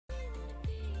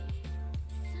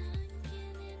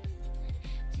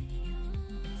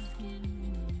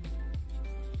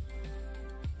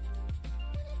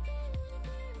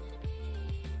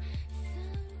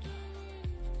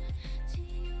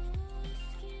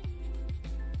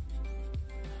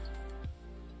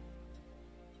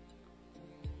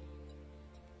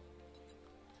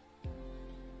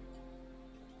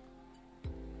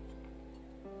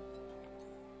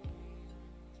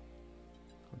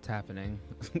happening?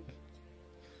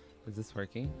 Is this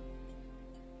working?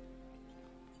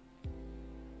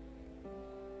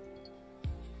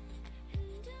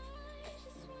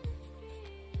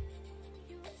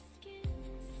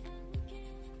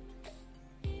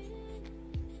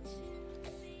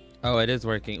 Oh, it is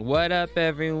working. What up,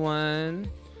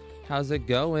 everyone? How's it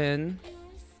going?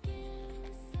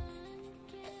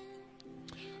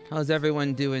 How's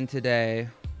everyone doing today?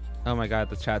 Oh my god,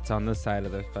 the chat's on this side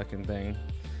of the fucking thing.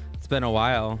 It's been a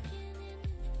while.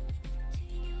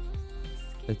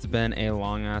 It's been a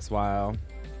long ass while.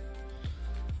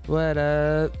 What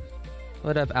up?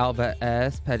 What up, Alba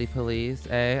S, Petty Police?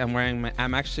 Hey,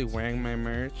 I'm actually wearing my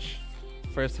merch.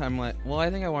 First time, like, well,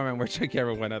 I think I wore my merch like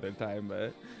every one other time,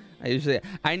 but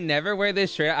I never wear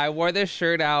this shirt. I wore this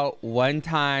shirt out one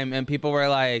time and people were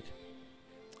like,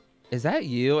 is that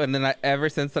you? And then ever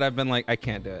since that I've been like, I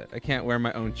can't do it. I can't wear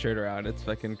my own shirt around. It's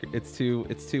fucking, it's too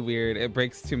weird. It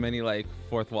breaks too many like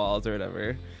fourth walls or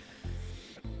whatever.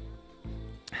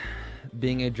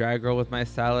 Being a dry girl with my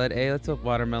salad. Hey, let's up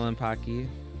Watermelon Pocky.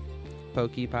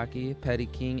 Pokey Pocky. Petty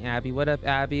King Abby. What up,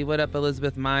 Abby? What up,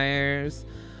 Elizabeth Myers?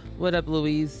 What up,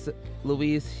 Louise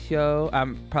Show?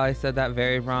 I probably said that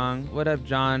very wrong. What up,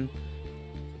 John?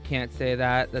 Can't say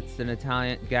that. That's an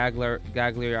Italian.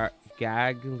 Gagliardi.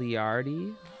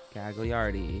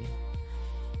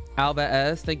 Alba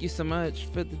S, thank you so much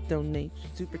for the donation.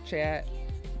 Super chat.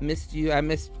 Missed you. I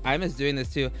miss doing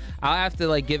this too. I'll have to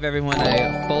like give everyone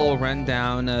a full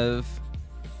rundown of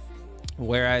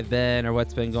where I've been or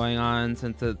what's been going on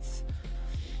since it's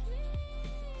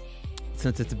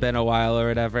been a while or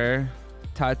whatever.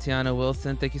 Tatiana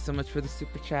Wilson, thank you so much for the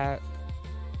super chat.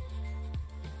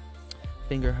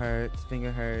 Finger hearts.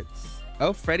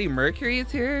 Oh, Freddie Mercury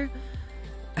is here.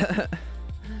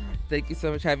 Thank you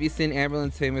so much. Have you seen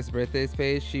Amberlynn's famous birthdays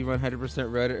page? She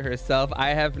 100% wrote it herself. I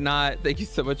have not. Thank you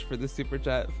so much for the super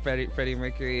chat, Freddie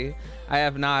Mercury. I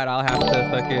have not. I'll have to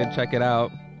fucking check it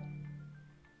out.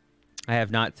 I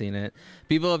have not seen it.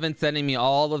 People have been sending me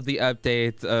all of the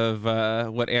updates of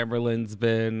what Amberlynn's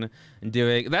been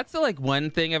doing. That's the like one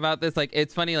thing about this. Like,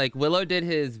 it's funny. Like, Willow did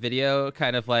his video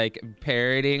kind of like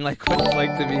parodying like what it's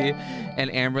like to be an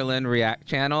Amberlynn React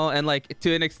channel, and like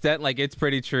to an extent, like it's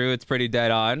pretty true. It's pretty dead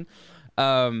on.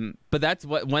 But that's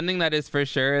one thing that is for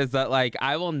sure is that like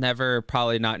I will never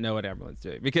probably not know what Amberlynn's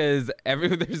doing, because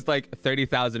there's like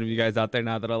 30,000 of you guys out there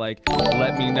now that'll like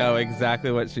let me know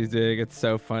exactly what she's doing. It's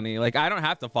so funny. Like, I don't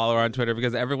have to follow her on Twitter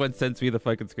because everyone sends me the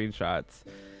fucking screenshots.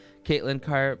 Caitlin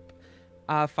Carp,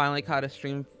 finally caught a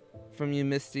stream from you.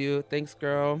 Missed you. Thanks,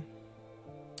 girl.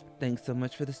 Thanks so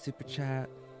much for the super chat.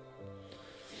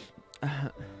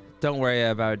 Don't worry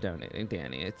about donating,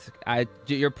 Danny.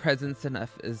 Your presence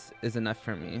is enough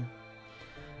for me.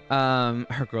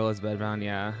 Her girl is bedbound,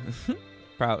 yeah.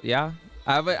 Yeah.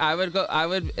 I would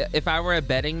if I were a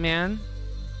betting man,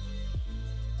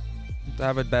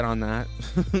 I would bet on that.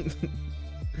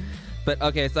 But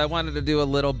okay, so I wanted to do a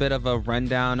little bit of a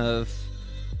rundown of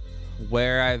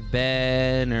where I've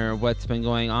been or what's been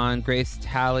going on. Grace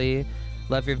Tally,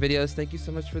 love your videos. Thank you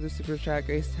so much for the super chat,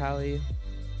 Grace Tally.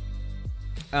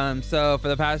 So for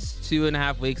the past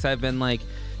 2.5 weeks, I've been like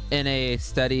in a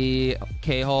steady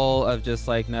K-hole of just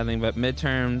like nothing but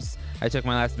midterms. I took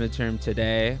my last midterm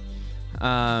today.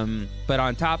 But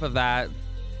on top of that,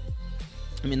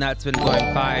 I mean, that's been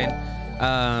going fine.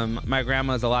 My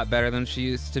grandma's a lot better than she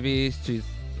used to be. She's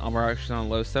on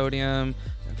low sodium.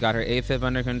 I've got her AFib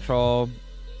under control,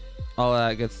 all of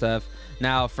that good stuff.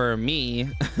 Now for me,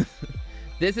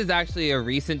 this is actually a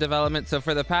recent development. So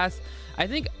for the past, I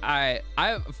think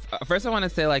first I want to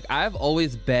say, like, I've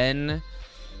always been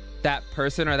that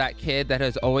person or that kid that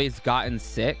has always gotten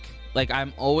sick. Like,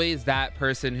 I'm always that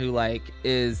person who like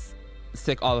is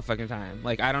sick all the fucking time.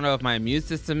 Like, I don't know if my immune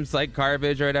system's like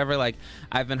garbage or whatever. Like,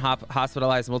 I've been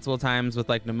hospitalized multiple times with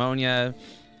like pneumonia.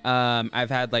 I've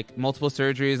had like multiple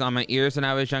surgeries on my ears when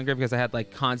I was younger because I had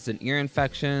like constant ear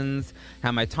infections.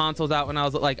 Had my tonsils out when I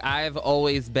was like, I've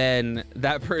always been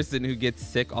that person who gets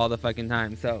sick all the fucking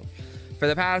time. So for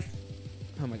the past,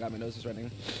 oh my god, my nose is running.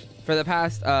 For the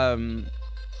past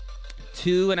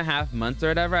 2.5 months or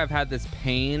whatever, I've had this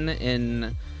pain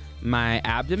in my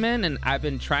abdomen, and I've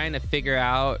been trying to figure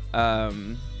out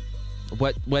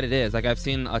what it is. Like, I've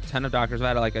seen a ton of doctors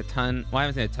about it, like a ton. Well, I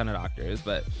haven't seen a ton of doctors,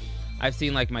 but I've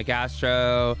seen like my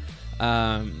gastro,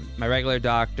 my regular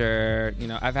doctor. You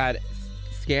know, I've had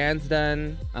scans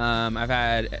done. I've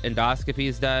had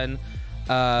endoscopies done.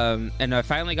 And I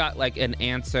finally got like an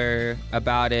answer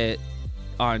about it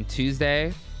on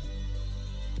Tuesday.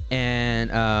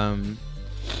 And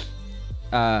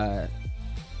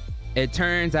it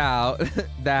turns out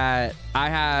that I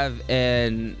have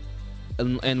an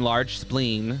enlarged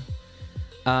spleen.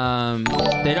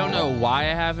 They don't know why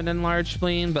I have an enlarged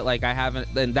spleen, but like I haven't,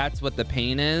 and that's what the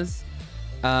pain is.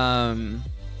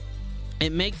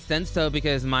 It makes sense though,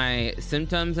 because my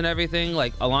symptoms and everything,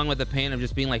 like along with the pain of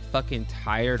just being like fucking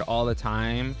tired all the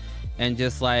time, and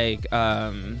just like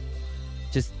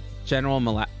just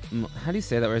general how do you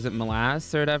say that? Or is it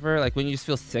molasses or whatever? Like when you just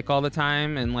feel sick all the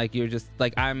time, and like you're just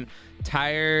like, I'm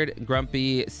tired,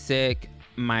 grumpy, sick,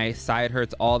 my side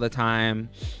hurts all the time.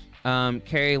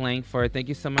 Carrie Langford, thank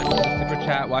you so much for the super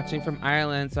chat. Watching from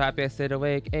Ireland, so happy I stayed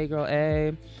awake. A girl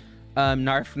A.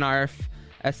 Narf Narf.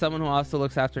 As someone who also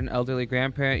looks after an elderly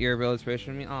grandparent, you're a real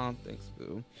inspiration to me. Oh, thanks,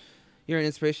 boo. You're an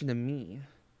inspiration to me.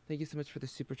 Thank you so much for the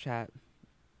super chat.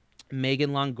 Megan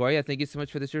Longoria, thank you so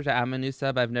much for the super chat. I'm a new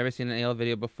sub. I've never seen an AL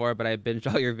video before, but I binge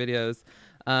all your videos.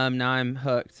 Now I'm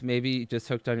hooked. Maybe just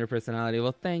hooked on your personality.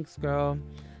 Well, thanks, girl.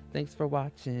 Thanks for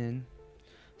watching.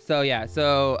 So yeah,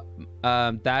 so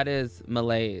that is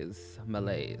malaise.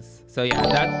 So yeah,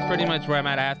 that's pretty much where I'm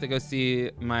at. I have to go see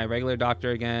my regular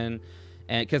doctor again,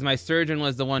 and because my surgeon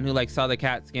was the one who like saw the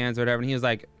CAT scans or whatever, and he was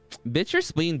like, bitch, your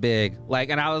spleen big. Like,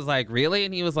 and I was like, really?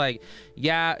 And he was like,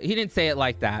 yeah. He didn't say it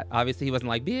like that, obviously. He wasn't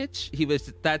like, bitch. He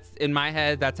was, that's in my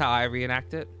head, that's how I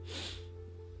reenact it.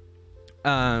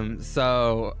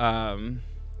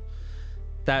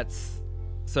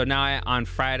 So now on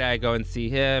Friday I go and see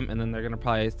him, and then they're gonna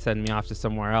probably send me off to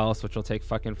somewhere else, which will take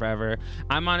fucking forever.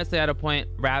 I'm honestly at a point,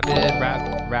 rabid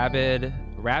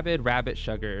rabbits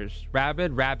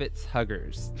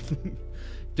huggers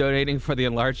donating for the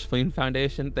Enlarged Spleen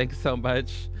Foundation. Thanks so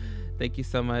much. Thank you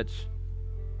so much.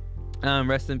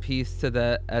 Rest in peace to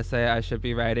the essay I should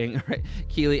be writing.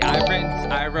 Keely,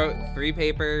 I wrote 3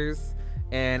 papers,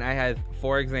 and I had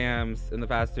 4 exams in the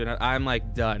past 2, and I'm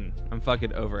like done. I'm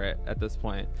fucking over it at this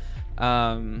point.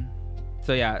 So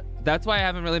yeah, that's why I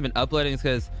haven't really been uploading, is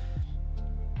because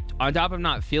on top of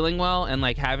not feeling well and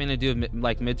like having to do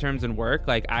like midterms and work,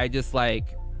 like I just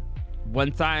like,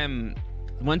 once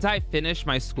I finish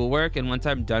my schoolwork and once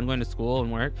I'm done going to school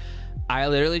and work, I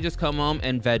literally just come home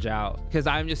and veg out, because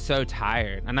I'm just so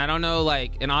tired. And I don't know,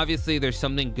 like, and obviously there's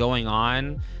something going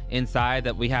on inside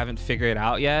that we haven't figured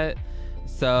out yet.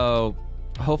 So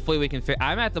hopefully we can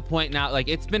I'm at the point now, like,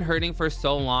 it's been hurting for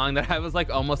so long that I was like,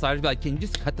 almost, I was like, can you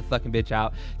just cut the fucking bitch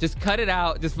out? Just cut it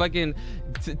out. Just fucking,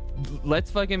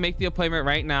 let's fucking make the appointment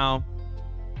right now.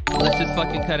 Let's just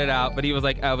fucking cut it out. But he was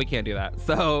like, oh, we can't do that.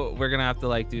 So we're gonna have to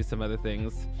like do some other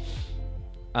things.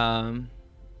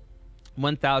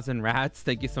 1,000 rats,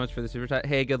 thank you so much for the super chat.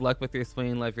 Hey, good luck with your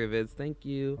spleen. Love your vids. Thank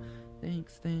you.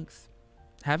 Thanks.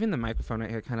 Having the microphone right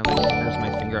here kind of like hinders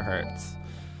my finger hurts.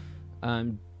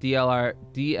 DL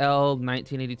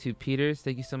 1982 Peters,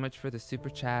 thank you so much for the super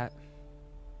chat.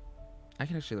 I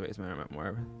can actually raise my arm up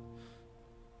more.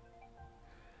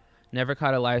 Never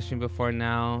caught a live stream before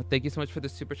now. Thank you so much for the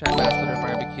super chat, Bachelor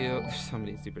Barbecue. There's so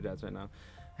many super chats right now.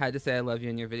 Had to say I love you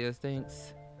in your videos.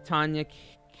 Thanks. Tanya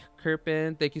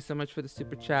Kirpin, thank you so much for the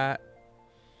super chat.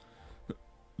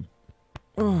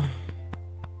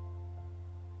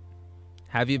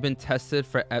 Have you been tested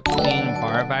for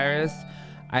Epstein-Barr virus?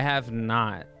 I have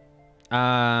not.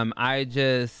 I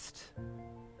just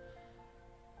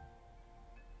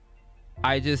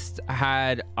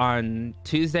had on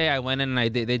Tuesday, I went in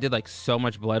and they did like so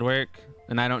much blood work,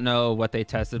 and I don't know what they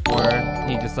tested for.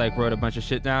 He just like wrote a bunch of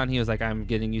shit down. He was like, I'm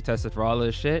getting you tested for all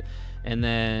this shit, and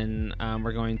then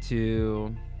we're gonna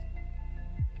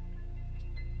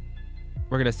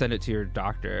send it to your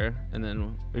doctor, and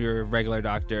then your regular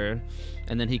doctor,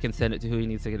 and then he can send it to who he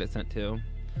needs to get it sent to.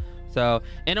 So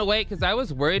in a way, because I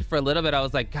was worried for a little bit, I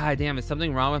was like, God damn, is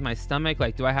something wrong with my stomach?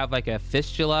 Like, do I have like a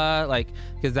fistula? Like,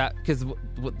 because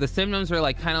the symptoms were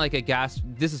like kind of like a gas.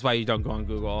 This is why you don't go on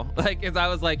Google. Like, because I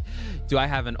was like, do I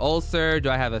have an ulcer? Do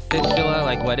I have a fistula?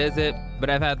 Like, what is it? But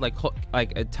I've had like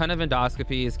a ton of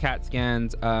endoscopies, CAT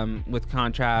scans with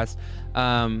contrast,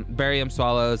 barium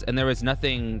swallows, and there was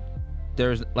nothing.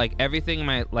 There's like everything in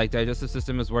my like digestive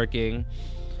system is working,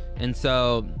 and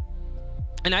so.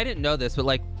 And I didn't know this, but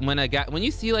like when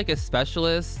you see like a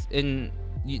specialist,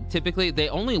 typically they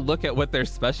only look at what they're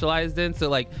specialized in. So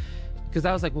like, because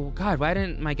I was like, well, God, why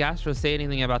didn't my gastro say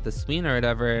anything about the spleen or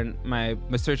whatever? And my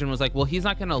surgeon was like, well, he's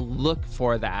not gonna look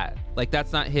for that. Like,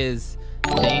 that's not his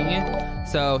thing.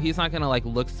 So he's not gonna like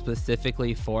look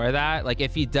specifically for that. Like,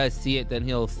 if he does see it, then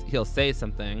he'll say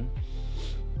something.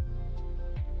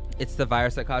 It's the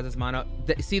virus that causes mono.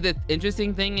 See, the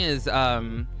interesting thing is,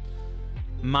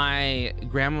 my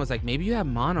grandma was like, maybe you have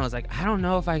mono. I was like, I don't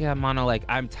know if I have mono. Like,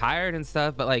 I'm tired and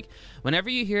stuff, but like whenever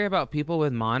you hear about people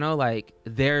with mono, like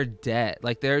they're dead.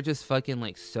 Like they're just fucking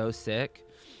like so sick.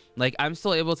 Like I'm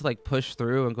still able to like push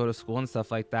through and go to school and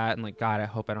stuff like that. And like, God, I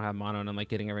hope I don't have mono and I'm like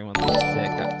getting everyone like,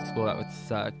 sick at school. That would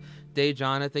suck.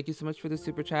 Dejana, thank you so much for the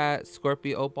super chat.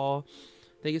 Scorpio Opal,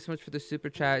 thank you so much for the super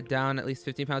chat. Down at least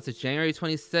 15 pounds. It's January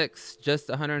 26th, just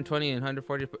 120 and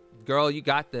 140. Girl, you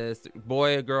got this.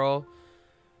 Boy, a girl,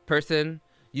 person,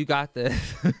 you got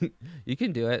this. You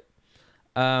can do it.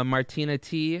 Martina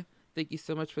T, thank you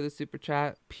so much for the super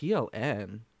chat.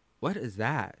 PLN, what is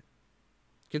that?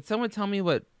 Can someone tell me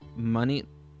what money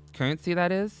currency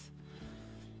that is?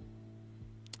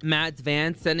 Mads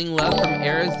Van sending love from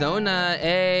Arizona.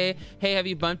 Hey, have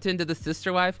you bumped into the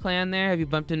Sister Wife clan there? Have you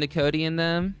bumped into Cody and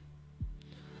them?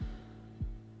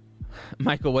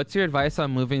 Michael, what's your advice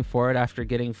on moving forward after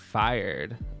getting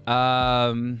fired?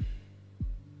 Try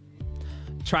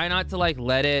not to like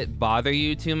let it bother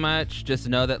you too much. Just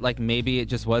know that like maybe it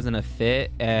just wasn't a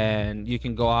fit and you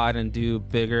can go out and do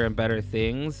bigger and better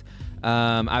things.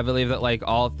 I believe that like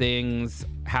all things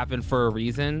happen for a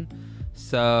reason.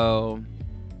 So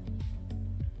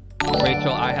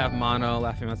Rachel, I have mono,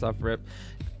 laughing myself rip.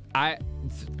 I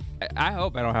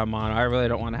hope I don't have mono. I really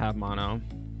don't want to have mono.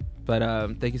 But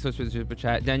thank you so much for the super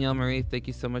chat. Danielle Marie, thank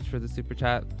you so much for the super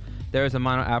chat. There was a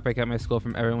mono outbreak at my school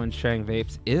from everyone sharing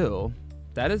vapes. Ew.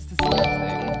 That is disgusting.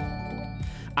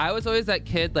 I was always that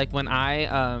kid, like when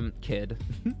I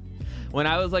when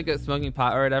I was like smoking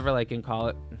pot or whatever, like in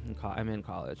college. I'm in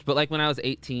college, but like when I was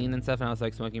 18 and stuff, and I was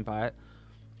like smoking pot.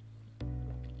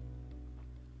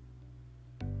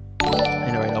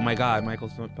 I know, right? Oh my God, Michael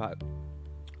smoked pot.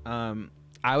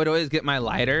 I would always get my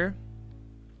lighter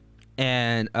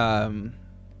and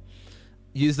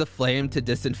use the flame to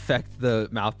disinfect the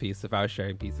mouthpiece if I was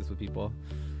sharing pieces with people.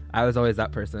 I was always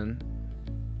that person.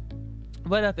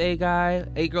 What up, A guy?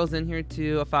 A girl's in here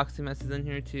too. A Foxy Mess is in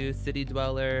here too. City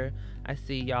Dweller, I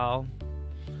see y'all.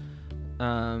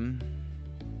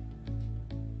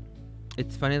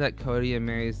 It's funny that Cody and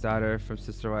Mary's daughter from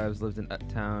Sister Wives lived in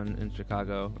Uptown in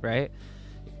Chicago, right?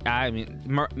 I mean,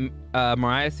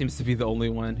 Mariah seems to be the only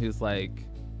one who's like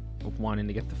wanting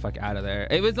to get the fuck out of there.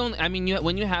 It was only, I mean,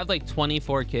 when you have like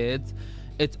 24 kids,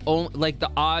 it's only like the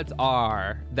odds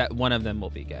are that one of them will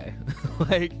be gay.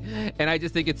 Like, and I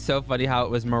just think it's so funny how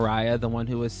it was Mariah, the one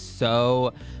who was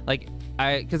so like,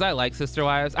 because I like Sister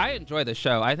Wives. I enjoy the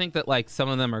show. I think that like some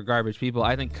of them are garbage people.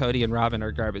 I think Cody and Robin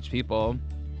are garbage people.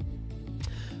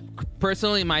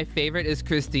 Personally, my favorite is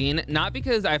Christine, not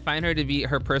because I find her to be,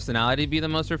 her personality to be the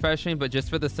most refreshing, but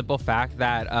just for the simple fact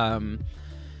that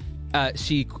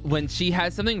when she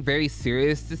has something very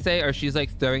serious to say or she's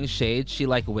like throwing shade, she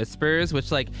like whispers,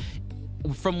 which like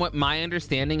from what my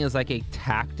understanding is like a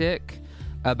tactic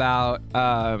about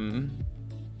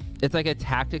it's like a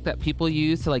tactic that people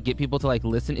use to like get people to like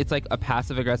listen. It's like a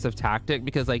passive aggressive tactic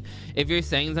because like if you're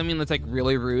saying something that's like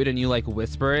really rude and you like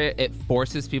whisper it, it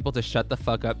forces people to shut the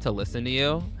fuck up to listen to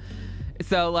you.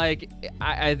 So like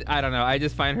I don't know, I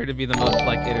just find her to be the most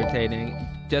like entertaining.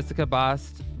 Jessica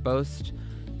Bost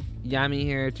Yami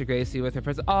here to Gracie with her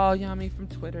present. Oh, Yami from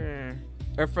Twitter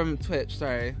or from Twitch.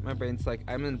 Sorry, my brain's like,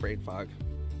 I'm in brain fog.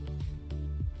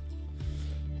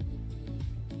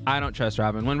 I don't trust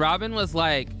Robin. When Robin was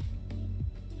like,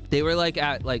 they were like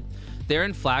at like, they're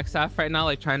in Flagstaff right now,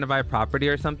 like trying to buy property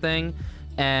or something,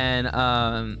 and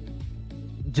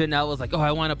Janelle was like, oh,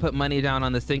 I want to put money down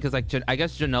on this thing because like I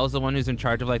guess Janelle's the one who's in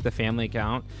charge of like the family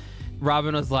account.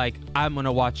 Robin was like, I'm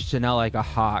gonna watch Janelle like a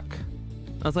hawk.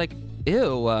 I was like,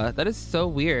 ew, that is so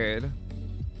weird.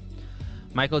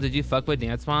 Michael, did you fuck with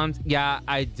Dance Moms? Yeah,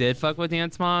 I did fuck with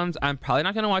Dance Moms. I'm probably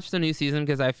not gonna watch the new season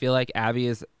because I feel like Abby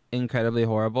is incredibly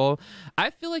horrible. I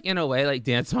feel like in a way like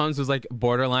Dance Moms was like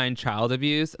borderline child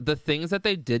abuse. The things that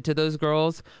they did to those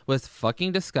girls was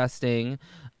fucking disgusting.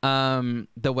 The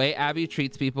way Abby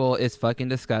treats people is fucking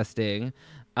disgusting.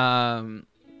 And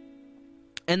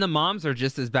the moms are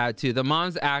just as bad too. The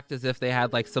moms act as if they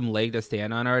had like some leg to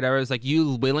stand on or whatever. It's like,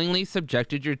 you willingly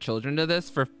subjected your children to this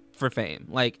for fame.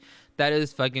 Like, that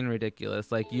is fucking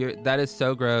ridiculous. Like, that is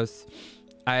so gross.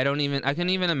 I couldn't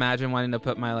even imagine wanting to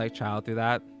put my like child through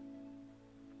that.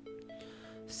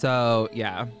 So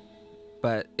yeah,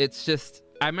 but it's just,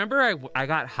 I remember I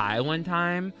got high one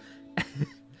time,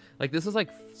 like this was like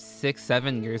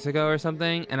 6-7 years ago or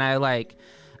something, and I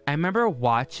remember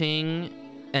watching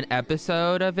an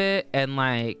episode of it, and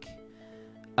like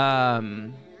I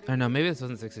don't know, maybe this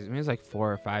wasn't 6 years, maybe it was like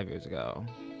 4 or 5 years ago.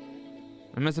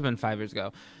 It must have been 5 years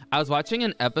ago. I was watching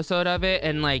an episode of it,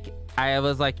 and like I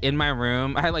was like in my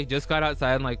room. I like just got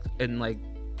outside and like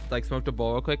like smoked a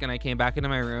bowl real quick, and I came back into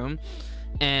my room,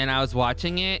 and I was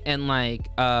watching it, and like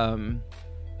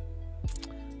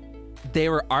they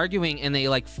were arguing, and they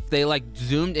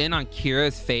zoomed in on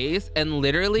Kira's face, and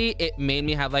literally it made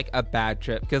me have like a bad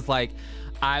trip, because like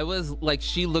I was like,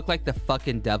 she looked like the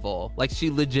fucking devil. Like she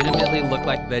legitimately looked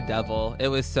like the devil. It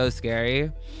was so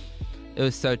scary. It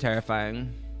was so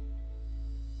terrifying.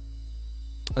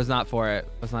 I was not for it.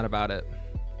 I was not about it.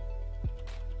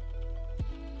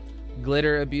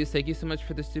 Glitter Abuse, thank you so much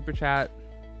for the super chat.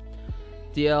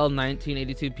 DL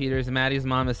 1982 Peters, Maddie's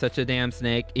mom is such a damn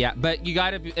snake. Yeah, but you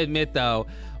gotta admit though,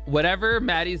 whatever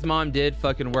Maddie's mom did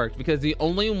fucking worked, because the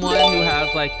only one who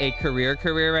has like a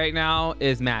career right now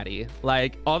is Maddie.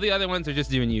 Like all the other ones are just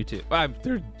doing YouTube.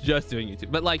 They're just doing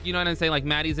YouTube. But like, you know what I'm saying? Like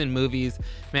Maddie's in movies,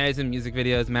 Maddie's in music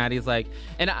videos, Maddie's like,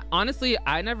 and honestly,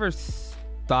 I never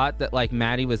thought that like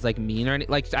Maddie was like mean or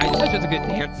anything. Like I thought she was a good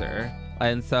dancer.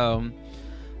 And so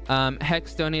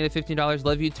Hex donated $15.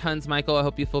 Love you tons, Michael. I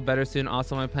hope you feel better soon.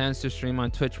 Also, my plans to stream on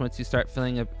Twitch once you start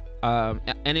feeling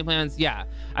any plans? Yeah,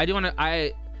 I do want to.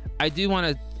 I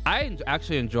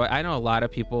actually enjoy. I know a lot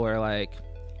of people are like,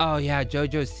 oh yeah,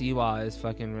 JoJo Siwa is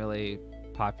fucking really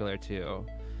popular too.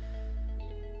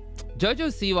 JoJo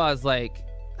Siwa is like,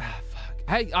 fuck.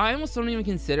 I almost don't even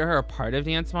consider her a part of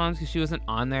Dance Moms because she wasn't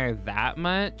on there that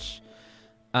much.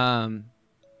 Also,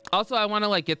 I want to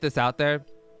like get this out there.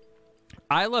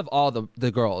 I love all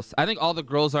the girls. I think all the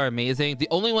girls are amazing. The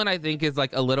only one I think is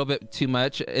like a little bit too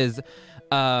much is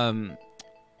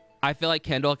I feel like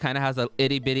Kendall kind of has a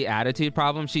itty bitty attitude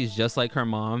problem. She's just like her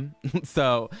mom.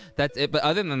 So that's it. But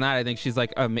other than that, I think she's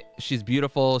like she's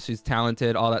beautiful, she's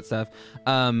talented, all that stuff.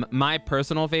 My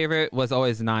personal favorite was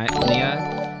always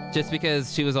Nia, just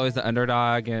because she was always the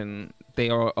underdog, and they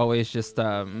are always just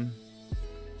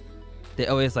they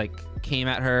always like came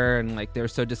at her, and like they were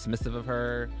so dismissive of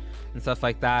her and stuff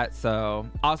like that. So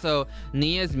also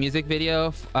Nia's music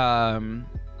video,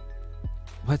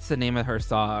 what's the name of her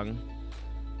song?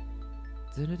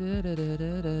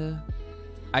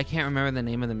 I can't remember the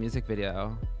name of the music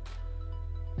video.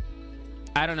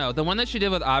 I don't know. The one that she did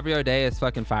with Aubrey O'Day is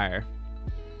fucking fire.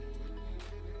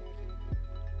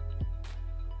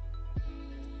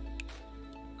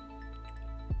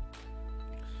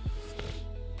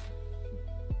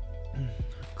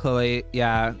 Chloe,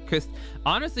 yeah. Chris,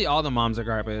 honestly, all the moms are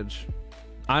garbage.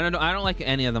 I don't like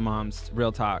any of the moms,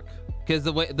 real talk. Because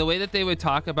the way that they would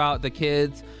talk about the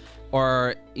kids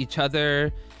or each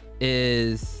other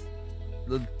is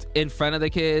in front of the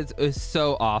kids is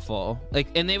so awful. Like,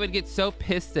 and they would get so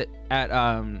pissed at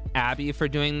Abby for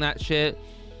doing that shit.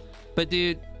 But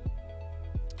dude,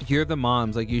 you're the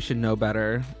moms, like you should know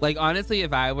better. Like honestly,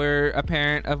 if I were a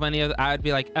parent of any of the, I would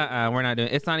be like, we're not doing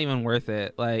it. It's not even worth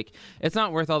it. Like it's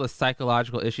not worth all the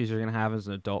psychological issues you're gonna have as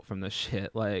an adult from this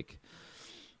shit. Like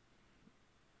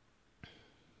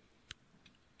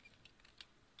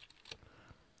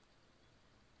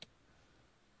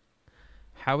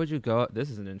how would you go?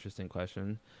 This is an interesting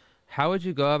question. How would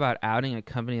you go about outing a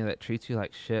company that treats you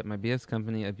like shit? My BS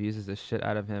company abuses the shit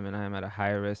out of him, and I am at a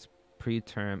high risk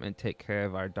preterm and take care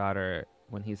of our daughter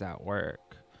when he's at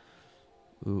work.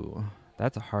 Ooh,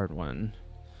 that's a hard one.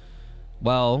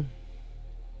 Well,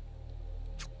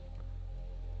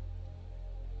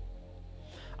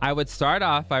 I would start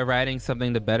off by writing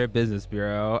something to Better Business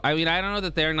Bureau. I mean, I don't know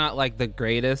that they're not like the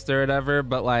greatest or whatever,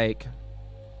 but like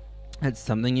it's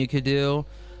something you could do.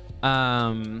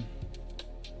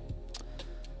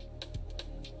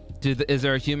 Is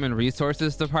there a human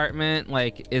resources department?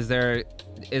 Like, is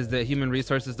the human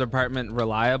resources department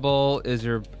reliable? Is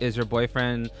your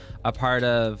boyfriend a part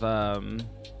of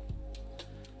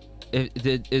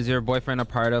is your boyfriend a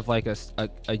part of like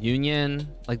a union?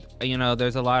 Like, you know,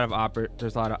 there's a lot of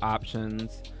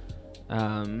options.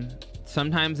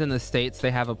 Sometimes in the States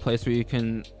they have a place where you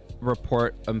can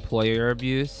report employer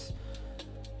abuse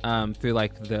through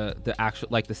like the actual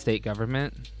like the state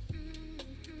government.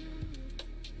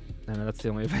 I know that's the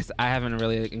only advice. I haven't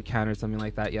really encountered something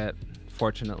like that yet,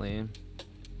 fortunately.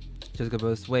 Jessica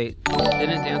Boost, wait,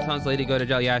 didn't Dance Moms lady go to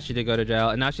jail? Yeah, she did go to jail,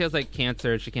 and now she has like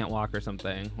cancer and she can't walk or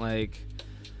something. Like,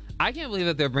 I can't believe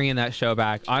that they're bringing that show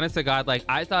back. Honest to God, like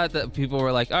I thought that people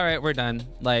were like, all right, we're done.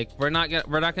 Like we're not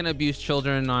gonna abuse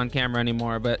children on camera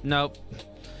anymore, but nope.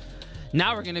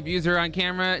 Now we're gonna abuse her on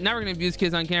camera. Now we're gonna abuse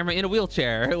kids on camera in a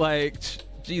wheelchair. Like,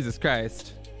 Jesus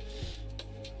Christ.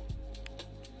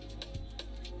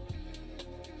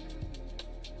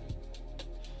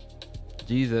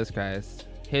 Jesus Christ.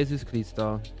 Jesus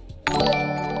Cristo.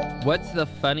 What's the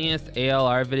funniest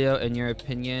ALR video in your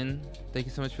opinion? Thank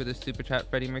you so much for the super chat,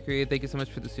 Freddie Mercury. Thank you so much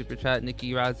for the super chat,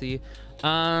 Nikki Razi.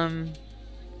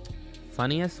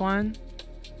 Funniest one?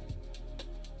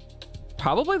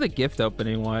 Probably the gift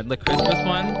opening one, the Christmas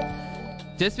one.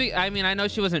 I mean, I know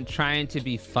she wasn't trying to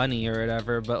be funny or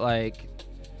whatever, but like,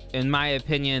 in my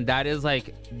opinion, that is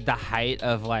like the height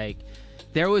of like,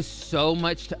 there was so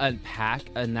much to unpack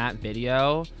in that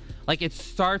video. Like, it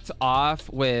starts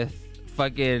off with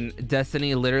fucking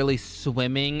Destiny literally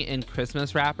swimming in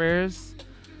Christmas wrappers,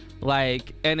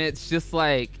 like, and it's just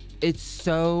like, it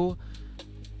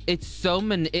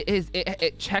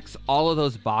checks all of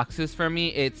those boxes for me.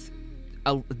 It's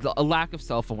a lack of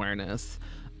self-awareness,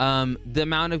 the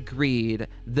amount of greed,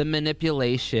 the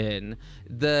manipulation,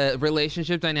 the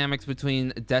relationship dynamics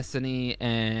between Destiny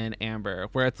and Amber,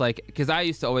 where it's like, because I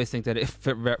used to always think that it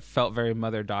felt very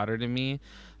mother-daughter to me.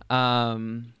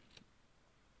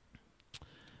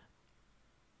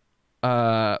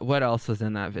 What else was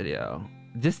in that video?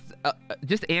 Just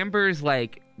Amber's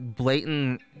like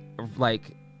blatant,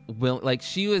 like,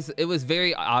 it was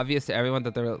very obvious to everyone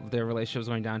that their relationship was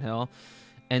going downhill,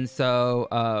 and so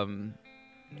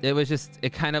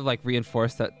it kind of like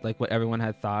reinforced that, like, what everyone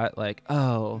had thought, like,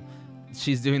 oh,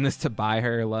 she's doing this to buy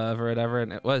her love or whatever,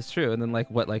 and it was true. And then like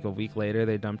a week later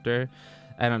they dumped her.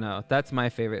 I don't know. That's my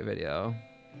favorite video.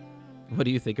 What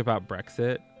do you think about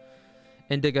Brexit?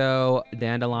 Indigo,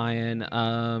 Dandelion,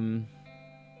 I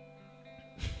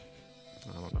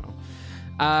don't know.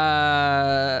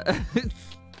 I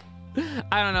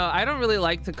don't know. I don't really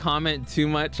like to comment too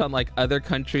much on like other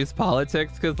countries'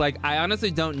 politics, because like, I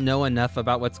honestly don't know enough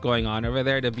about what's going on over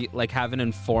there to be like have an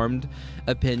informed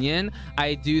opinion.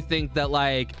 I do think that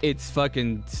like it's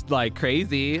fucking like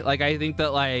crazy. Like, I think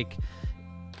that like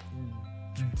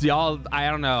y'all, I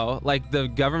don't know, like the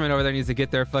government over there needs to get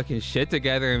their fucking shit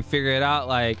together and figure it out.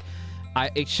 Like,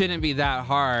 it shouldn't be that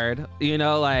hard, you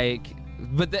know, like,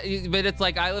 but it's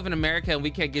like, I live in America and we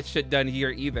can't get shit done here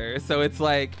either. So it's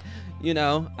like, you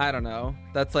know, I don't know.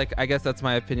 That's like, I guess that's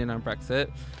my opinion on Brexit.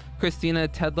 Christina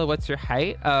Tedla, what's your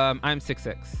height? I'm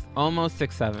 6'6", almost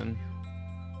 6'7".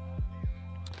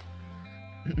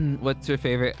 What's your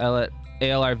favorite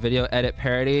ALR video edit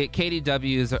parody?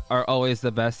 KDWs are always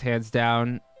the best, hands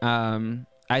down.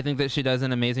 I think that she does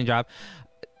an amazing job.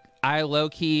 I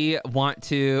low-key want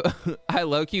to I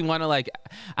want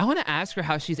to ask her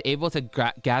how she's able to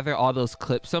gather all those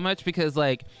clips so much, because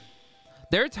like,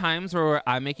 there are times where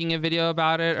I'm making a video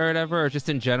about it or whatever, or just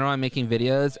in general I'm making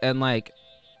videos, and like,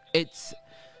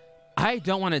 I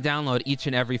don't want to download each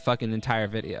and every fucking entire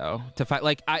video to find,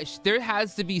 like, there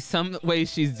has to be some way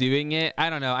she's doing it. I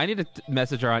don't know. I need to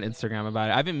message her on Instagram about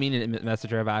it. I've been meaning to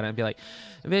message her about it and be like,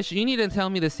 bitch, you need to tell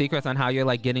me the secrets on how you're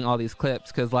like getting all these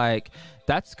clips, because like,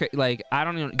 that's like, I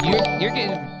don't even, you're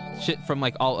getting shit from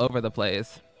like all over the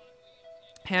place.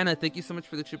 Hannah, thank you so much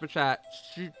for the super chat.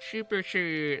 Super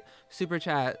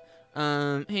chat.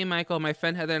 Hey Michael, my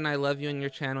friend Heather and I love you and your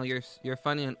channel. You're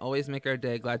funny and always make our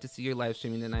day. Glad to see you live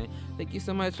streaming tonight. Thank you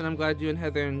so much, and I'm glad you and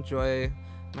Heather enjoy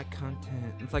my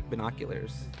content. It's like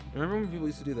binoculars. Remember when people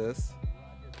used to do this?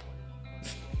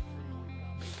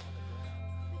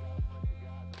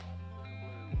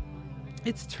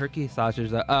 It's turkey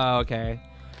sausage though. Oh, okay.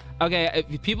 Okay,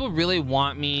 if people really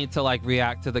want me to like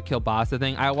react to the kielbasa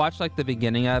thing, I watch like the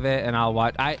beginning of it, and I'll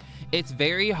watch. It's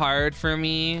very hard for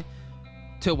me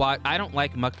to watch. I don't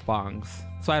like mukbangs,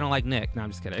 so I don't like Nick. No,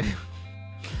 I'm just kidding.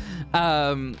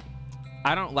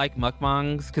 I don't like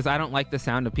mukbangs because I don't like the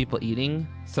sound of people eating.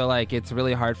 So like, it's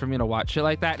really hard for me to watch shit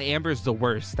like that. And Amber's the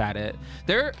worst at it.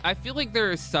 I feel like there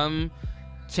are some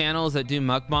channels that do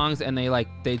mukbangs, and they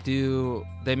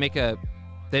make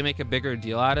a bigger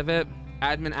deal out of it.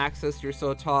 Admin access, you're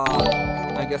so tall.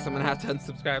 I guess I'm gonna have to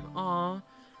unsubscribe. Aw.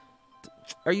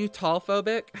 Are you tall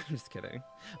phobic? I'm just kidding.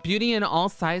 Beauty in all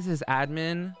sizes,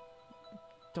 admin.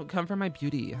 Don't come for my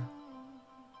beauty.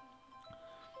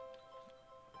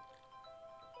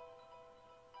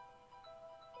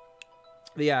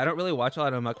 But yeah, I don't really watch a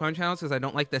lot of mukbang channels because I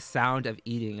don't like the sound of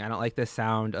eating. I don't like the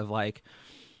sound of like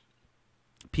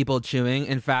people chewing.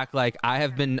 In fact, like I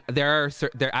have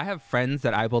friends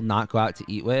that I will not go out to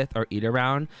eat with or eat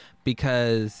around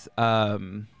because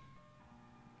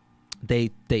they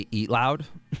eat loud.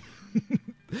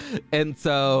 And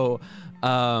so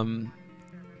I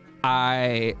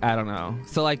don't know.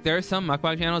 So like there are some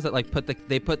mukbang channels that like put the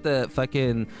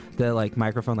like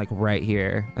microphone like right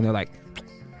here, and they're like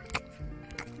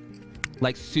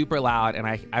super loud, and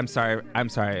I'm sorry. I'm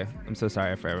so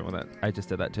sorry for everyone that I just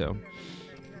did that too.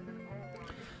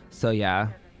 So yeah.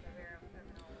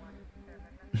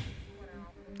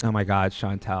 Oh my God,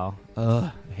 Chantel.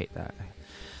 Ugh, I hate that.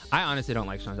 I honestly don't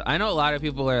like Chantel. I know a lot of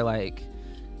people are like,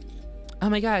 oh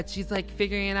my God, she's like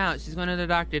figuring it out. She's going to the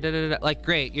doctor. Da, da, da. Like,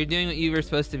 great, you're doing what you were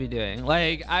supposed to be doing.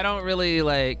 Like, I don't really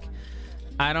like.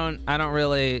 I don't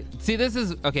really see. This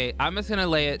is okay. I'm just gonna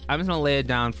lay it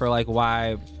down for like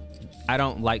why I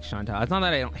don't like Chantal. It's not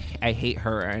that I hate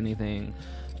her or anything.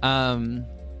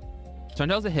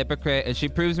 Chantal's a hypocrite, and she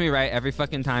proves me right every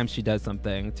fucking time she does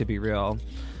something, to be real.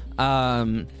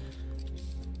 Her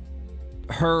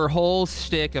whole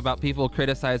shtick about people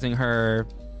criticizing her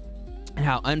and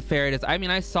how unfair it is. I mean,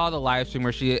 I saw the live stream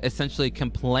where she essentially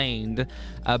complained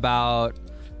about,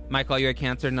 Michael, you're a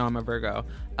Cancer? No, I'm a Virgo.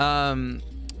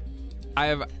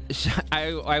 I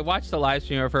watched the live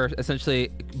stream of her essentially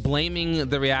blaming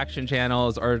the reaction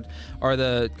channels or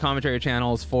the commentary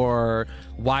channels for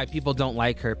why people don't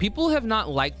like her. People have not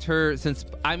liked her since,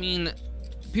 I mean,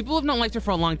 people have not liked her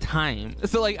for a long time.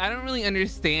 So like, I don't really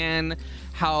understand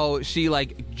how she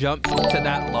like jumped to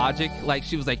that logic. Like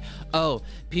she was like, oh,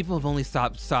 people have only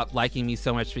stopped liking me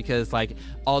so much because like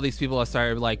all these people have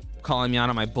started like calling me out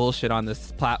on my bullshit on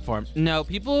this platform. No,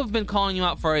 people have been calling you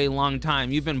out for a long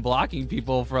time. You've been blocking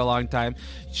people for a long time.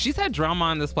 She's had drama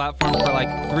on this platform for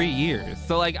like 3 years.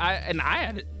 So like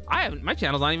my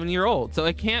channel's not even a year old, so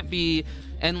it can't be.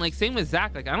 And like same with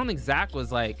Zach. Like I don't think Zach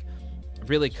was like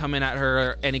really coming at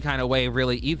her any kind of way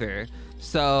really either.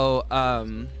 So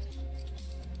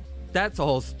that's a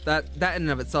whole that in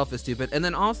and of itself is stupid. And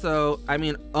then also, I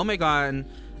mean, Omegon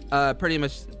pretty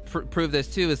much prove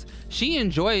this too, is she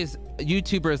enjoys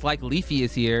YouTubers like Leafy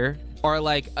is here or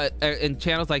like in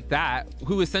channels like that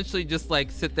who essentially just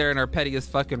like sit there and are petty as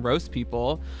fucking roast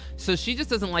people. So she just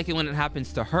doesn't like it when it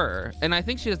happens to her. And I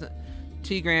think she doesn't.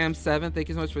 T-Gram7, thank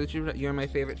you so much for the YouTube. You're my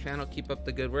favorite channel. Keep up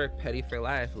the good work. Petty for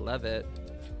life. Love it.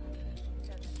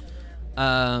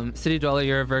 City Dweller,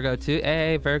 you're a Virgo too.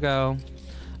 Hey, Virgo.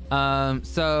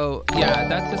 So yeah,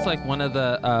 that's just like one of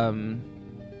the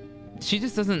she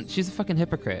just doesn't, she's a fucking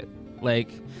hypocrite.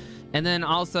 Like, and then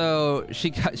also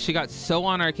she got so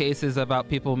on our cases about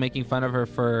people making fun of her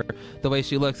for the way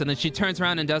she looks, and then she turns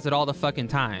around and does it all the fucking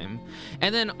time.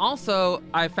 And then also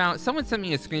I found someone sent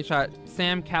me a screenshot.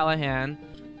 Sam Callahan.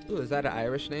 Ooh, is that an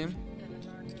Irish name?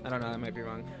 I don't know, that might be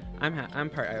wrong. I'm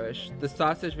part Irish. The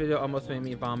sausage video almost made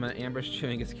me vomit. Amber's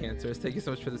chewing his cancers. Thank you so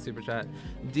much for the super chat.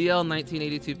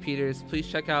 DL1982 Peters, please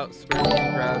check out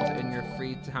Spermian Grubs in your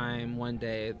free time one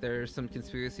day. There's some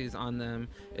conspiracies on them.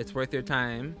 It's worth your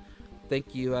time.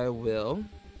 Thank you, I will.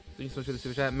 Thank you so much for the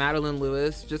super chat. Madeline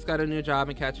Lewis, just got a new job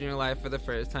and catching your life for the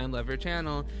first time. Love your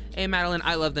channel. Hey, Madeline,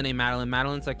 I love the name Madeline.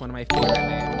 Madeline's like one of my favorite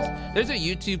names. There's a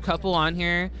YouTube couple on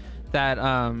here that,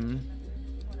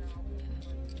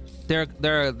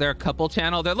 they're a couple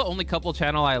channel. They're the only couple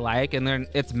channel I like, and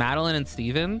it's Madeline and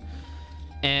Steven.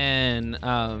 And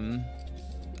I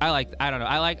don't know.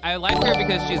 I like her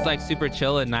because she's like super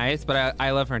chill and nice, but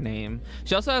I love her name.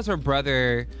 She also has her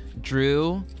brother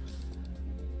Drew,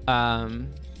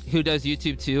 who does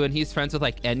YouTube too, and he's friends with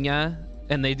like Enya,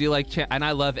 and they do like and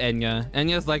I love Enya.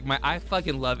 Enya's like I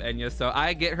fucking love Enya, so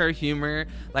I get her humor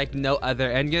like no other.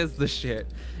 Enya's the shit.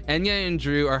 Enya and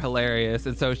Drew are hilarious,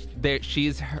 and so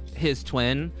she's his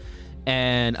twin,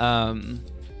 and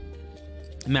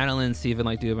Madeline and Steven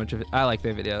like do a bunch of. I like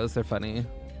their videos; they're funny,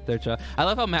 they're chill. I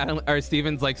love how Madeline or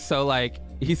Steven's like so like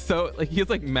he's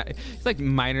like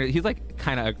minor. He's like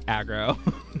kind of aggro.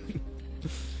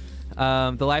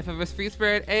 The life of a free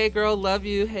spirit. Hey girl, love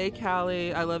you. Hey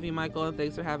Callie, I love you, Michael, and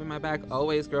thanks for having my back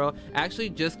always, girl.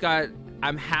 Actually,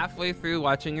 I'm halfway through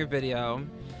watching your video.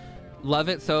 Love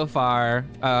it so far.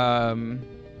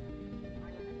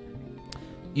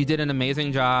 You did an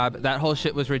amazing job. That whole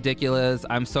shit was ridiculous.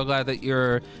 I'm so glad that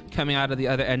you're coming out of the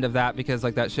other end of that, because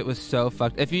like that shit was so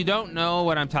fucked. If you don't know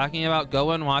what I'm talking about, go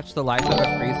and watch the Life of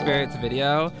a Free Spirits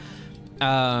video.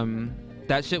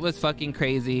 That shit was fucking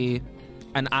crazy,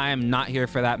 and I am not here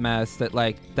for that mess that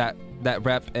like that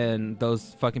rep and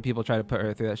those fucking people try to put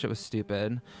her through. That shit was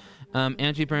stupid.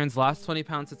 Angie Burns, lost 20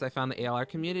 pounds since I found the ALR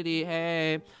community.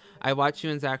 Hey, I watch you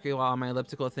and Zachary while on my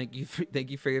elliptical. Thank you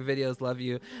for your videos. Love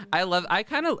you. I love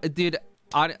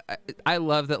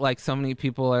that like so many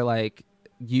people are like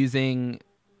using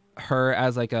her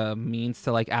as like a means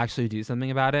to like actually do something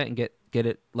about it and get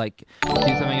it like do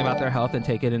something about their health and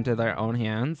take it into their own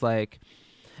hands. Like,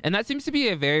 and that seems to be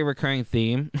a very recurring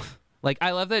theme. Like I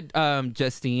love that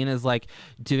Justine is like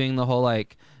doing the whole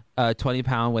like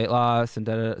 20-pound weight loss and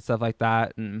stuff like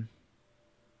that. And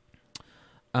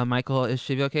Michael, is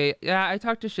Shivy okay? Yeah, I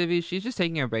talked to Shivy. She's just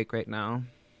taking a break right now.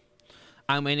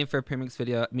 I'm waiting for a Premix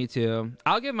video. Me too.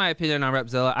 I'll give my opinion on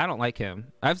Repzilla. I don't like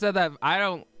him. I've said that I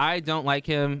don't like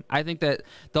him. I think that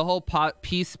the whole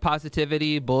peace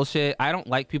positivity bullshit, I don't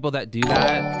like people that do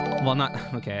that. Well, not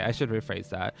okay, I should rephrase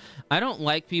that. I don't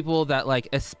like people that like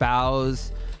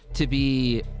espouse to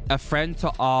be a friend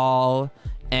to all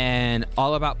and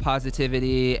all about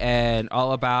positivity and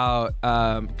all about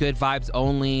good vibes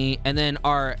only, and then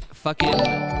are fucking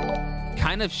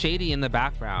kind of shady in the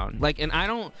background. Like, and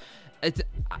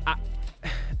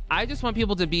I just want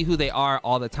people to be who they are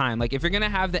all the time. Like, if you're gonna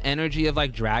have the energy of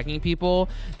like dragging people,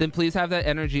 then please have that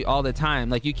energy all the time.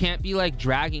 Like, you can't be like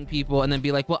dragging people and then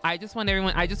be like, well, I just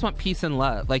want peace and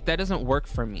love. Like, that doesn't work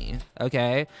for me,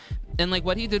 okay? And like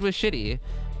what he did was shitty.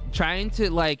 Trying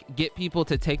to like get people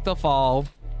to take the fall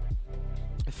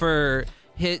for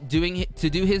do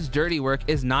his dirty work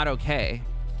is not okay.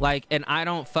 Like, and I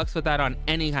don't fucks with that on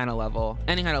any kind of level.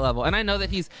 And I know that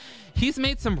he's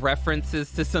made some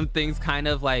references to some things kind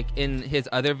of like in his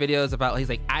other videos about, he's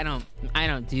like, I don't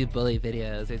do bully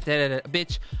videos.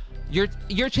 Bitch,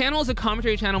 your channel is a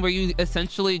commentary channel where you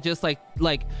essentially just like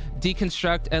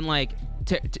deconstruct and like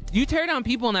you tear down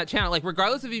people on that channel. Like,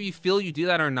 regardless of if you feel you do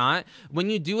that or not, when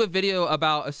you do a video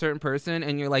about a certain person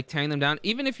and you're like tearing them down,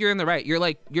 even if you're in the right, you're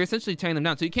essentially tearing them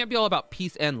down. So you can't be all about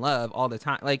peace and love all the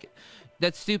time. Like,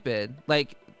 that's stupid.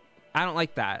 Like, I don't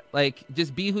like that. Like,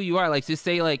 just be who you are. Like, just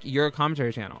say like you're a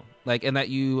commentary channel, like, and that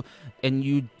you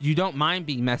don't mind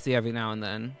being messy every now and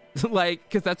then, like,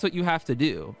 because that's what you have to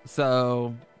do.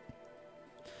 So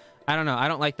I don't know, I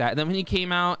don't like that. And then when he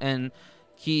came out and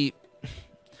he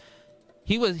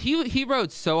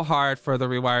rode so hard for the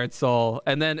Rewired Soul,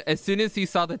 and then as soon as he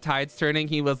saw the tides turning,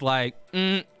 he was like,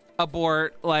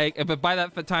 abort. Like, but by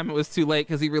that time it was too late,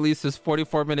 because he released this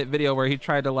 44-minute video where he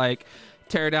tried to like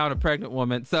tear down a pregnant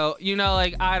woman. So, you know,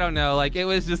 like, I don't know, like, it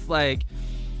was just like,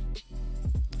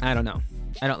 I don't know,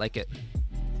 I don't like it.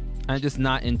 I'm just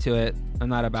not into it. I'm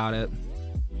not about it.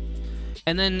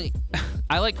 And then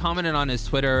I like commented on his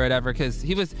Twitter or whatever, because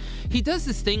he does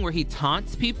this thing where he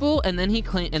taunts people and then he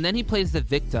plays the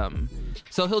victim.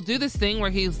 So he'll do this thing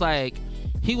where he's like,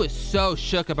 he was so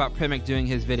shook about Primic doing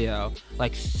his video,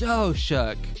 like so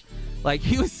shook. Like,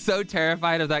 he was so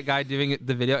terrified of that guy doing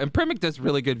the video, and Primic does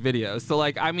really good videos. So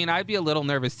like, I mean, I'd be a little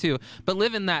nervous too, but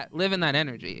live in that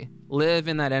energy, live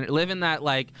in that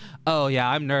like, oh yeah,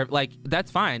 I'm nervous. Like, that's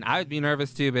fine. I would be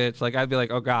nervous too, bitch. Like, I'd be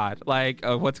like, oh God, like,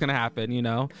 what's gonna happen, you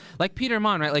know? Like Peter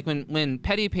Mon, right? Like when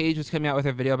Petty Page was coming out with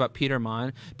her video about Peter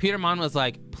Mon was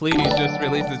like, please just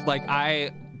release this.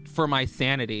 Like, for my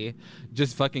sanity,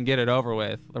 just fucking get it over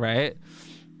with, right?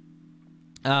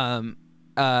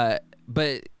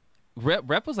 But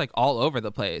Rep was like all over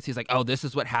the place. He's like, oh, this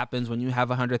is what happens when you have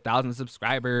 100,000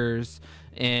 subscribers,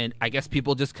 and I guess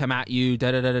people just come at you,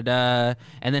 da da da da da.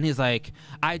 And then he's like,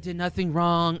 I did nothing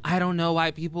wrong. I don't know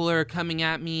why people are coming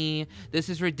at me. This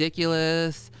is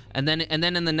ridiculous. And then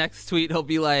in the next tweet he'll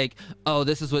be like, oh,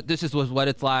 this is what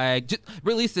it's like. Just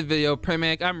release the video,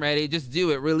 Primic. I'm ready. Just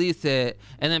do it. Release it.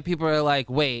 And then people are like,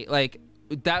 wait, like,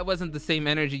 that wasn't the same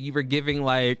energy you were giving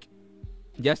like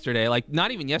yesterday, like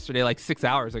not even yesterday, like 6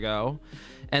 hours ago.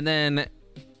 And then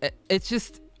it's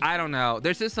just, I don't know,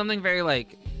 there's just something very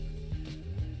like,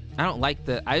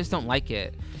 I just don't like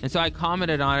it. And so I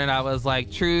commented on it. I was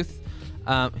like, truth,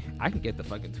 I can get the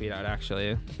fucking tweet out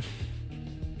actually.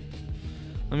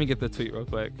 Let me get the tweet real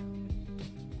quick,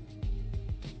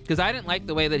 because I didn't like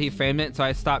the way that he framed it, so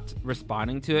I stopped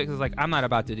responding to it, because like, I'm not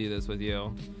about to do this with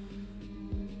you.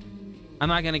 I'm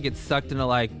not gonna get sucked into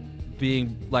like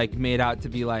being like made out to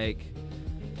be like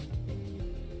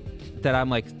that I'm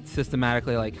like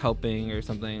systematically like helping or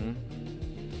something.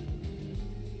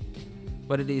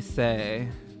 What did he say?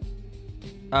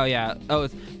 Oh yeah, oh,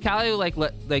 it's Callie like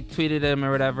tweeted him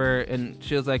or whatever, and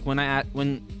she was like, when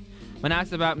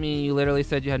asked about me, you literally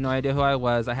said you had no idea who I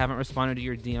was. I haven't responded to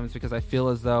your DMs because I feel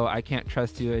as though I can't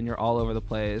trust you and you're all over the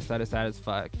place. That is sad as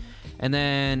fuck. And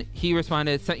then he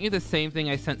responded, sent you the same thing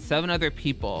I sent 7 other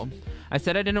people. I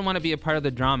said I didn't want to be a part of the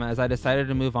drama, as I decided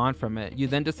to move on from it. You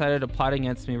then decided to plot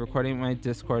against me, recording my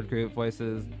Discord group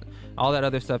voices, all that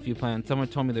other stuff you planned. Someone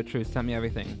told me the truth, sent me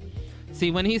everything.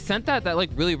 See, when he sent that like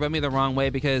really rubbed me the wrong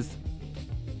way, because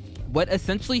what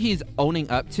essentially he's owning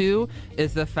up to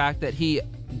is the fact that he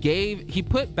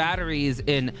put batteries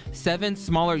in 7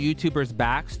 smaller YouTubers'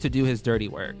 backs to do his dirty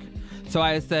work. So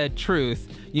I said, truth,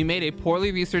 you made a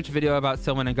poorly researched video about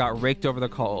someone and got raked over the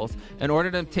coals. In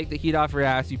order to take the heat off your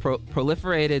ass, you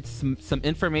proliferated some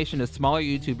information to smaller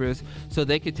YouTubers so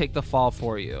they could take the fall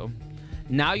for you.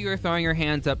 Now you are throwing your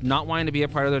hands up, not wanting to be a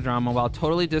part of the drama, while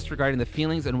totally disregarding the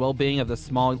feelings and well-being of the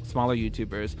smaller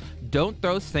YouTubers. Don't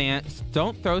throw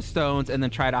stones and then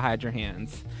try to hide your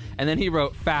hands. And then he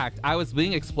wrote, fact, I was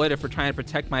being exploited for trying to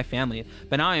protect my family,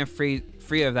 but now I am free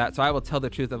of that, so I will tell the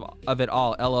truth of it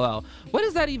all, LOL. What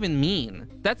does that even mean?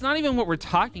 That's not even what we're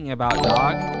talking about,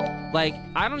 dog. Like,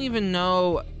 I don't even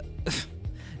know.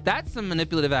 That's some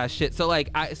manipulative ass shit. So like,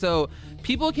 so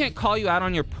people can't call you out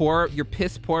on your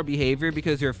piss poor behavior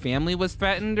because your family was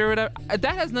threatened or whatever.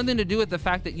 That has nothing to do with the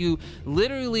fact that you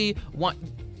literally want.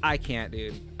 I can't,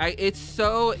 dude.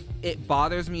 It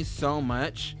bothers me so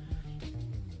much.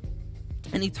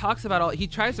 And he talks about he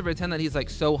tries to pretend that he's like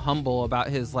so humble about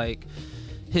his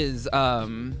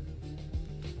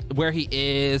where he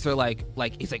is, or like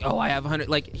he's like, oh, I have 100,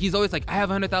 like he's always like, I have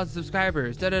 100,000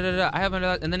 subscribers, da da da da, I have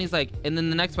 100,000, and then he's like, and then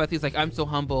the next breath he's like, I'm so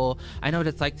humble, I know what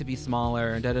it's like to be smaller,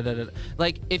 and da da da da.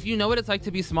 Like, if you know what it's like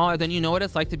to be smaller, then you know what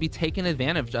it's like to be taken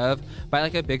advantage of by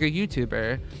like a bigger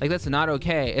YouTuber. Like, that's not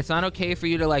okay. It's not okay for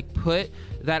you to like put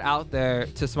that out there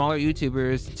to smaller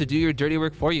YouTubers to do your dirty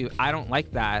work for you. I don't like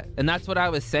that, and that's what I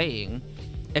was saying.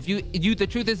 If you the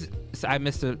truth is, I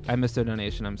missed a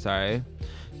donation, I'm sorry.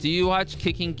 Do you watch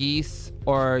Kicking Geese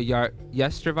or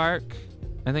Yestervark?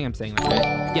 I think I'm saying that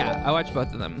right. Yeah, I watch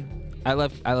both of them. I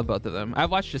love both of them. I've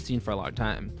watched Justine for a long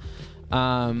time.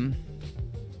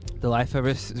 The Life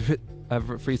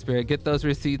of Free Spirit. Get those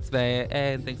receipts, bae.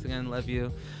 Hey, and thanks again. Love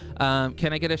you.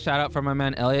 Can I get a shout out from my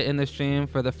man Elliot in the stream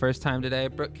for the first time today?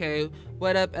 Brooke K.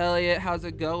 What up, Elliot? How's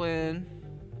it going?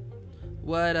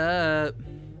 What up?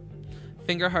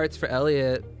 Finger hearts for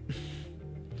Elliot.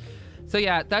 So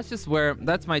yeah,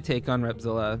 that's my take on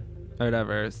Repzilla or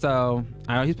whatever. So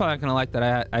I know he's probably not gonna like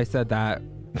that I said that.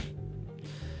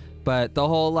 But the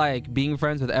whole like being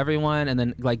friends with everyone and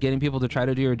then like getting people to try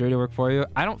to do your dirty work for you,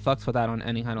 I don't fucks with that on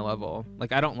any kind of level.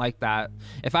 Like, I don't like that.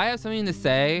 If I have something to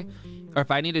say or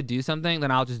if I need to do something,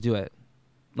 then I'll just do it.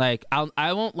 Like,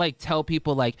 I won't like tell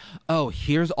people like, oh,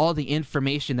 here's all the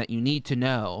information that you need to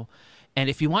know, and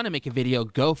if you want to make a video,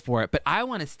 go for it. But I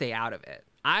want to stay out of it.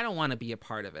 I don't want to be a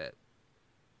part of it.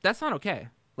 That's not okay.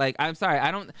 Like, I'm sorry.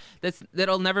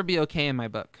 That'll never be okay in my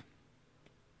book.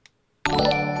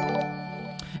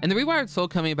 And the Rewired Soul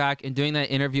coming back and doing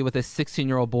that interview with a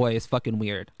 16-year-old boy is fucking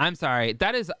weird. I'm sorry.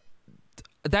 That is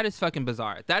fucking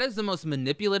bizarre. That is the most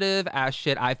manipulative ass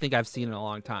shit I think I've seen in a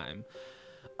long time.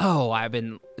 Oh,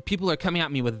 people are coming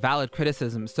at me with valid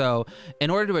criticism. So in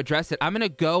order to address it, I'm going to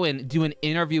go and do an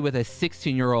interview with a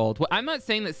 16-year-old. Well, I'm not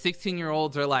saying that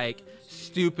 16-year-olds are like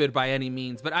stupid by any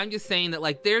means, but I'm just saying that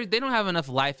like they don't have enough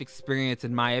life experience,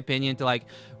 in my opinion, to like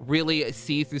really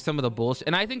see through some of the bullshit.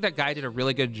 And I think that guy did a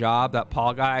really good job, that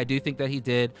Paul guy. I do think that he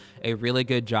did a really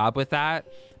good job with that.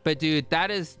 But dude,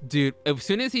 as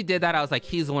soon as he did that, I was like,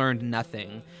 he's learned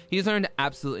nothing. He's learned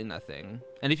absolutely nothing.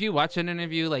 And if you watch an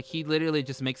interview, like, he literally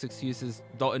just makes excuses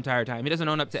the entire time. He doesn't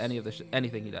own up to any of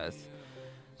anything he does.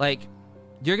 Like,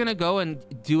 you're gonna go and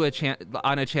do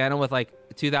on a channel with like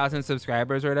 2,000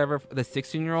 subscribers or whatever, the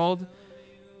 16-year-old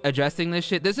addressing this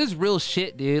shit. This is real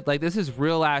shit, dude. Like, this is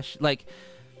real ass. Like,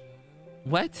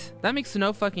 what? That makes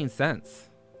no fucking sense.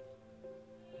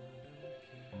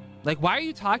 Like, why are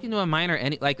you talking to a minor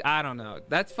like, I don't know.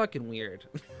 That's fucking weird.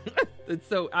 It's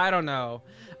so, I don't know.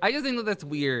 I just think that that's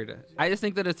weird. I just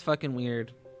think that it's fucking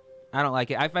weird. I don't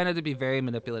like it. I find it to be very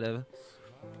manipulative.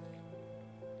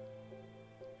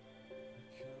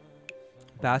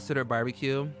 Bastard or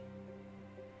barbecue?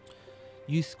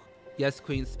 Yes,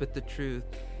 queen, spit the truth.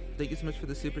 Thank you so much for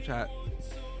the super chat.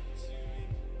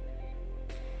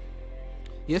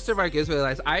 Yestervark is really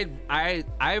nice.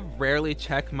 I rarely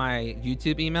check my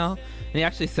YouTube email, and he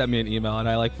actually sent me an email, and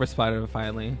I like responded to him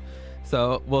finally.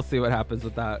 So we'll see what happens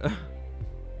with that.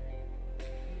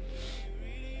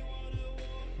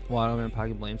 Waterman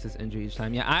Pocket blames his injury each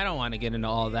time. Yeah, I don't want to get into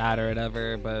all that or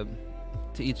whatever, but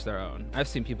to each their own. I've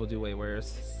seen people do way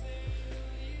worse.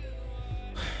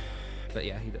 But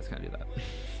yeah, he does kind of do that.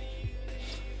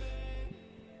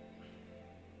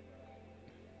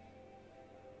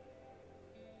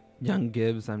 Young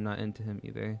Gibbs, I'm not into him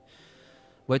either.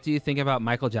 What do you think about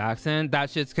Michael Jackson? That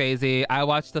shit's crazy. I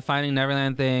watched the Finding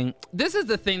Neverland thing. This is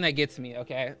the thing that gets me,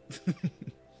 okay?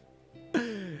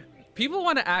 People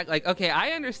want to act like, okay,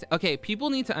 I understand. Okay, people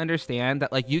need to understand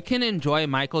that, like, you can enjoy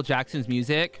Michael Jackson's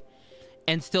music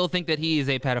and still think that he is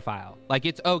a pedophile. Like,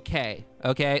 it's okay,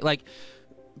 okay? Like,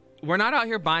 we're not out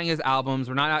here buying his albums.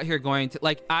 We're not out here going to,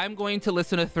 like, I'm going to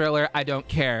listen to Thriller. I don't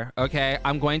care, okay?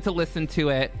 I'm going to listen to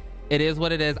it. It is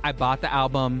what it is. I bought the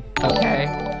album, okay?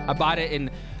 I bought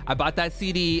that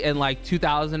CD in like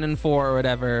 2004 or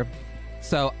whatever.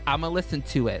 So I'm gonna listen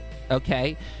to it,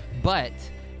 okay? But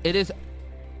it is,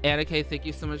 Anna K, thank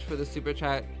you so much for the super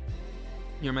chat.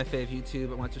 You're my fave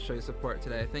YouTube. I want to show you support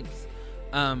today. Thanks.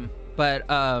 At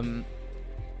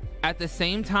the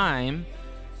same time,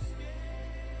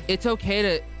 it's okay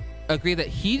to agree that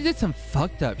he did some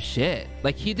fucked up shit.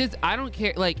 Like, he did, I don't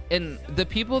care, like, and the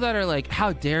people that are like,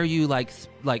 how dare you like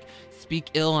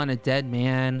speak ill on a dead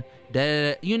man, da,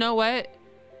 da, da. You know what,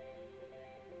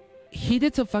 he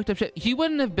did some fucked up shit. He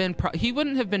wouldn't have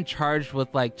been charged with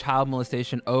like child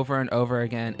molestation over and over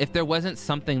again if there wasn't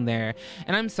something there.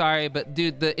 And I'm sorry, but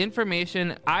dude, the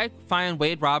information I find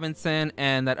Wade Robinson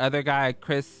and that other guy,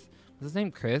 Chris, what's his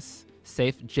name? Chris?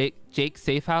 Jake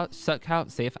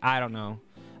Safehouse, Safe. I don't know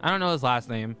his last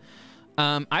name.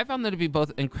 I found them to be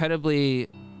both incredibly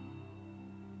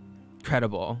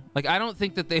credible. Like, I don't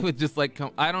think that they would just like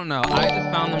come, I don't know. I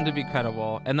just found them to be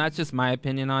credible, and that's just my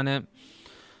opinion on it.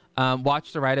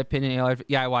 Watch The Right Opinion.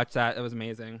 Yeah, I watched that. It was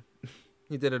amazing.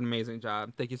 He did an amazing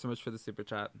job. Thank you so much for the super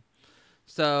chat.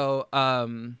 So,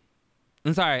 I'm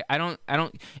sorry.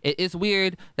 It is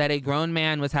weird that a grown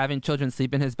man was having children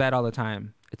sleep in his bed all the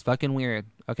time. It's fucking weird.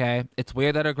 Okay. It's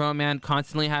weird that a grown man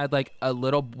constantly had like a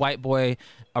little white boy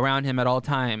around him at all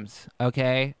times.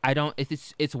 Okay.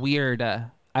 It's weird.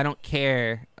 I don't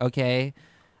care. Okay.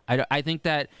 I think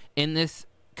that in this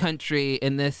country,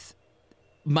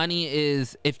 money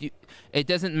is, it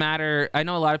doesn't matter. I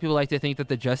know a lot of people like to think that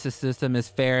the justice system is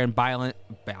fair and balanced,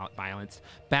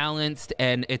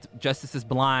 and justice is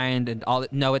blind and all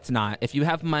that. No, it's not. If you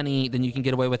have money, then you can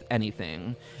get away with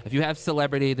anything. If you have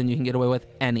celebrity, then you can get away with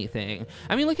anything.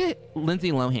 I mean, look at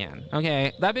Lindsay Lohan.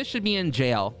 Okay, that bitch should be in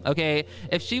jail. Okay,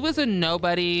 if she was a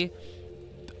nobody,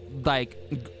 like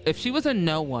if she was a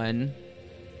no one,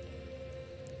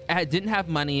 didn't have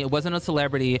money, it wasn't a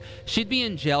celebrity, she'd be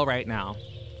in jail right now.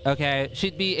 Okay,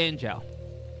 she'd be in jail.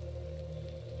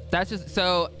 That's just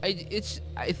so.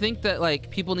 I think that like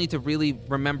people need to really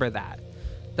remember that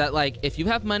like if you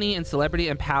have money and celebrity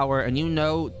and power and you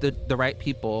know the right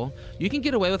people, you can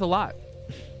get away with a lot.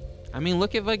 I mean,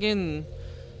 look at fucking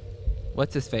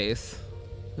what's his face?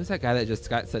 Who's that guy that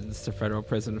just got sentenced to federal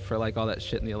prison for like all that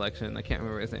shit in the election? I can't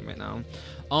remember his name right now.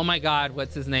 Oh my God,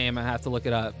 what's his name? I have to look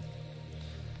it up.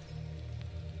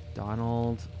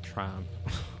 Donald Trump.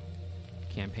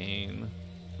 Campaign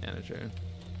manager.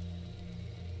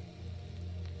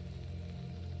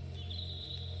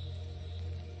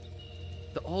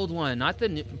 The old one, not the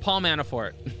new. Paul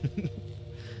Manafort.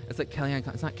 It's like Kellyanne.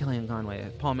 It's not Kellyanne Conway.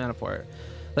 Paul Manafort.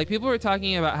 Like, people were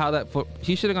talking about how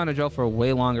he should have gone to jail for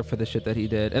way longer for the shit that he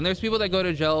did. And there's people that go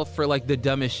to jail for like the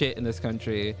dumbest shit in this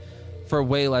country for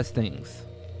way less things.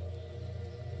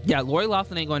 Yeah, Lori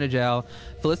Loughlin ain't going to jail.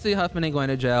 Felicity Huffman ain't going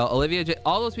to jail. All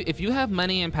those people. If you have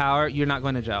money and power, you're not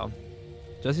going to jail.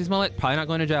 Jussie Smollett probably not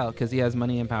going to jail because he has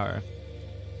money and power.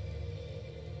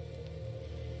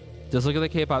 Just look at the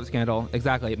K-pop scandal.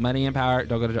 Exactly. Money and power,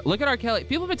 don't go to jail. Look at R. Kelly.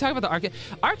 People have been talking about the R. Kelly.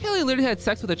 R. Kelly literally had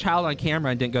sex with a child on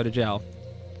camera and didn't go to jail.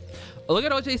 Look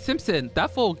at O.J. Simpson. That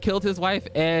fool killed his wife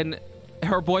and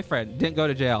her boyfriend. Didn't go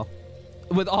to jail.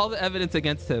 With all the evidence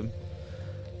against him.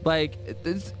 Like,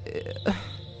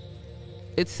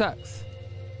 it sucks.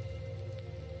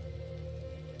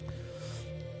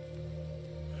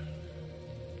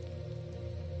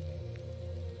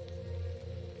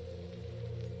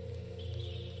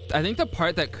 I think the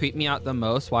part that creeped me out the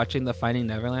most watching the Finding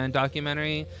Neverland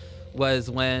documentary was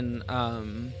when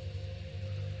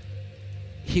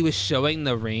he was showing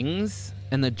the rings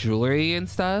and the jewelry and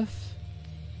stuff.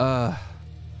 That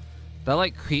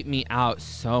like creeped me out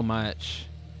so much.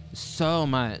 So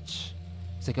much.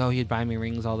 It's like, oh, he'd buy me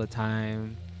rings all the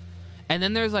time. And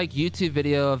then there's like YouTube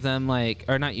video of them like,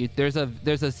 or not you. There's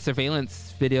a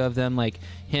surveillance video of them like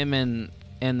him and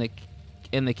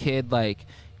the kid like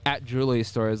at jewelry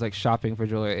stores like shopping for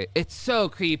jewelry. It's so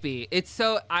creepy. It's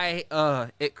so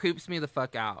it creeps me the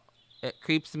fuck out. It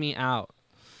creeps me out.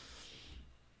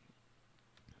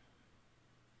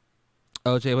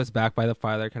 OJ was backed by the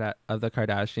father of the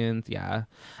Kardashians. Yeah,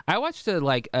 I watched I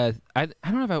don't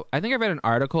know if I think I read an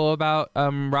article about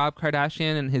Rob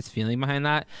Kardashian and his feeling behind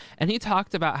that, and he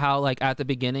talked about how like at the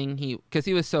beginning because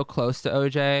he was so close to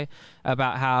OJ,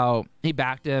 about how he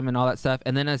backed him and all that stuff,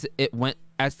 and then as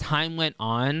time went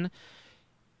on,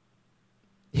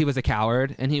 he was a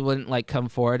coward and he wouldn't like come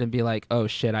forward and be like, oh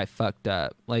shit, I fucked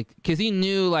up, like because he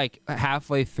knew like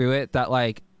halfway through it that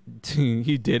like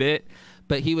he did it.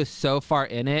 But he was so far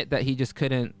in it that he just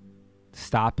couldn't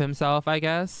stop himself, I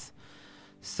guess.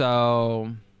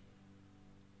 So,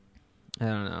 I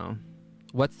don't know.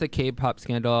 What's the K-pop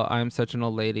scandal? I'm such an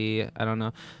old lady. I don't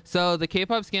know. So, the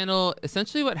K-pop scandal,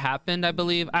 essentially what happened, I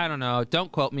believe, I don't know.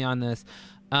 Don't quote me on this.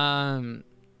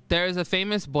 There's a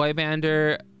famous boy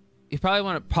bander. He's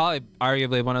probably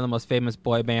arguably one of the most famous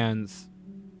boy bands,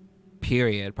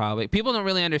 period, probably. People don't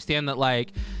really understand that,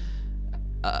 like,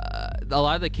 a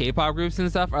lot of the K-pop groups and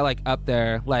stuff are like up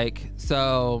there, like,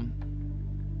 so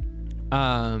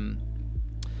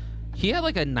he had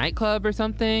like a nightclub or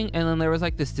something, and then there was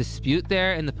like this dispute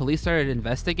there and the police started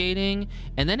investigating,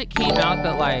 and then it came out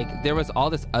that like there was all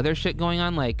this other shit going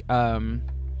on, like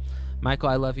Michael,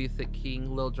 I love you, Thick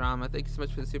King, Lil Drama. Thank you so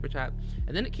much for the super chat.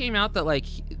 And then it came out that like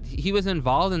he was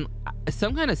involved in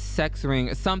some kind of sex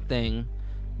ring, something,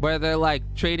 where they're like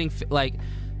trading, like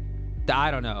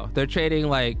I don't know, they're trading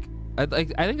like I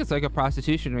think it's like a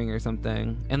prostitution ring or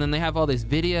something. And then they have all these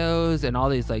videos and all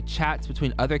these like chats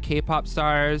between other K-pop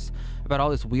stars about all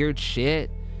this weird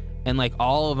shit. And like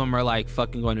all of them are like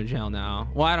fucking going to jail now.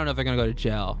 Well, I don't know if they're gonna go to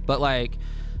jail, but like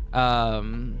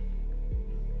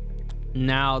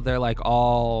now they're like they're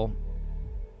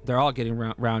all getting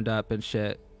round up and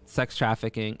shit. Sex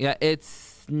trafficking. Yeah,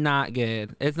 it's not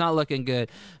good. It's not looking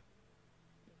good.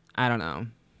 I don't know.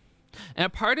 And a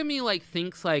part of me like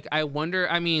thinks like, I wonder,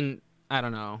 I mean, I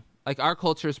don't know. Like our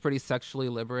culture is pretty sexually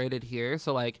liberated here.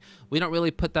 So like we don't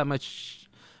really put that much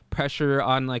pressure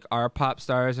on like our pop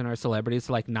stars and our celebrities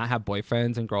to like not have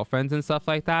boyfriends and girlfriends and stuff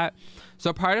like that. So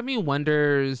a part of me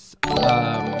wonders,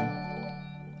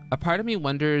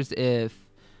 if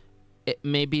it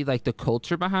may be like the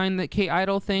culture behind the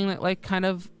K-idol thing that like kind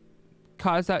of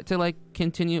caused that to like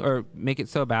continue or make it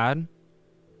so bad.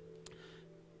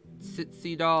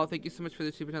 Sitsy Doll, thank you so much for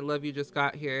the 2%. Love you, just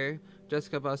got here.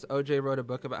 Jessica Bus, OJ wrote a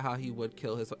book about how he would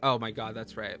kill his... Oh my god,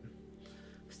 that's right.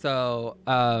 So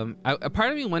a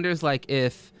part of me wonders like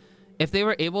if they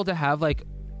were able to have like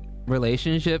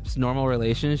relationships, normal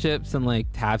relationships, and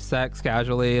like have sex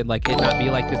casually and like it not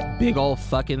be like this big old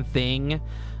fucking thing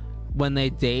when they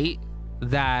date,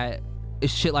 that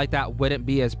shit like that wouldn't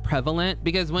be as prevalent.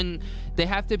 Because when they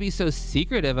have to be so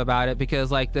secretive about it,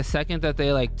 because like the second that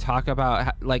they like talk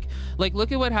about like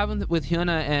look at what happened with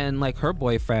Hyuna and like her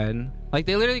boyfriend. Like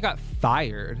they literally got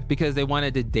fired because they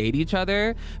wanted to date each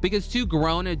other, because two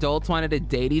grown adults wanted to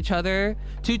date each other.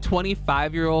 Two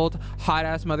 25-year-old hot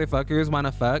ass motherfuckers want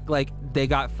to fuck. Like they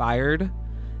got fired.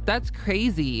 That's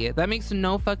crazy. That makes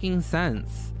no fucking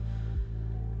sense.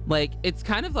 Like it's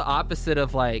kind of the opposite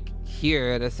of like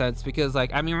here in a sense, because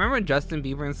like I mean, remember when Justin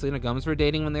Bieber and Selena Gomez were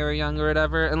dating when they were young or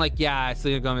whatever, and like yeah,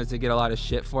 Selena Gomez did get a lot of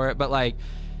shit for it, but like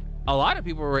a lot of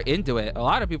people were into it. A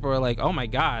lot of people were like, oh my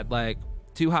god, like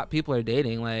two hot people are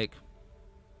dating. Like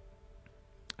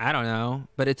I don't know,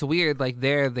 but it's weird. Like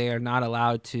they are not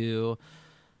allowed to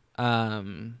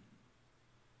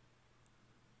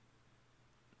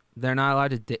they're not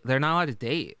allowed to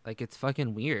date. Like it's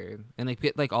fucking weird. And they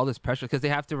get like all this pressure because they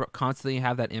have to constantly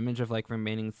have that image of like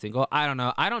remaining single. I don't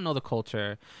know the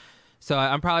culture, so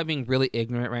I'm probably being really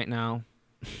ignorant right now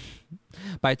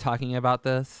by talking about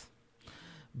this,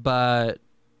 but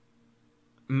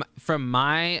from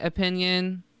my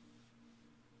opinion,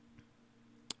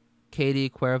 Katie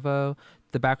Cuervo,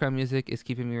 the background music is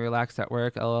keeping me relaxed at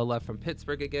work. LOL, love from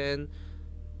Pittsburgh again.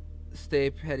 Stay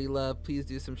petty love. Please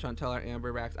do some Chantel or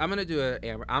Amber reacts. I'm gonna do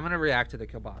I'm gonna react to the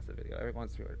Kielbasa video. Everyone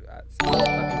wants me to do that. So I'll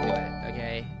fucking do it.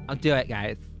 Okay, I'll do it,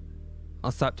 guys.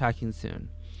 I'll stop talking soon.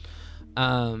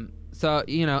 So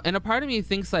you know, and a part of me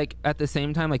thinks like at the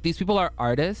same time, like these people are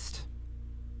artists.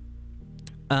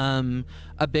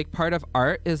 A big part of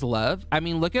art is love. I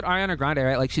mean, look at Ariana Grande,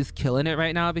 right? Like she's killing it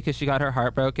right now because she got her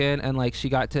heart broken and like she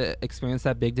got to experience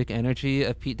that big dick energy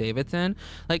of Pete Davidson.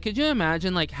 Like, could you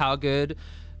imagine like how good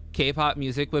K-pop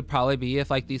music would probably be if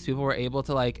like these people were able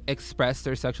to like express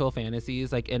their sexual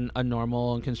fantasies like in a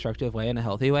normal and constructive way, in a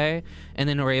healthy way, and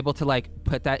then were able to like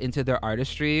put that into their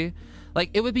artistry?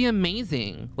 Like it would be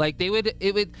amazing. Like it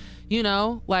would, you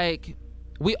know, like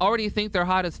we already think they're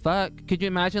hot as fuck. Could you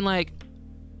imagine like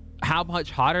how much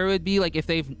hotter it would be like if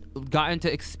they've gotten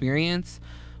to experience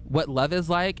what love is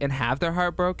like and have their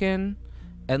heart broken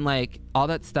and like all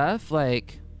that stuff?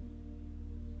 Like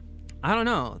I don't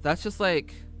know, that's just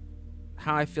like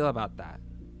how I feel about that.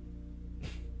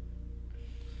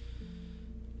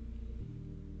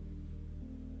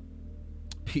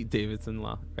 Pete Davidson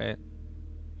law, right?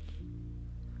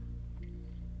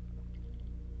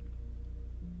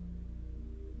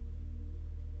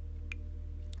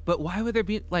 But why would there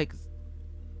be like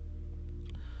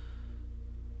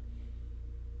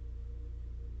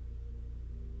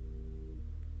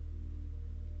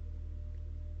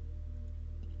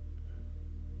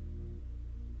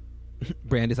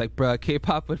Brandy's like, bruh,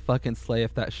 K-pop would fucking slay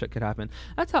if that shit could happen.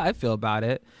 That's how I feel about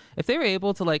it. If they were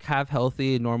able to like have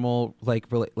healthy, normal, like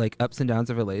ups and downs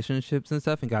of relationships and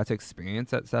stuff and got to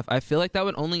experience that stuff, I feel like that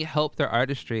would only help their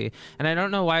artistry. And I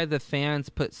don't know why the fans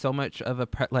put so much of a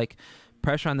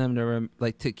pressure on them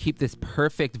to to keep this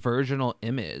perfect virginal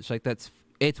image. Like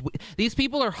these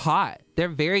people are hot. They're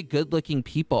very good looking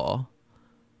people.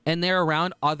 And they're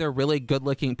around other really good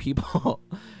looking people.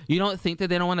 You don't think that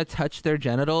they don't want to touch their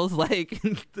genitals? Like,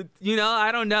 you know,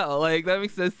 I don't know. Like, that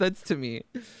makes no sense to me.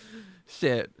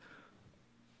 Shit.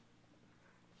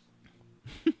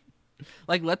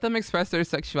 Like, let them express their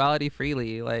sexuality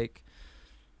freely. Like,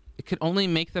 it could only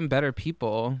make them better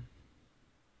people.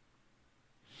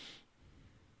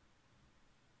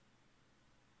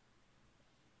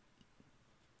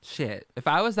 Shit. If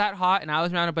I was that hot and I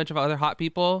was around a bunch of other hot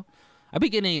people, I'd be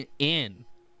getting it in.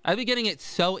 I'd be getting it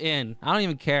so in. I don't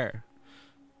even care.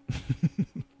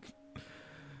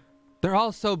 They're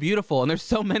all so beautiful, and there's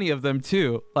so many of them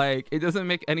too. Like, it doesn't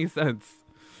make any sense.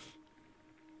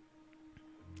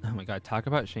 Oh my god, talk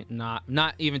about shame.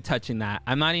 Not even touching that.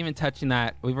 I'm not even touching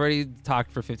that. We've already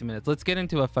talked for 50 minutes. Let's get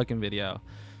into a fucking video.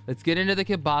 Let's get into the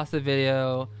kielbasa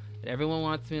video that everyone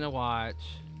wants me to watch.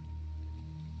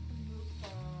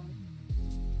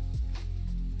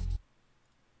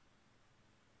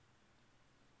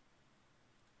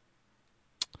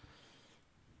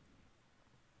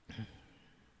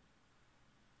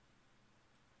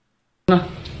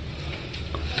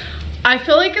 I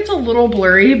feel like it's a little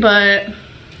blurry, but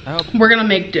we're gonna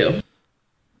make do.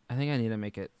 I think I need to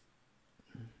make it.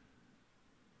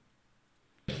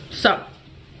 So,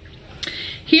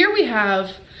 here we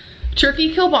have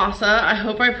turkey kielbasa. I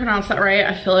hope I pronounced that right.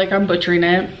 I feel like I'm butchering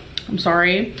it. I'm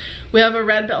sorry. We have a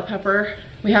red bell pepper.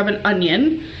 We have an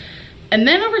onion. And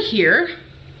then over here.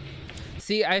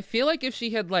 See, I feel like if she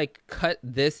had like cut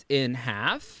this in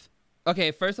half.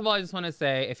 Okay, first of all, I just want to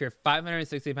say, if you're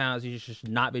 560 pounds, you should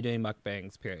not be doing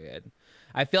mukbangs, period.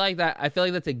 I feel like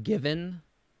that's a given.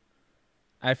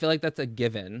 I feel like that's a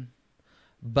given.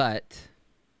 But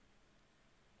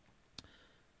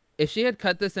if she had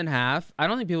cut this in half, I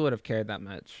don't think people would have cared that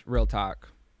much. Real talk.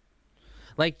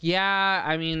 Like, yeah,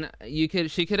 I mean, she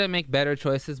could have made better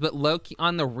choices, but low key,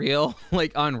 on the real,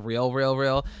 like on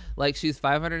real, like she's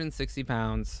 560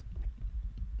 pounds.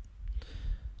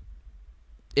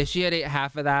 If she had ate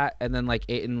half of that and then like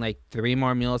eaten like 3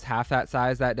 more meals half that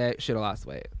size that day, she'd have lost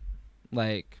weight.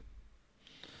 Like,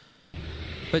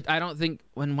 but I don't think,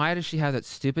 why does she have that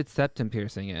stupid septum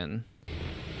piercing in?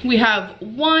 We have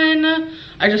one,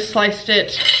 I just sliced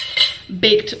it,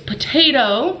 baked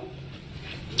potato.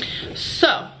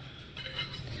 So,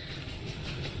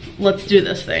 let's do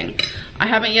this thing. I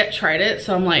haven't yet tried it,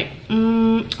 so I'm like,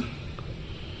 oh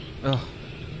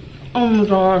my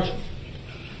gosh.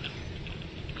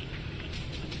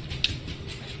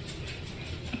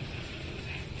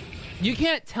 You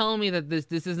can't tell me that this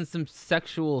isn't some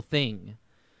sexual thing.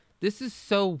 This is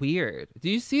so weird. Do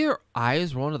you see her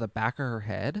eyes roll to the back of her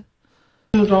head?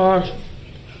 Oh my gosh.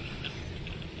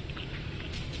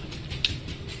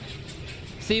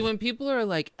 See, when people are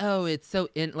like, oh, it's so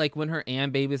like when her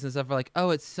babies and stuff are like, oh,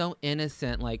 it's so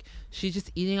innocent. Like, she's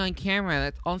just eating on camera.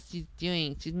 That's all she's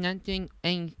doing. She's not doing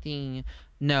anything.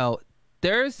 No,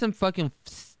 there's some fucking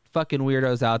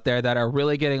weirdos out there that are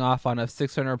really getting off on a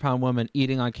 600-pound woman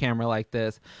eating on camera like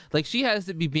this. Like, she has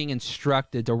to be being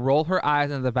instructed to roll her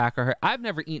eyes into the back of her. I've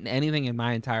never eaten anything in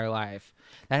my entire life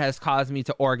that has caused me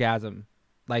to orgasm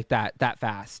like that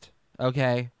fast.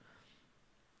 Okay?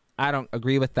 I don't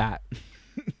agree with that.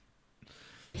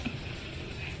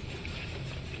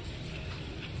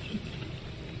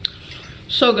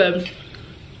 So good.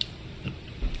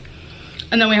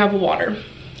 And then we have water.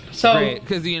 So great,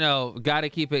 because you know, gotta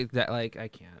keep it that, like, I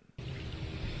can't.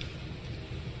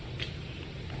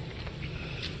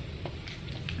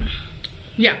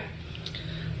 Yeah,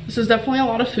 this is definitely a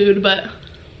lot of food, but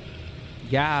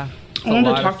yeah, I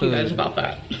wanted to talk to you guys about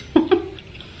that.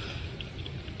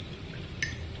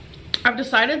 I've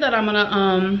decided that I'm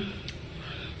gonna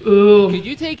ooh. Could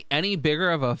you take any bigger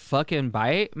of a fucking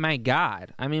bite? My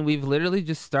God, I mean, we've literally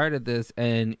just started this,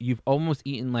 and you've almost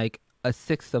eaten like a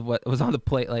sixth of what was on the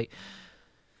plate. Like,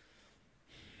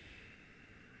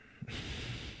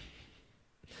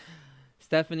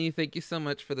 Stephanie, thank you so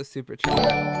much for the super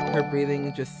chat. Her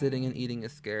breathing, just sitting and eating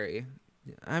is scary.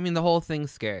 I mean, the whole thing's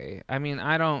scary. I mean,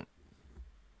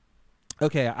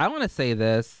 okay, I want to say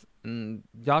this, and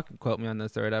y'all can quote me on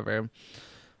this or whatever.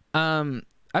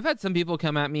 I've had some people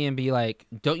come at me and be like,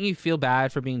 don't you feel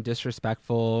bad for being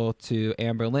disrespectful to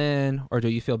Amberlynn, or do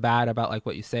you feel bad about like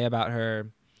what you say about her?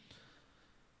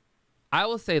 I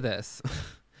will say this.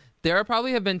 There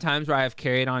probably have been times where I have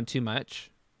carried on too much.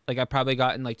 Like, I've probably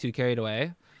gotten like too carried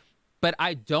away. But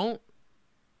I don't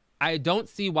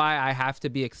see why I have to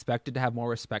be expected to have more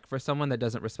respect for someone that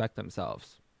doesn't respect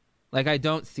themselves. Like, I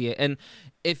don't see it. And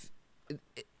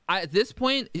at this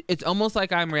point, it's almost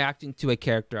like I'm reacting to a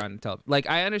character on television. Like,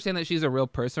 I understand that she's a real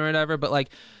person or whatever, but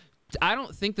like, I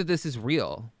don't think that this is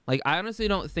real. Like, I honestly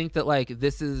don't think that like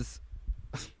this is.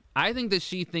 I think that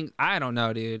she thinks, I don't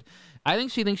know, dude. I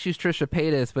think she thinks she's Trisha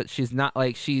Paytas, but she's not.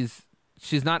 Like, she's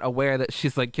not aware that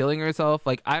she's like killing herself.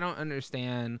 Like, I don't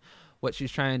understand what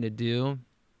she's trying to do.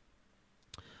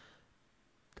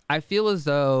 I feel as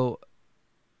though,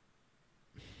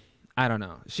 I don't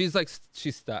know. She's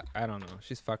stuck. I don't know.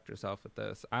 She's fucked herself with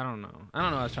this. I don't know.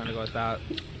 I was trying to go with that.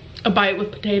 A bite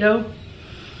with potato.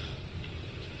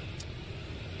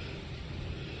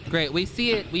 Great. We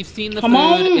see it. We've seen the Come food.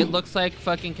 on. It looks like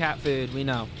fucking cat food. We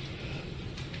know.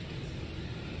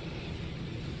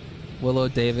 Willow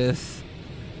Davis.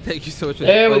 Thank you so much for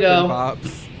there we open go.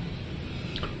 pops.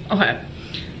 Okay.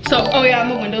 So, oh yeah,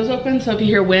 and the window's open. So if you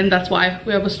hear wind, that's why.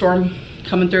 We have a storm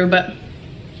coming through. But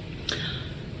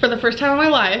for the first time in my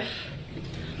life,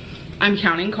 I'm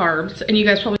counting carbs. And you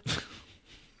guys probably...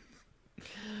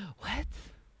 What?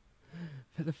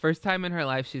 For the first time in her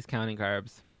life, she's counting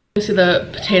carbs. You see the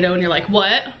potato and you're like,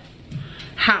 what?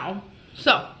 How?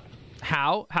 So...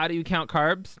 How do you count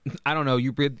carbs? I don't know.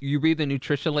 You read the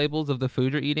nutrition labels of the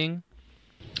food you're eating?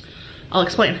 I'll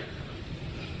explain.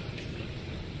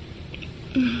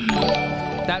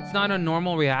 That's not a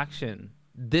normal reaction.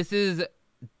 This is...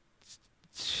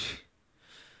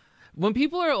 When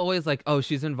people are always like, oh,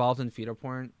 she's involved in feeder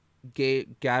porn,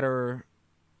 Gato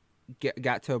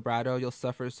Brado, you'll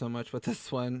suffer so much with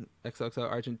this one. XOXO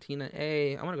Argentina.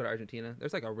 Hey, I want to go to Argentina.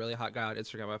 There's like a really hot guy on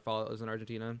Instagram I follow that lives in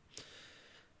Argentina.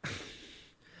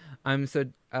 I'm so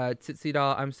Tootsie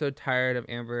Doll. I'm so tired of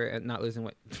Amber and not losing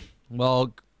weight.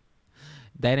 Well,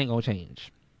 that ain't gonna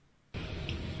change.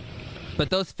 But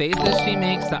those faces she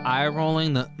makes, the eye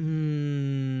rolling,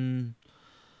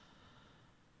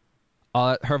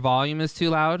 her volume is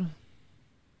too loud.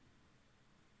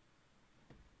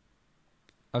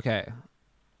 Okay,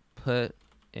 put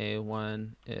a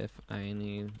 1 if I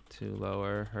need to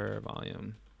lower her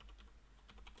volume.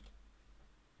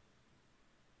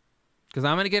 Because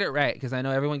I'm going to get it right. Because I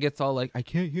know everyone gets all like, I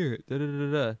can't hear it. Da, da,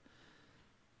 da, da.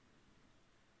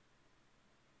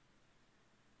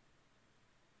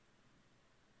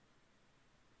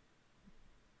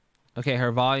 Okay,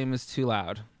 her volume is too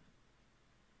loud.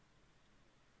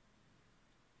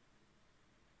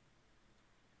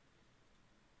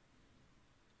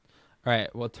 All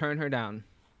right, well, turn her down.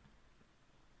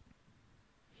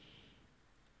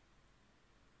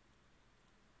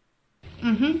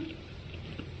 Mm-hmm.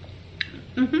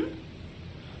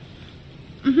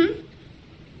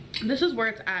 This is where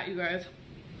it's at, you guys.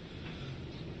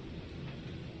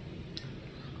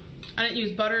 I didn't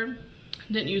use butter,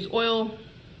 didn't use oil.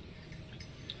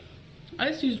 I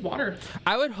just used water.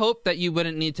 I would hope that you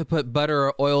wouldn't need to put butter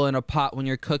or oil in a pot when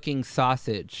you're cooking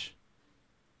sausage.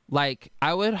 Like,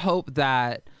 I would hope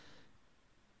that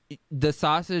the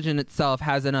sausage in itself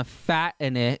has enough fat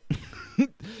in it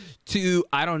to,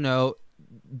 I don't know,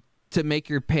 to make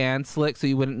your pan slick so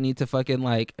you wouldn't need to fucking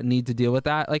need to deal with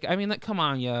that. Like, I mean, like, come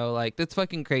on, yo, like, that's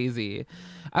fucking crazy.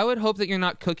 I would hope that you're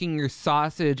not cooking your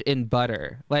sausage in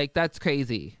butter. Like, that's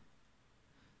crazy.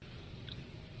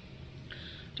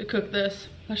 To cook this,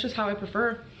 that's just how I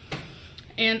prefer.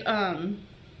 And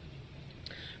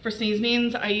for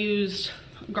seasonings, I used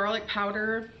garlic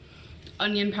powder,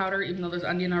 onion powder, even though there's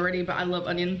onion already, but I love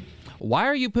onion. Why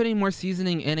are you putting more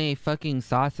seasoning in a fucking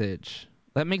sausage?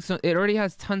 That makes it already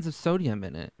has tons of sodium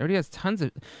in it. It already has tons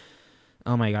of...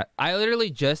 Oh my God. I literally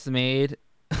just made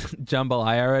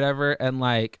jambalaya or whatever, and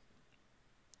like,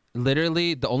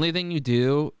 literally the only thing you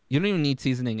do, you don't even need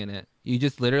seasoning in it. You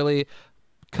just literally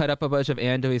cut up a bunch of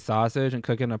andouille sausage and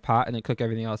cook it in a pot, and then cook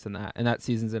everything else in that, and that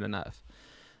seasons it enough.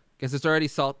 Because it's already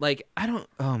salt. Like, I don't...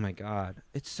 Oh my God.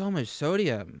 It's so much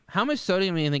sodium. How much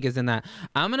sodium do you think is in that?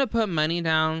 I'm going to put money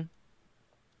down.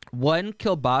 1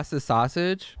 kielbasa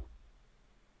sausage...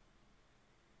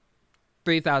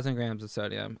 3,000 grams of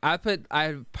sodium. I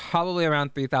probably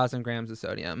around 3,000 grams of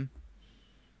sodium.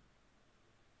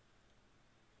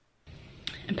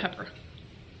 And pepper.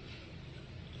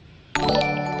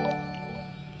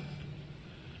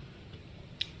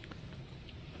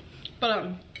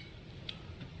 But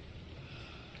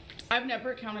I've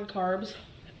never counted carbs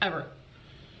ever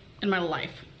in my life.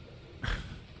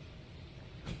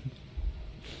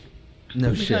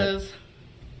 No shit. Because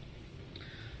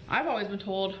I've always been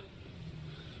told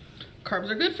carbs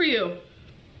are good for you,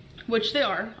 which they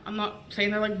are. I'm not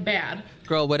saying they're like bad.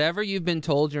 Girl, whatever you've been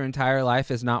told your entire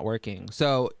life is not working.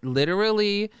 So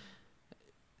literally,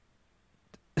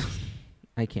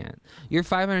 I can't. You're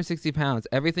 560 pounds.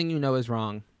 Everything you know is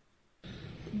wrong.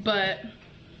 But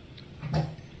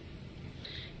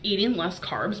eating less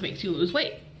carbs makes you lose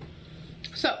weight.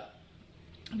 So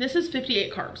this is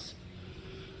 58 carbs.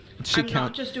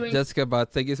 Not just doing... Jessica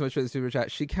Butts, thank you so much for the super chat.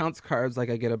 She counts carbs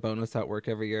like I get a bonus at work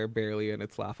every year, barely, and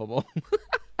it's laughable.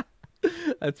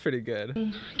 That's pretty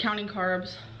good. Counting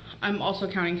carbs. I'm also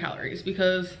counting calories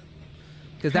because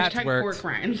that's worked. pork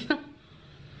rinds.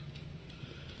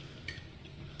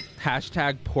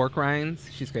 Hashtag pork rinds.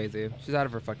 She's crazy. She's out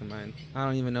of her fucking mind. I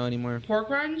don't even know anymore. Pork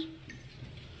rinds,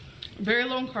 very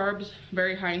low in carbs,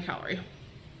 very high in calorie.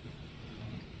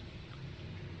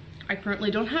 I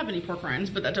currently don't have any pork rinds,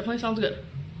 but that definitely sounds good.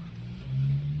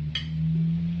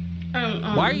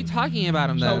 Why are you talking about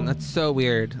them then? That's so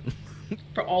weird.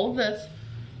 For all of this,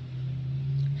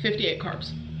 58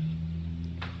 carbs.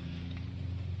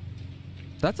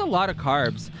 That's a lot of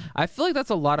carbs. I feel like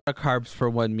that's a lot of carbs for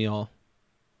one meal.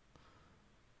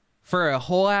 For a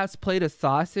whole ass plate of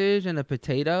sausage and a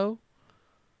potato?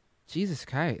 Jesus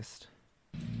Christ.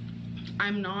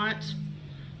 I'm not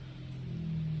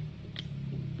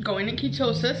going to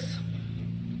ketosis.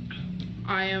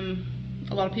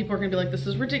 A lot of people are gonna be like, this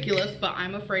is ridiculous, but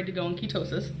I'm afraid to go in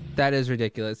ketosis. That is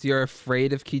ridiculous. You're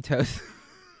afraid of ketosis?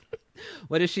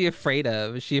 What is she afraid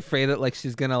of? Is she afraid that like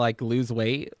she's gonna like lose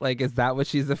weight? Like, is that what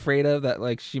she's afraid of? That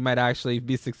like she might actually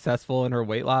be successful in her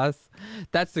weight loss?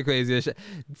 That's the craziest shit.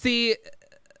 See,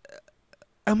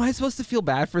 am I supposed to feel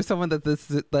bad for someone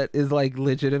that is like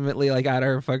legitimately like out of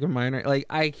her fucking mind? Right? Like,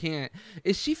 I can't.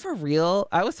 Is she for real?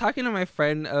 I was talking to my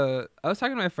friend.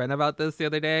 About this the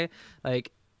other day.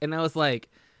 Like, and I was like,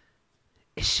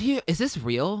 is this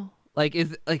real? Like,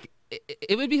 it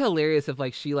would be hilarious if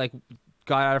like she like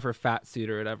got out of her fat suit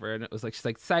or whatever, and it was like she's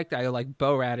like, psyched, I like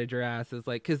bow ratted your ass. It's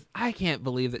like, because I can't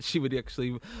believe that she would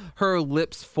actually, her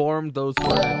lips formed those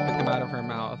words to come out of her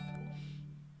mouth.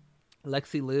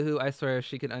 Lexi Luhu, I swear if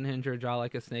she could unhinge her jaw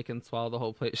like a snake and swallow the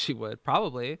whole plate, she would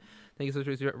probably. Thank you so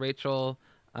much, Rachel.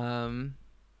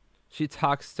 She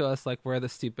talks to us like we're the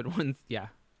stupid ones. Yeah,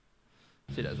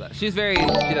 she does that. She does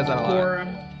that a lot.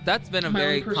 That's been a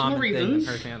very common thing in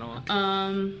her channel.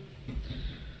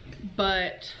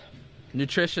 But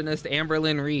nutritionist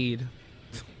Amberlynn Reid.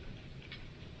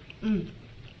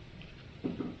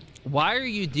 Why are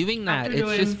you doing that?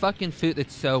 It's just fucking food.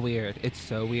 It's so weird. It's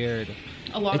so weird.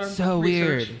 It's so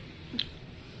weird.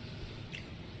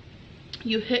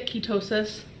 You hit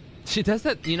ketosis. She does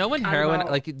that. You know when heroin,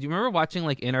 like, do you remember watching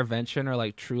like Intervention or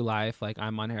like True Life, like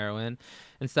I'm on heroin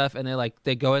and stuff, and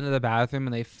they go into the bathroom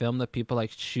and they film the people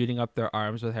like shooting up their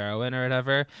arms with heroin or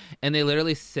whatever, and they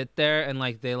literally sit there and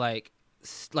like they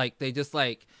just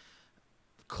like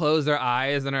close their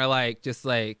eyes and are like just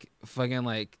like fucking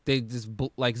like they just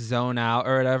like zone out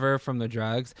or whatever from the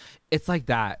drugs. It's like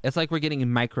that. It's like we're getting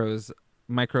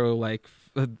micro like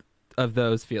of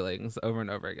those feelings over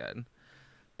and over again.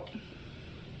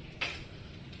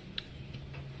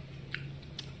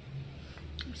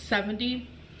 70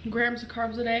 grams of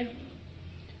carbs a day.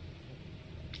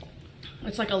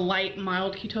 It's like a light,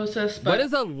 mild ketosis. But what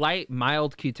is a light,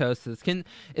 mild ketosis?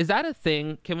 Is that a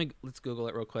thing? Let's Google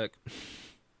it real quick.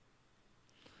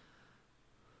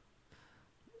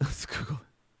 Let's Google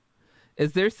it.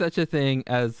 Is there such a thing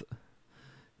as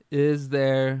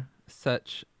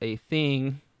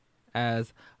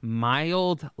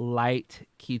mild light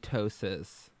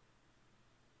ketosis?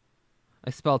 I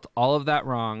spelt all of that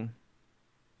wrong.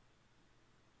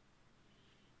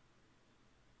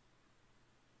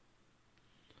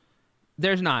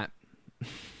 There's not.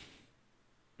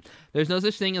 There's no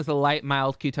such thing as a light,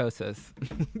 mild ketosis.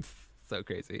 So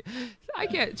crazy. I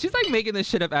can't. She's like making this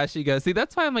shit up as she goes. See,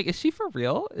 that's why I'm like, is she for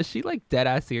real? Is she like dead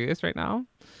ass serious right now?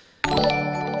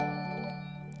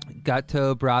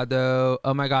 Gato Brado.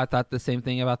 Oh my God, thought the same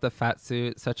thing about the fat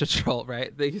suit. Such a troll,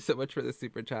 right? Thank you so much for the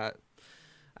super chat.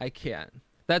 I can't.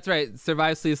 That's right.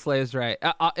 Survive Sleeve Slay is right.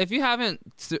 If you haven't,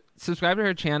 subscribe to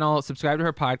her channel, subscribe to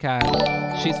her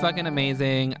podcast. She's fucking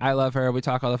amazing. I love her. We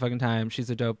talk all the fucking time. She's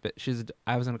a dope.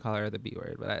 I was gonna call her the B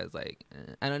word, but I was like,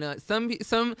 I don't know. Some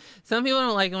people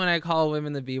don't like it when I call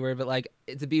women the B word, but like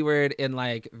it's a B word in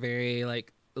like very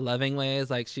like loving ways.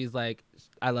 Like she's like,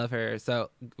 I love her, so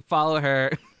follow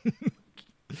her.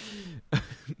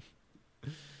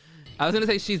 I was gonna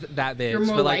say she's that bitch,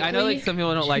 but like I know like some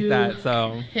people don't like that,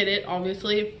 so hit it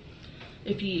obviously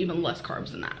if you eat even less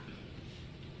carbs than that.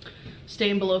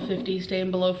 Staying below 50, staying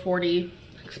below 40,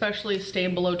 especially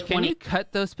staying below 20. Can you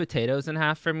cut those potatoes in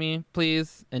half for me,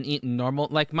 please, and eat normal?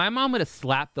 Like my mom would have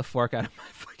slapped the fork out of my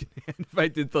fucking hand if I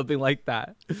did something like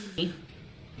that.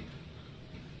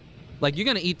 Like you're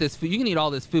gonna eat this food, you can eat all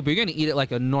this food, but you're gonna eat it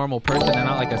like a normal person and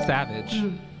not like a savage.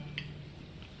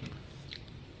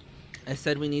 I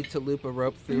said we need to loop a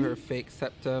rope through her fake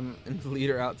septum and lead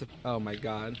her out to... Oh my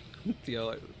God.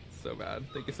 Feel so bad.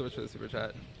 Thank you so much for the super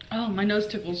chat. Oh, my nose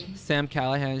tickles. Sam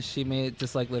Callahan, she made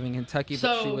just like living in Kentucky,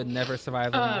 but she would never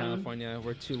survive living in California.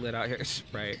 We're too lit out here.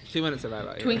 Right. She wouldn't survive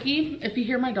out here. Twinkie, if you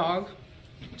hear my dog...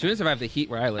 She wouldn't survive the heat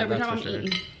where I live, every that's time for I'm sure.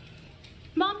 eating.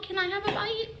 Mom, can I have a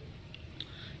bite?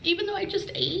 Even though I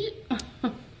just ate?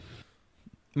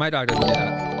 My dog doesn't do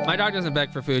that. My dog doesn't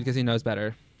beg for food because he knows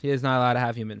better. He is not allowed to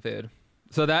have human food.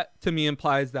 So that to me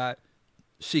implies that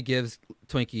she gives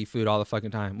Twinkie food all the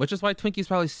fucking time, which is why Twinkie's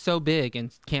probably so big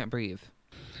and can't breathe.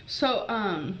 So,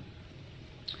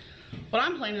 what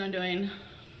I'm planning on doing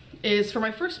is for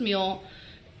my first meal,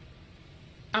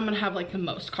 I'm gonna have like the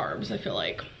most carbs, I feel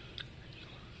like.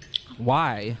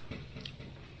 Why?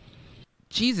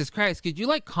 Jesus Christ, could you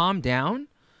like calm down?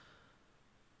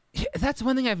 That's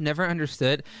one thing I've never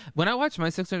understood. When I watch My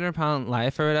 600-Pound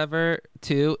Life or whatever,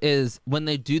 too, is when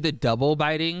they do the double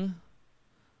biting,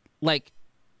 like,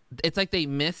 it's like they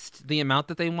missed the amount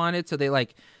that they wanted. So they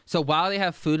like, so while they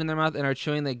have food in their mouth and are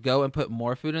chewing, they go and put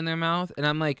more food in their mouth. And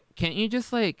I'm like, can't you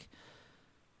just like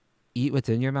eat what's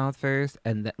in your mouth first?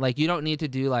 And like, you don't need to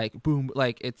do like, boom,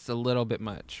 like it's a little bit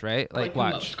much, right? Like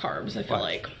watch. Most carbs, I feel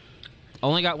like.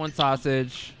 Only got one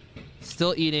sausage.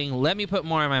 Still eating. Let me put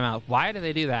more in my mouth. Why do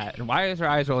they do that? And why is her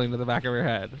eyes rolling to the back of her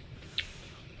head?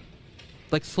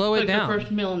 Like, slow it down. Like the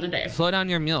first meal in the day. Slow down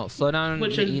your meal. Slow down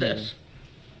which the is eating. This.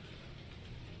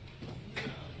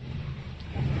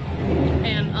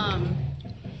 And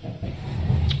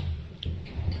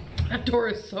that door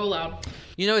is so loud.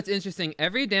 You know, it's interesting.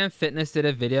 Every Damn Fitness did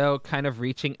a video kind of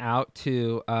reaching out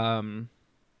to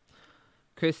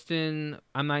Kristen.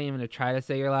 I'm not even gonna try to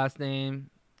say your last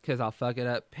name because I'll fuck it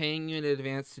up. Paying you in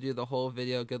advance to do the whole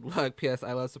video. Good luck. P.S.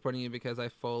 I love supporting you because I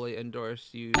fully endorse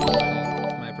you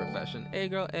running my profession. Hey,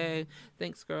 girl. Hey.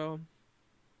 Thanks, girl.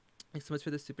 Thanks so much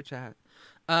for the super chat.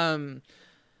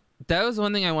 That was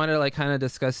one thing I wanted to like kind of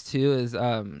discuss too is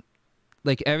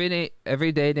like everyday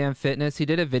Damn Fitness. He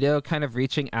did a video kind of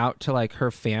reaching out to like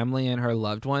her family and her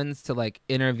loved ones to like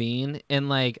intervene. And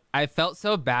like, I felt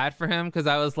so bad for him because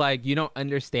I was like, you don't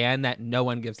understand that no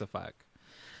one gives a fuck.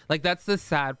 Like, that's the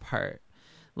sad part.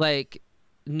 Like,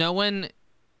 no one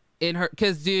in her...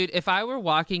 Because, dude, if I were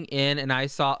walking in and I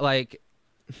saw, like...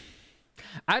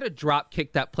 I'd have drop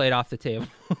kicked that plate off the table.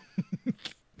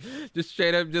 Just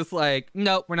straight up just like,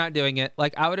 nope, we're not doing it.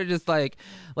 Like, I would have just, like...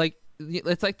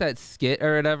 It's like that skit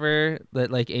or whatever that,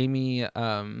 like, Amy...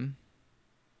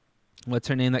 what's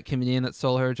her name? That comedian that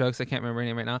stole her jokes. I can't remember her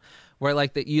name right now. Where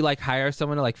like that you like hire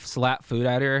someone to like slap food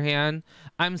out of your hand.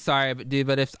 I'm sorry, but dude,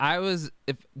 but if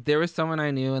there was someone I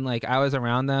knew and like I was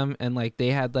around them and like they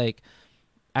had like,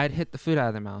 I'd hit the food out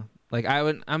of their mouth. Like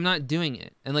I'm not doing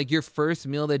it. And like your first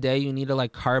meal of the day, you need to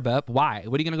like carb up. Why?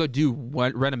 What are you gonna go do?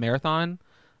 Run a marathon?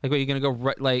 Like what are you gonna go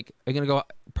are you gonna go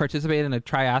participate in a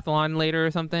triathlon later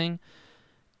or something?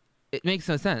 It makes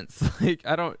no sense. Like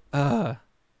I don't.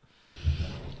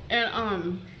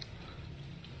 And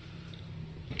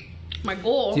my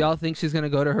goal. Do y'all think she's gonna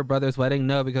go to her brother's wedding?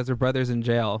 No, because her brother's in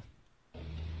jail.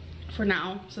 For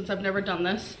now, since I've never done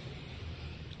this.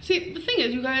 See, the thing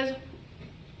is, you guys,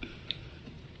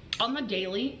 on the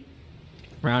daily.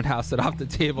 Roundhouse it off the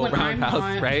table.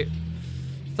 Roundhouse, right?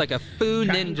 It's like a food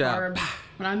ninja. Carbs,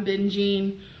 when I'm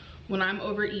binging, when I'm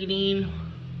overeating,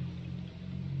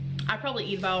 I probably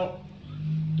eat about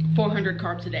 400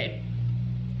 carbs a day.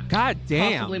 God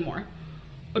damn. Possibly more.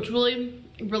 It's really,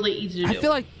 really easy to do. I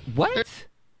feel like, what?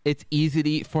 It's easy to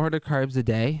eat 400 carbs a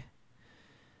day?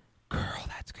 Girl,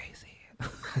 that's crazy.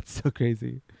 That's so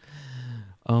crazy.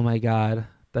 Oh my God.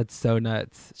 That's so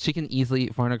nuts. She can easily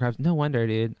eat 400 carbs. No wonder,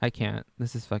 dude. I can't.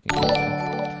 This is fucking crazy.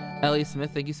 Ellie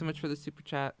Smith, thank you so much for the super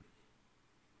chat.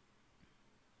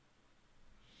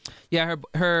 Yeah,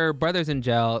 her brother's in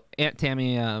jail. Aunt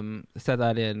Tammy said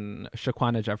that in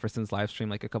Shaquana Jefferson's live stream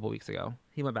like a couple weeks ago.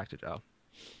 He went back to jail.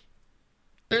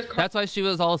 That's why she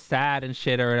was all sad and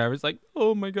shit or whatever. It's like,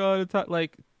 oh my God, it's not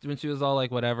like when she was all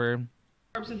like whatever.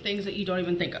 Carbs and things that you don't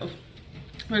even think of.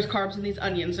 There's carbs in these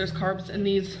onions. There's carbs in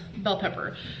these bell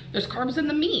pepper. There's carbs in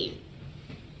the meat.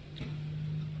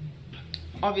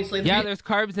 Obviously. Yeah, there's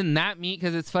carbs in that meat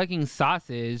because it's fucking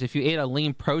sausage. If you ate a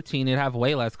lean protein, it'd have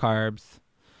way less carbs.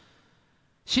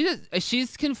 She's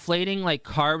conflating like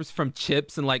carbs from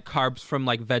chips and like carbs from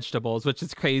like vegetables, which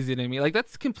is crazy to me. Like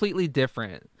that's completely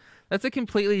different. That's a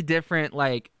completely different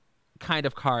like kind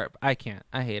of carb. I can't.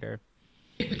 I hate her.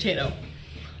 Potato.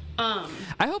 I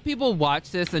hope people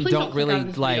watch this and don't really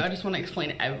like. I just want to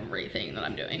explain everything that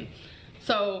I'm doing.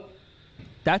 So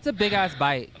that's a big ass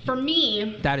bite. For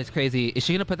me, that is crazy. Is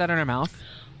she gonna put that in her mouth?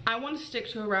 I want to stick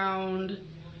to around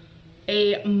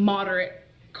a moderate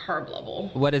carb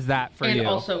level. What is that for you? And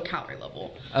also calorie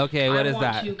level. Okay, what is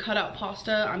that? I want to cut out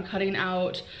pasta. I'm cutting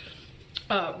out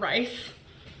rice.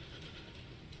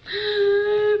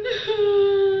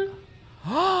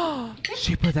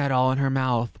 She put that all in her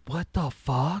mouth. What the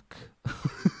fuck?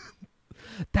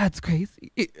 That's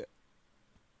crazy.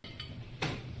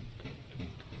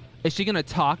 Is she gonna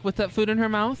talk with that food in her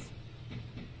mouth?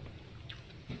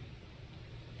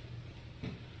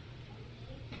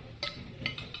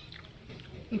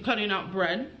 I'm cutting out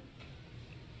bread.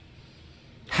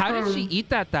 How did she eat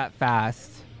that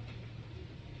fast?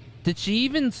 Did she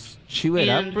even chew it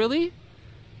up, really?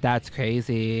 That's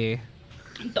crazy.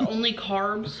 The only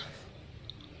carbs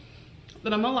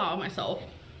that I'm allowing myself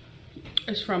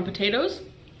is from potatoes,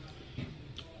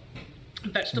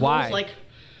 vegetables like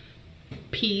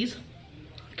peas,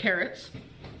 carrots,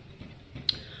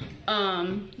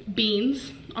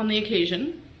 beans on the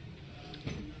occasion,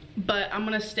 but I'm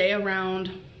gonna stay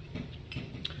around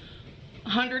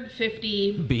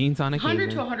 150 beans on occasion.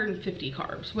 100 to 150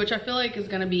 carbs, which I feel like is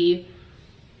gonna be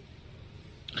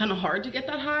kind of hard to get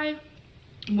that high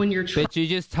when you're but you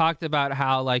just talked about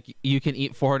how like you can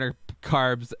eat 400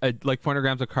 carbs, like 400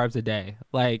 grams of carbs a day.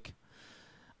 Like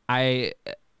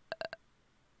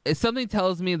something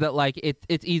tells me that like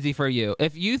it's easy for you.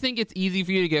 If you think it's easy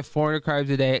for you to get 400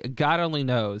 carbs a day, God only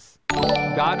knows.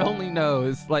 God only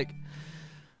knows. Like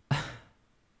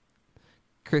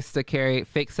Krista Carey,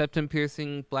 fake septum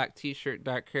piercing, black t-shirt,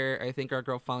 dark hair. I think our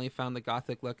girl finally found the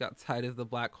gothic look outside of the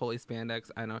black holy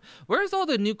spandex. I know. Where's all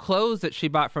the new clothes that she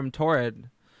bought from Torrid?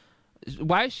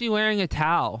 Why is she wearing a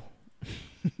towel?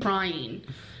 Trying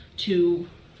to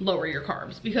lower your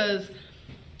carbs, because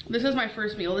this is my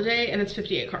first meal of the day and it's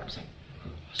 58 carbs.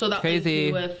 So that's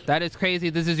crazy. That is crazy.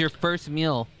 This is your first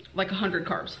meal. Like 100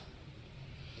 carbs.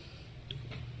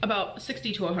 About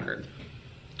 60 to 100.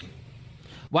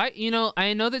 Why, you know,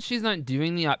 I know that she's not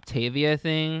doing the Optavia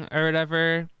thing or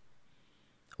whatever.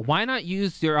 Why not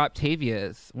use your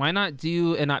Optavias? Why not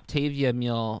do an Optavia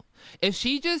meal? If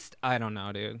she just, I don't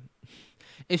know, dude.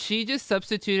 If she just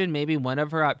substituted maybe one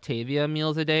of her Optavia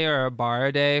meals a day or a bar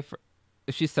a day,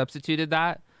 if she substituted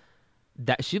that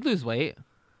she'd lose weight.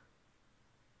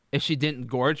 If she didn't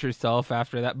gorge herself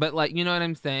after that. But like, you know what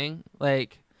I'm saying?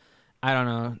 Like, I don't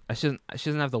know. She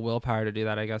doesn't have the willpower to do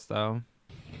that, I guess, though.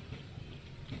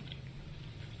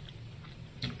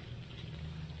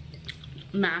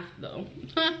 Math, though.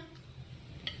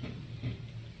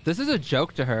 This is a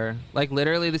joke to her. Like,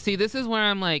 literally, see, this is where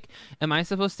I'm like, am I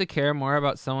supposed to care more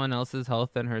about someone else's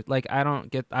health than her? Like,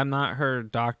 I'm not her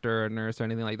doctor or nurse or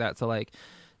anything like that. So, like,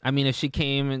 I mean, if she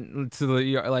came to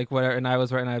the, like, whatever, and I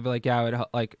was right, and I'd be like, yeah, I would,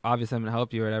 like, obviously I'm going to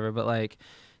help you or whatever. But, like,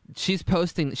 she's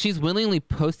willingly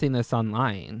posting this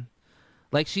online.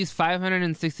 Like, she's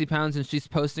 560 pounds and she's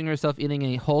posting herself eating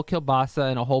a whole kielbasa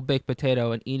and a whole baked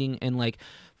potato and eating and, like,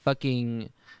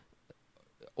 fucking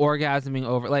orgasming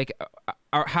over, like,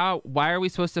 why are we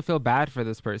supposed to feel bad for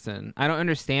this person? I don't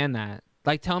understand that.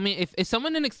 Like, tell me, if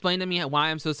someone didn't explain to me why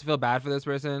I'm supposed to feel bad for this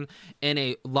person in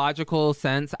a logical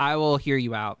sense, I will hear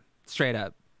you out straight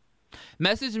up.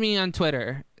 Message me on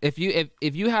Twitter if you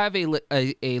have a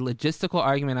logistical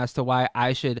argument as to why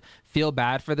I should feel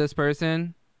bad for this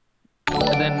person,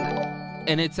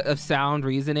 and it's a sound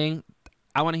reasoning.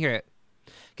 I want to hear it,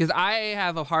 because I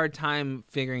have a hard time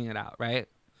figuring it out, right?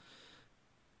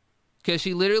 Because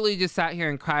she literally just sat here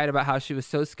and cried about how she was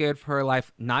so scared for her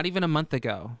life. Not even a month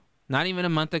ago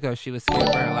she was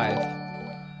scared for her life.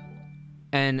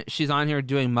 And she's on here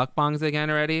doing mukbangs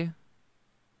again already.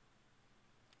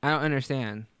 I don't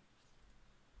understand.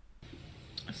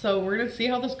 So we're going to see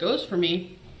how this goes for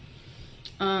me.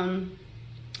 I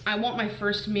want my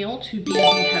first meal to be the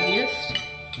heaviest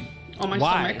on my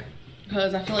stomach,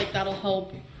 because I feel like that'll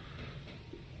help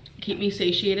keep me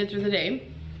satiated through the day.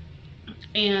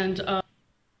 And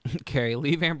Carrie,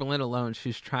 leave Amberlynn alone.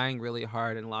 She's trying really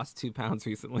hard and lost 2 pounds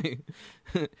recently.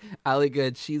 Allie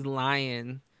Good, she's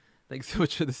lying. Thanks so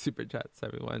much for the super chats,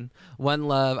 everyone. One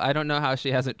love. I don't know how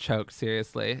she hasn't choked,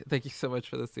 seriously. Thank you so much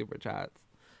for the super chats.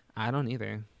 I don't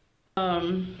either.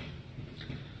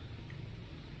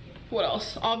 What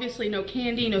else? Obviously no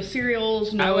candy, no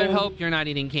cereals, no... I would hope you're not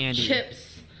eating candy.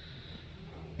 Chips.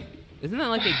 Isn't that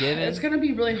like a given? It's gonna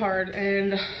be really hard,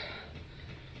 and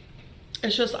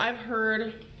it's just, I've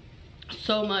heard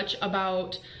so much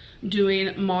about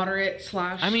doing moderate /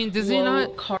 I mean,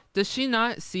 does she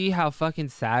not see how fucking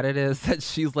sad it is that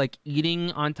she's like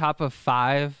eating on top of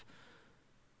 5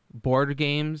 board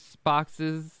games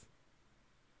boxes?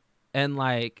 And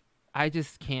like, I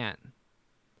just can't.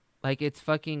 Like, it's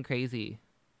fucking crazy.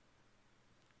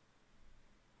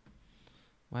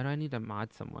 Why do I need to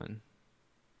mod someone?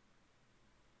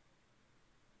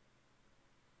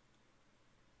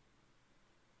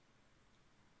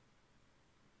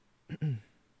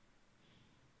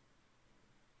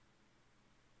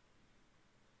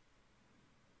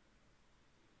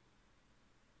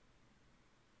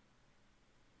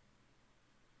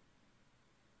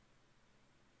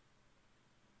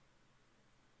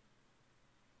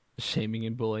 Shaming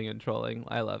and bullying and trolling.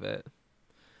 I love it.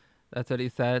 That's what he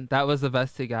said. That was the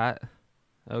best he got.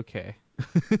 Okay.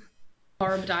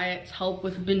 Carb diets help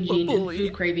with binging and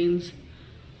food cravings.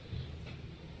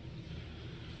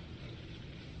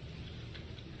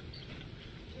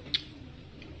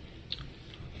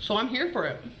 So I'm here for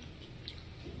it.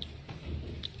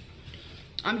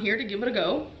 I'm here to give it a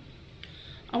go.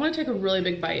 I want to take a really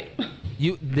big bite.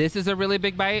 This is a really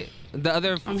big bite? The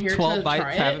other 12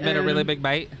 bites haven't been a really big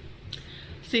bite?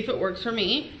 See if it works for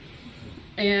me.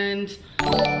 And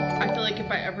I feel like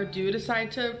if I ever do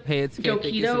decide to go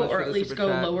keto or at least go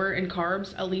lower in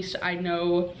carbs, at least I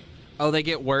know. Oh, they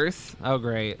get worse? Oh,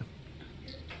 great.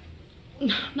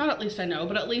 Not at least I know,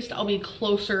 but at least I'll be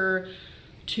closer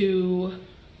to,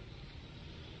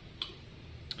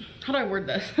 how do I word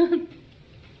this?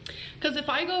 Because if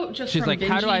I go just She's from like,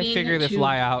 how do I figure this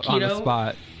lie out keto, on the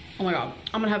spot? Oh my God,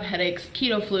 I'm gonna have headaches,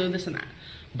 keto flu, this and that.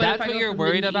 But that's what you're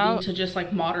worried about? To just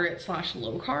like moderate /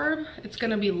 low carb, it's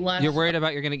gonna be less. You're worried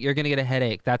about you're gonna get a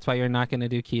headache. That's why you're not gonna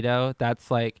do keto.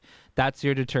 That's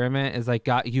your deterrent. Is like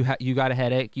you got a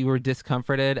headache. You were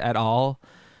discomforted at all.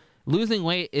 Losing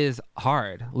weight is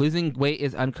hard. Losing weight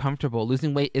is uncomfortable.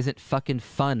 Losing weight isn't fucking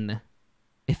fun.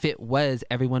 If it was,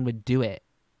 everyone would do it.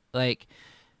 Like,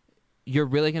 you're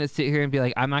really gonna sit here and be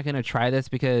like, I'm not gonna try this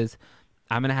because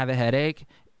I'm gonna have a headache.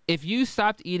 If you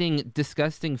stopped eating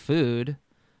disgusting food,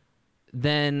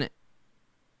 then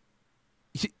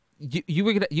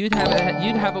you'd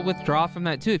have a withdrawal from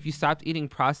that too. If you stopped eating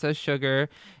processed sugar,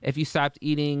 if you stopped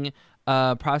eating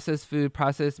processed food,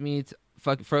 processed meats,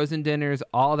 frozen dinners,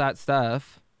 all that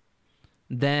stuff,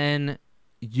 then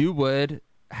you would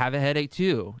have a headache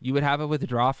too. You would have a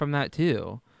withdrawal from that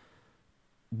too.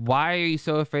 Why are you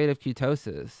so afraid of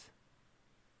ketosis?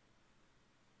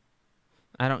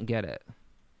 I don't get it.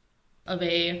 Of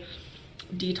a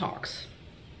detox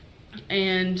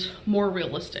and more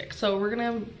realistic. So we're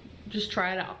gonna just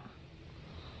try it out.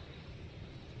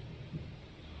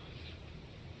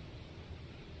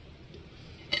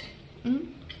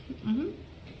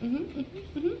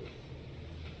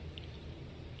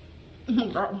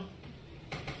 Girl.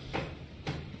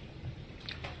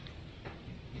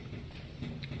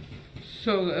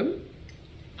 So good.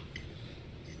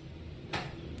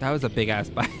 That was a big ass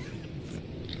bite.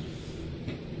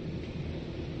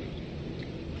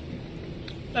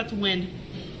 That's wind.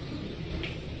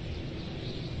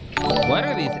 What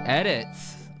are these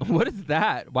edits? What is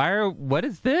that? What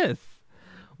is this?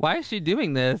 Why is she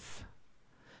doing this?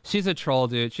 She's a troll,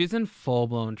 dude. She's in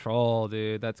full-blown troll,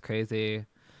 dude. That's crazy.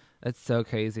 That's so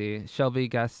crazy. Shelby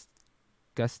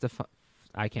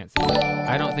I can't say that.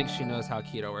 I don't think she knows how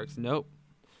keto works. Nope.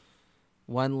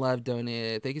 One Love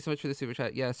donated. Thank you so much for the super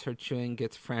chat. Yes, her chewing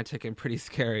gets frantic and pretty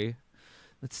scary.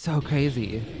 That's so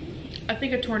crazy. I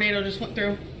think a tornado just went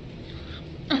through.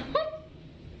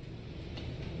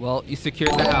 Well, you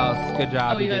secured the house. Good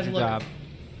job. You did your look. job.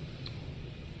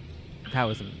 That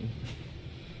was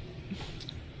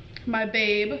my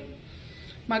babe,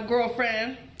 my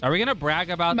girlfriend. Are we gonna brag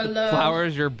about the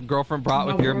flowers your girlfriend brought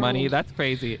with your money? That's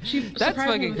crazy. That's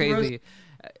fucking crazy.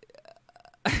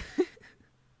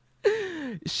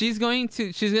 She's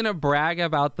gonna brag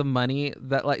about the money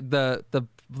that, like,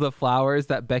 the flowers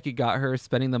that Becky got her,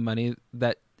 spending the money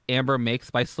that Amber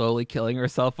makes by slowly killing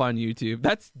herself on YouTube.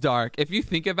 That's dark. If you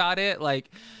think about it,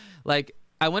 like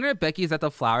I wonder if Becky's at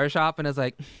the flower shop and is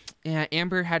like, yeah,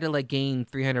 Amber had to like gain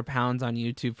 300 pounds on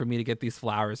YouTube for me to get these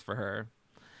flowers for her.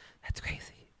 That's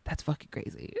crazy. That's fucking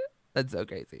crazy. That's so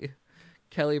crazy.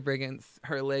 Kelly Briggins,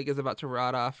 her leg is about to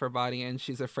rot off her body and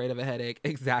she's afraid of a headache.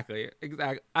 Exactly.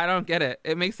 I don't get it.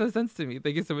 It makes no sense to me.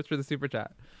 Thank you so much for the super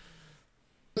chat.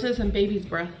 This isn't baby's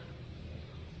breath.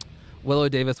 Willow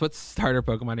Davis, what starter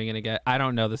Pokemon are you gonna get? I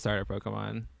don't know the starter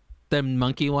Pokemon. The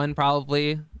monkey one,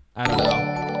 probably. I don't know.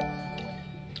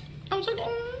 I was like,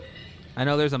 I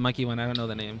know there's a monkey one. I don't know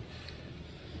the name.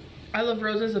 I love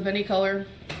roses of any color,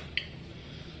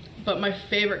 but my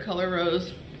favorite color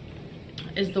rose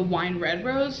is the wine red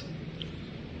rose.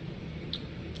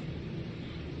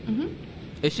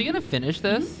 Is she gonna finish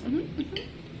this?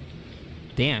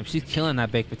 Damn, she's killing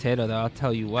that baked potato though, I'll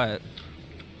tell you what.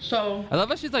 So I love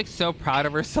how she's like so proud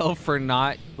of herself for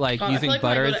not like God, using like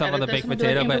butter and stuff on the baked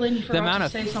potato, but the amount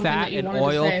of fat and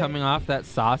oil coming off that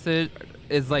sausage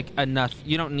is like enough.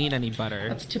 You don't need any butter.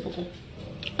 That's typical.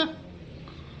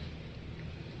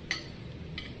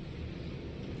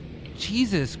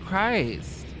 Jesus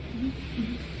Christ.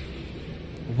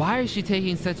 Why is she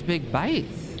taking such big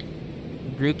bites?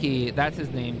 Grookey, that's his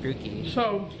name, Grookey.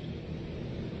 So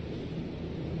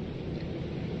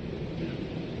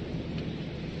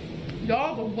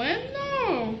y'all, the wind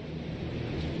though.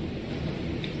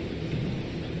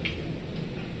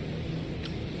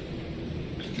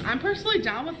 I'm personally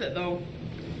down with it though.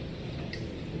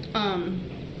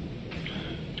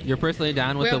 You're personally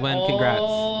down with we the have win. Congrats.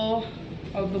 all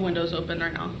of the windows open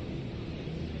right now.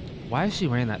 Why is she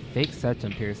wearing that fake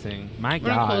septum piercing? My I'm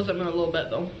gonna close God. them in a little bit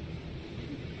though.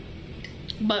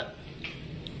 But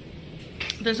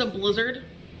there's a blizzard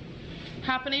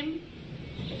happening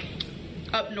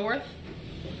up north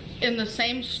in the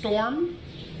same storm.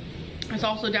 It's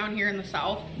also down here in the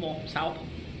south. Well, south.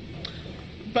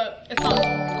 But it's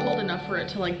not cold enough for it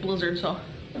to like blizzard, so.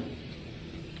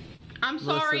 I'm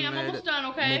sorry, Listen, I'm almost done,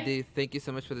 okay? Mindy, thank you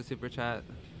so much for the super chat.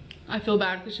 I feel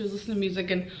bad because she was listening to music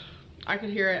and I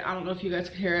could hear it. I don't know if you guys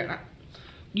could hear it.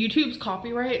 YouTube's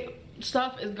copyright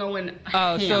stuff is going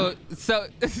Oh, ham. so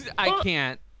I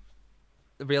can't.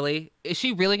 Really? Is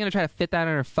she really gonna try to fit that in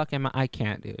her fucking mouth? I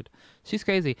can't, dude. She's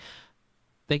crazy.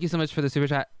 Thank you so much for the super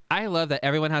chat. I love that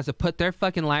everyone has to put their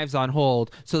fucking lives on hold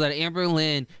so that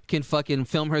Amberlynn can fucking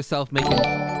film herself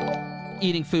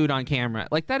eating food on camera.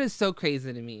 Like, that is so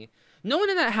crazy to me. No one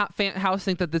in that house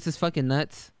think that this is fucking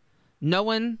nuts. No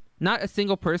one, not a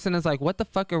single person is like, what the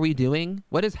fuck are we doing?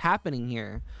 What is happening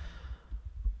here?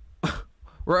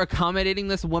 We're accommodating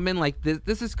this woman like this.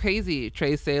 This is crazy.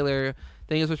 Trey Saylor,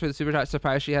 thank you so much for the super chat.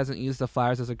 Surprised she hasn't used the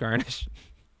flowers as a garnish.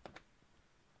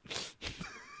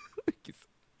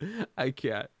 I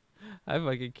can't. I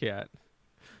fucking can't.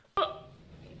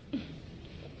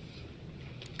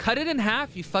 Cut it in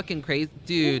half, you fucking crazy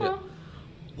dude.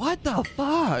 What the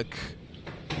fuck?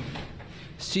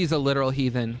 She's a literal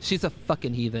heathen. She's a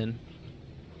fucking heathen.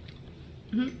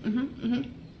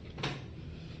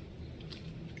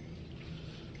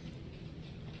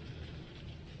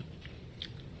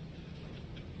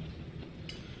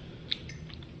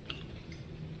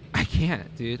 I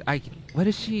can't, dude. What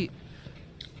is she?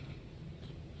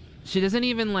 She doesn't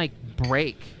even like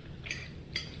break.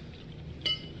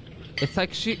 It's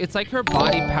like her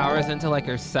body powers into like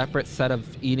her separate set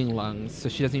of eating lungs, so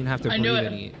she doesn't even have to breathe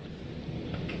and eat.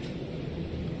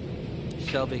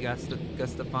 Shelby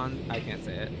Gustafon, I can't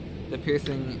say it. The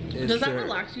piercing is. Does that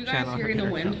relax you guys hearing the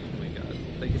wind? Oh my god!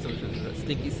 Thank you so much for that.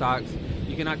 Stinky socks.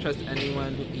 You cannot trust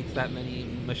anyone who eats that many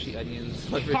mushy onions.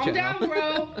 Calm down,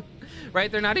 bro. Right?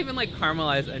 They're not even like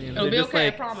caramelized onions. It'll They're be just okay, I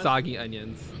like promise. soggy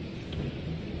onions.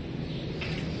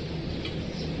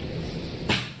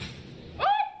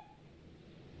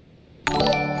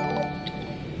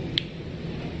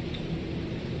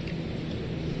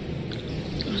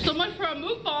 So much for a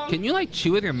mukbang. Can you like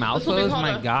chew with your mouth This will be closed? called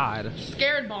My a god.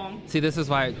 Scared bong. See, this is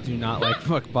why I do not like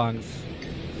mukbangs.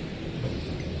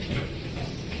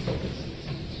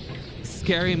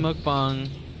 Scary mukbang.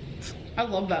 I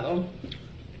love that though.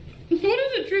 What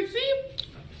is it, Trixie?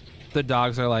 The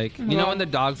dogs are like, you know when the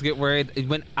dogs get worried?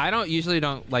 When I usually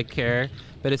don't like care,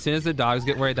 but as soon as the dogs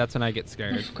get worried, that's when I get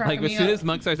scared. It's cracking Like as me soon up. as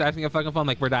Monk starts asking a fucking phone,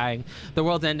 like we're dying. The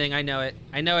world's ending. I know it.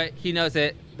 I know it. He knows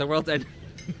it. The world's ending.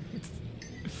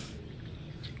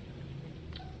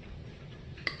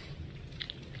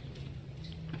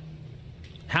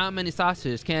 How many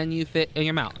sausages can you fit in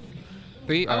your mouth?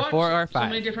 3 I or watch 4 or so 5?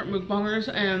 many different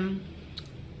mukbangers and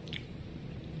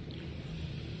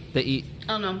They eat I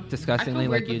don't know. disgustingly I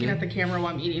feel like weird you looking do. at the camera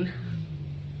while I'm eating.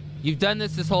 You've done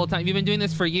this whole time. You've been doing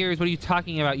this for years. What are you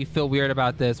talking about? You feel weird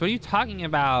about this. What are you talking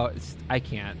about? I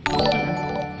can't.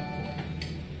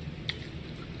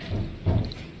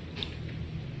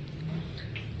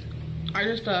 I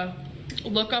just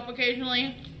look up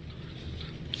occasionally.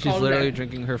 She's Call it a literally day.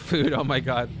 drinking her food. Oh my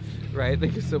god. Right?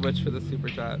 Thank you so much for the super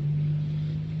chat.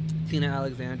 Tina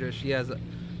Alexandra, she has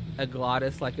a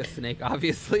glottis like a snake,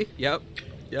 obviously. Yep.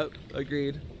 Yep.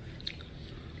 Agreed.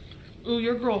 Ooh,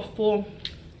 your girl's full.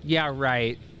 Yeah,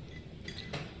 right.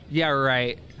 Yeah,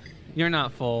 right. You're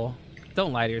not full.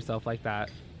 Don't lie to yourself like that.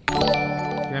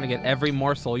 You're gonna get every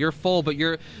morsel. You're full, but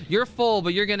you're full,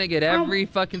 but you're gonna get every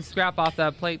fucking scrap off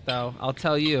that plate, though. I'll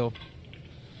tell you.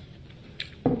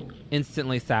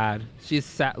 Instantly sad. She's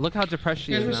sad. Look how depressed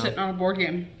she You is guys are now. sitting on a board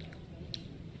game.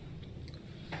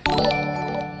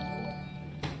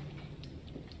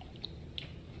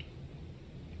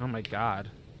 Oh my god.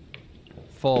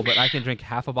 Full, but I can drink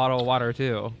half a bottle of water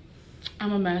too.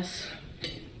 I'm a mess.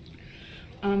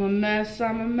 I'm a mess.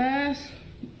 I'm a mess.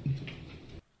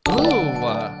 Ooh.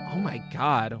 Oh my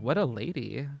god. What a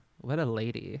lady. What a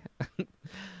lady.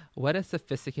 What a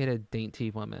sophisticated,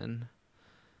 dainty woman.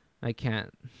 I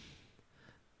can't.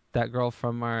 That girl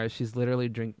from Mars, she's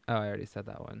literally Oh, I already said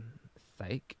that one.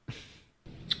 Psych.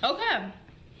 Okay.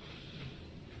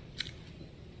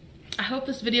 I hope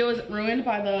this video isn't ruined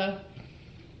by the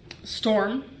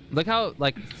storm. Look how,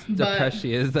 like, depressed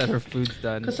she is that her food's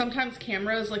done. Because sometimes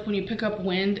cameras, like when you pick up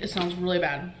wind, it sounds really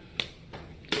bad.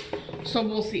 So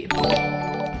we'll see.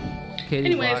 Katie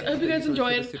Anyways, Block, I hope you guys thank so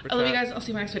much for the enjoyed. super I love you chat. guys. I'll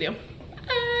see you in my next video.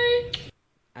 Bye.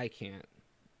 I can't.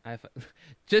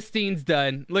 Justine's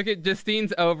done. Look at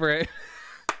Justine's over it.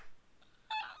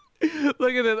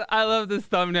 Look at this. I love this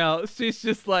thumbnail. She's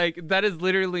just like, that is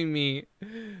literally me.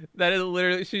 That is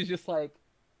literally, she's just like,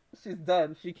 she's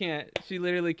done. She can't. She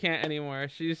literally can't anymore.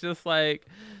 She's just like,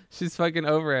 she's fucking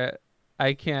over it.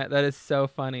 I can't. That is so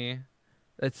funny.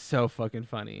 That's so fucking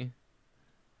funny.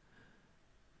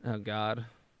 Oh God.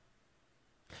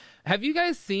 Have you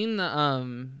guys seen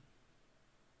the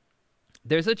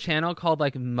there's a channel called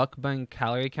like Mukbang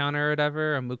Calorie Counter or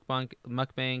whatever, or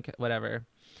Mukbang whatever.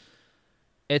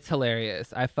 It's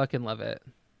hilarious. I fucking love it.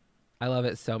 I love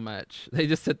it so much. They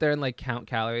just sit there and like count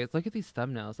calories. Look at these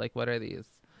thumbnails. Like, what are these?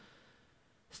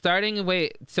 So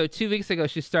 2 weeks ago,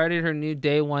 she started her new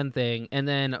day one thing. And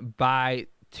then by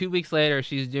 2 weeks later,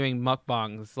 she's doing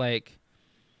mukbangs. Like,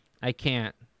 I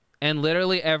can't. And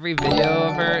literally every video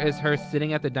of her is her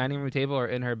sitting at the dining room table or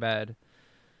in her bed.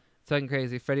 It's fucking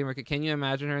crazy. Freddie Mercury, can you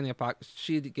imagine her in the apocalypse?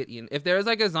 She'd get eaten. If there was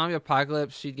like a zombie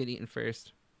apocalypse, she'd get eaten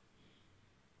first.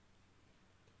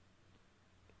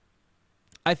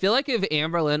 I feel like if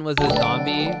Amberlynn was a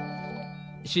zombie,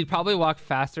 she'd probably walk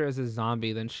faster as a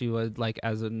zombie than she would like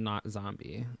as a not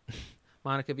zombie.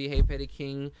 Monica B, hey Petty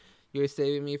King, you're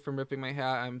saving me from ripping my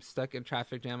hat. I'm stuck in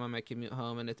traffic jam on my commute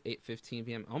home and it's 8:15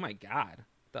 p.m. Oh my God,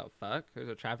 the fuck? There's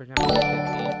a traffic jam at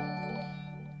 8:15.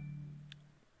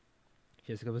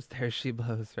 She has to go upstairs. She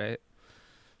blows, right?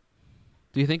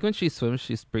 Do you think when she swims,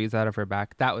 she breathes out of her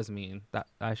back? That was mean. That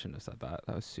I shouldn't have said that.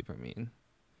 That was super mean.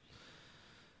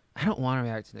 I don't want to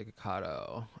react to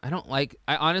Nikocado.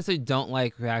 I honestly don't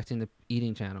like reacting to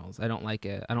eating channels. I don't like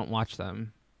it. I don't watch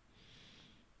them.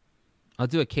 I'll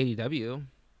do a KDW.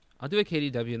 I'll do a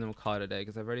KDW and then we'll call it a day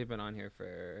because I've already been on here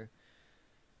for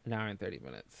an hour and 30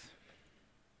 minutes.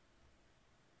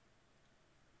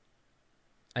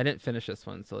 I didn't finish this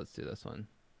one, so let's do this one.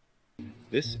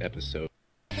 This episode.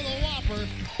 For the Whopper.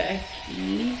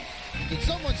 Becky. Did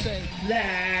someone say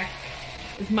Zach.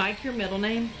 Is Mike your middle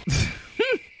name?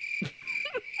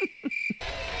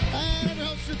 I'm your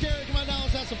host, Drew Carey. Come on down,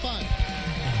 let's have some fun.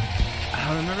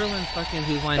 I remember when fucking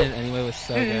Who's Line Is It Anyway was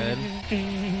so good.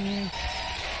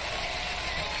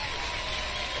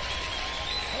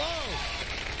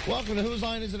 Hello. Welcome to Whose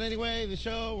Line Is It Anyway, the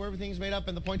show where everything's made up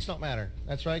and the points don't matter.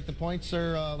 That's right, the points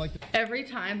are like... Every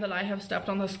time that I have stepped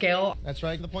on the scale, That's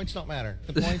right, the points don't matter.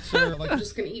 The points are like... I'm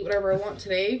just gonna eat whatever I want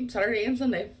today, Saturday and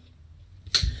Sunday.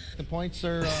 The points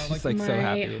are She's like My so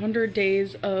happy. 100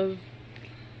 days of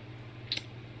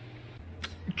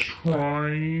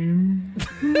trying.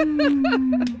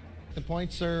 The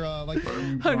points are like...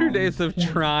 100 days of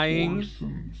trying.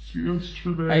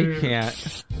 Yesterday. I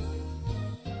can't.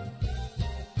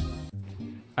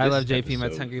 I love JP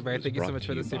Mets Hungry Bear. Thank you so much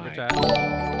for the super chat.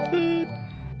 Food.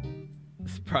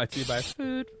 It's brought to you by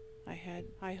food. I had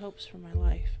high hopes for my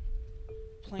life,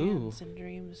 plans and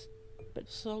dreams, but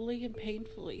slowly and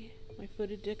painfully, my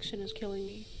food addiction is killing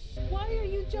me. Why are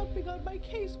you jumping on my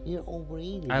case? You're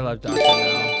overeating. I love Dr. Now.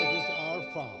 It is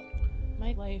our fault.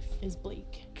 My life is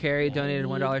bleak. Carrie donated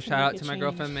need $1. to Shout out make a to my change.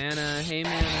 girlfriend Mana. Hey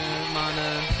Mana,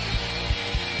 Mana.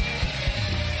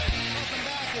 Welcome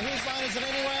back to Whose Line Is It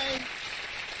Anyway?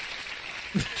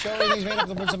 Show everything's made up,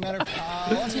 the points don't matter.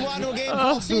 Let's move on to a game Oh,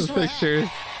 called Seize the from a Hat. pictures.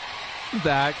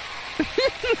 Zach.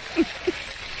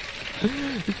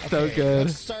 It's so Okay, good.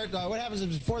 Let's start. What happens is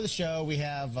before the show, we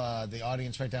have the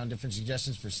audience write down different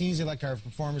suggestions for scenes they'd like our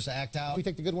performers to act out. We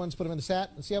take the good ones, put them in the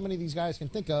set, and see how many of these guys can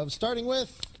think of. Starting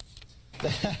with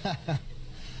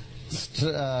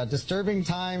disturbing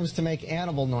times to make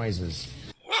animal noises.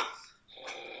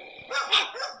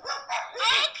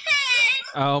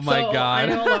 Oh my so God. I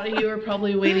know a lot of you are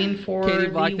probably waiting for Katie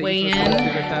the Block, thank you weigh-in, so much for the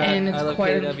super chat. and I it's love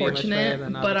quite KW much better unfortunate,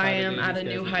 than but I avocado am at a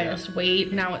beans, new guys. highest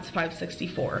weight. Now it's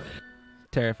 564.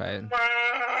 Terrified.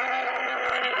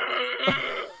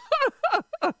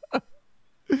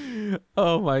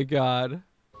 Oh my God.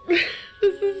 This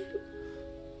is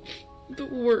the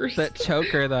worst That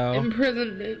choker though.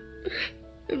 imprisonment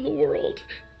in the world.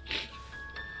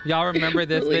 Y'all remember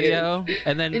this Really video?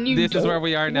 And then And you this is don't where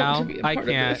we are want now. to be a I part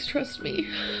of can't. this, trust me.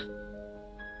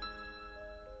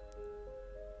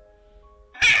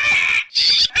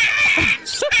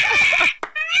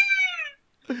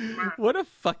 What a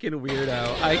fucking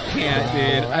weirdo. I can't,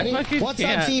 dude. I fucking What's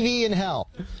can't. on TV in hell?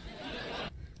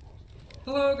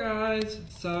 Hello guys,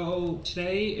 so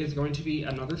today is going to be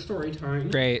another story time.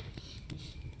 Great.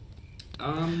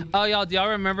 Oh, y'all, do y'all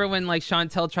remember when like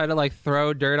Chantel tried to like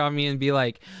throw dirt on me and be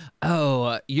like,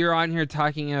 oh, you're on here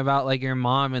talking about like your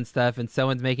mom and stuff and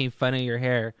someone's making fun of your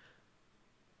hair?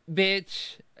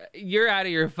 Bitch, You're out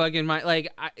of your fucking mind.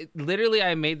 Like, literally,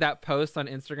 I made that post on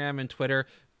Instagram and Twitter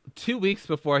 2 weeks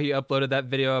before he uploaded that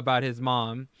video about his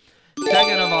mom.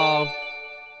 Second of all,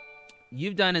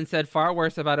 you've done and said far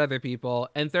worse about other people.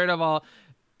 And third of all,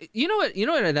 you know what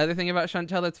another thing about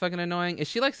Chantel that's fucking annoying is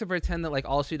she likes to pretend that like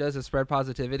all she does is spread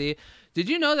positivity. Did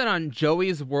you know that on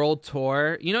Joey's World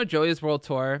Tour, Joey's World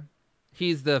Tour,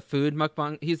 he's the food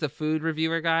mukbang, he's the food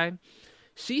reviewer guy.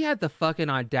 She had the fucking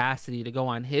audacity to go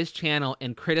on his channel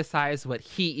and criticize what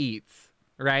he eats,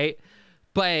 right?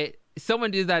 But someone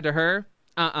does that to her,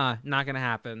 not gonna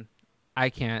happen.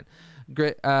 I can't.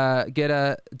 Get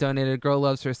a donated. Girl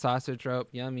loves her sausage rope.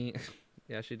 Yummy.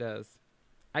 Yeah, she does.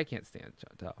 I can't stand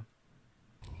Chantel.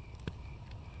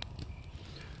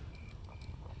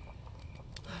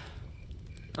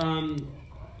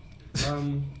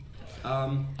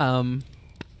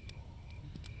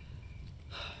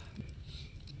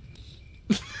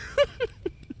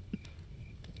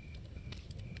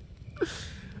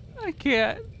 I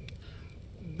can't.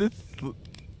 This.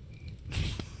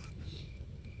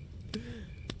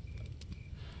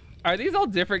 Are these all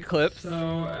different clips? So,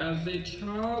 as a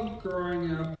child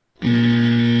growing up...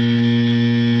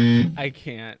 I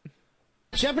can't.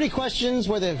 Jeopardy questions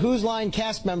where the Whose Line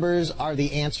cast members are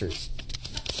the answers.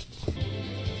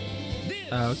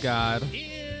 Oh, God.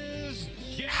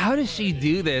 How does she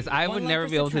do this? I would never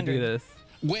be able to do this.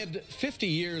 Wed 50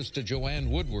 years to Joanne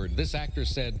Woodward, this actor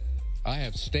said, I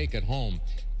have steak at home.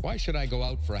 Why should I go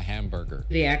out for a hamburger?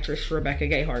 The actress Rebecca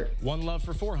Gayheart. One love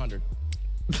for 400.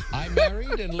 I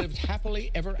married and lived happily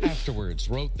ever afterwards,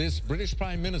 wrote this British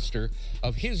Prime Minister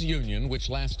of his union, which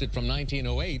lasted from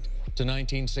 1908 to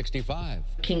 1965.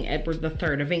 King Edward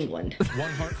III of England.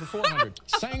 One heart for 400.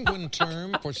 Sanguine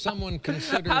term for someone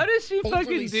considered. How does she fucking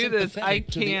overly do this? I sympathetic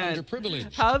to the can't.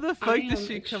 underprivileged. How the fuck does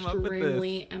she come up with this? I'm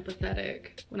extremely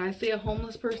empathetic. When I see a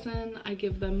homeless person, I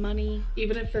give them money,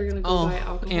 even if they're gonna go buy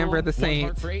alcohol. Amber the One Saint.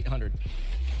 heart for 800.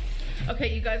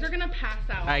 Okay, you guys are gonna pass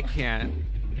out. I can't.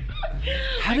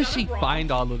 How does she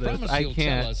find all of this? Promise I you'll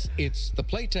can't. Tell us it's the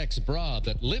Playtex bra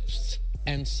that lifts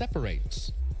and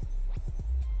separates.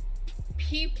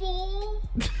 People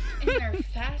in their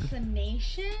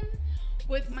fascination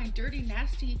with my dirty,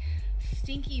 nasty,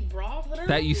 stinky bra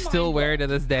that you still wear to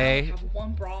this day. I have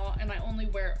one bra and I only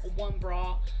wear one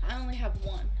bra. I only have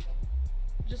one.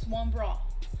 Just one bra.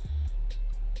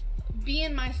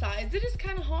 Being my size, it is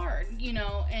kind of hard,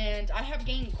 and I have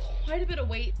gained quite a bit of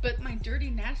weight, but my dirty,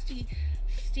 nasty,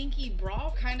 stinky bra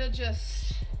kind of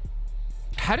just...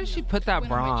 How does she put that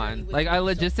bra on? Like, I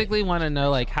logistically want to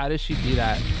know, like, how does she do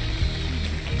that?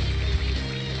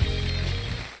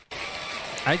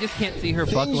 I just can't see her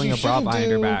buckling a bra behind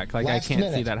her back. Like, I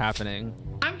can't see that happening.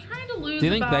 I'm trying to lose. Do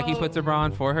you think Becky puts her bra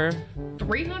on for her?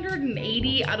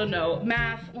 380, I don't know.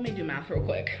 Math, let me do math real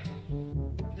quick.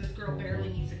 This girl barely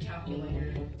needs a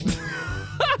calculator.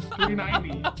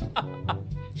 390.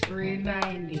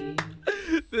 390.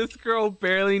 This girl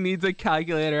barely needs a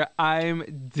calculator.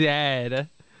 I'm dead.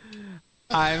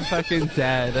 I'm fucking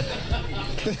dead.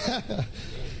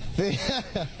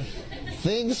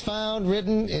 Things found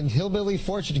written in hillbilly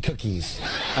fortune cookies.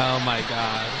 Oh my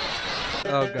god.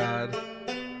 Oh god.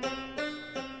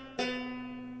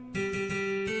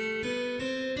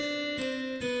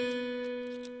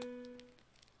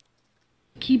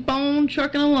 Keep on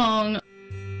trucking along.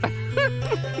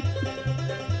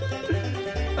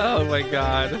 Oh my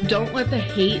god. Don't let the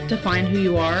hate define who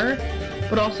you are,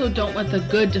 but also don't let the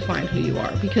good define who you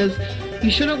are, because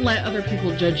you shouldn't let other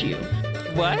people judge you.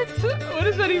 What? What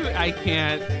is that even? I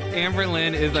can't.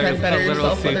 Amberlynn is like a better little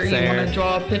yourself, whether you want to soothsayer.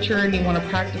 draw a picture and you want to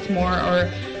practice more or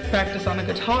practice on a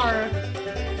guitar.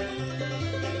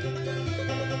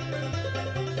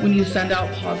 When you send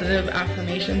out positive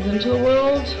affirmations into the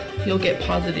world, you'll get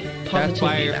positivity That's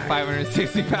why you're back.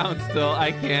 560 pounds still.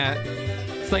 I can't.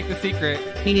 It's like The Secret.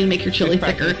 You need to make your chili Just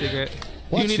practice thicker. The Secret.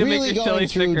 What's You need to really make your going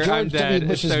chili through thicker. I'm George W. dead. It's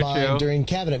Bush's so mind true. during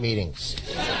cabinet meetings?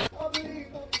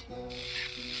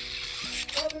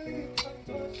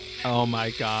 Oh my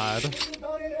god.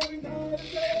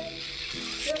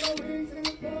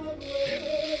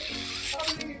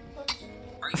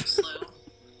 Are you slow?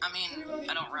 I mean,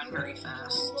 I don't run very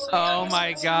fast. So Oh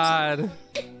my god.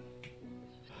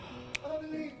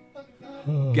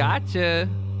 Gotcha.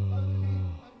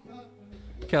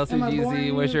 Kelsey Am I Jeezy,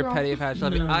 boring where's you, your bro? petty patch?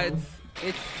 No.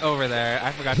 It's over there.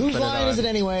 I forgot to Whose put it line on. is it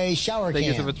anyway? Shower Thank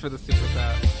you so cam. much for the super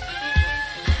chat.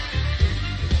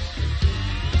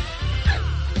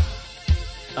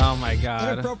 Oh my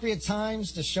god. Inappropriate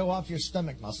times to show off your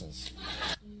stomach muscles.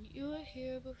 You were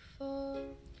here before.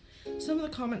 Some of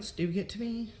the comments do get to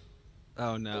me.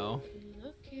 Oh no.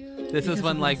 Look This is Because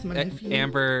when I like lost my nephew.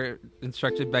 Amber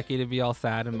instructed Becky to be all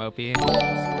sad and mopey.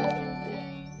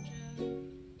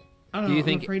 I don't Do know, you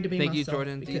think? I'm afraid to be Thank you, myself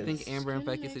Jordan. Do you think because- Amber and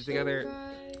Becky sleep together?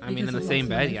 I mean, because in the I same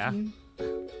lost my bed, yeah. nephew.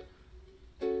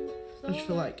 I just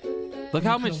feel like Look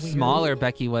how I'm much kinda weird. smaller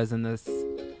Becky was in this.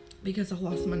 Because I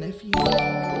lost my nephew.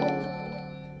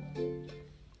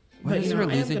 What does her I am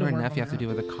losing gonna her work nephew on have to do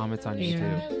that. with the comments on And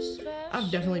YouTube? I've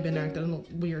definitely been acting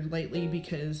weird lately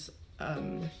because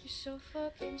The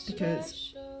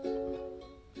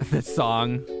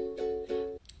song.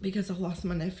 because I lost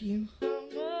my nephew.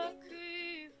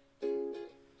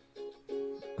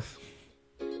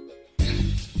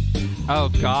 Oh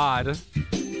God.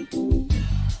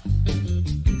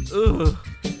 Ugh.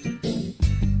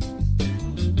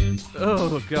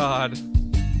 Oh God.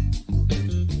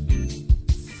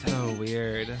 So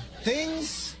weird.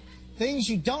 Things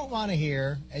you don't want to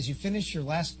hear as you finish your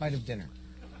last bite of dinner.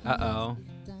 Uh-oh.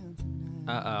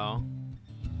 Uh-oh.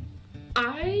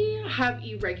 I have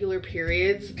irregular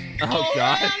periods. Oh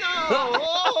God.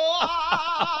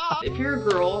 If you're a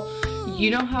girl,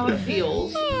 you know how it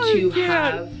feels to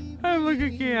have. Oh, look,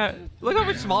 I can't. Look how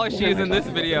much smaller she is in this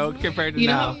video compared to You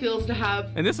know now. how it feels to have.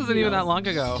 And this wasn't even that long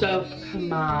ago. Stuff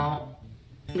come out,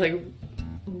 like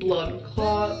blood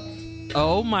clots.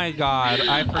 Oh my God,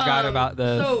 I forgot about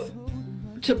this. So,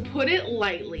 to put it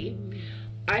lightly,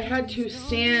 I had to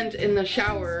stand in the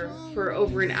shower for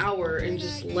over an hour and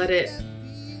just let it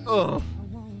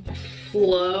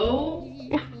flow.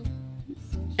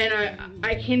 And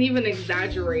I can't even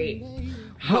exaggerate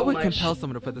how What would much compel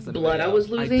someone to put this in blood video? I was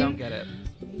losing. I don't get it.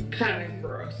 Kind of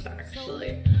gross,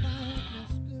 actually.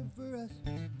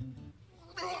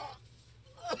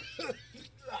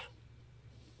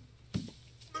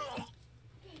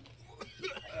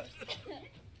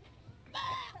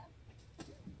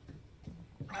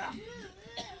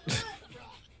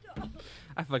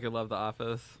 I fucking love The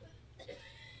Office.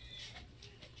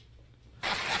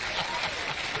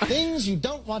 Things you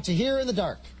don't want to hear in the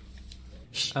dark.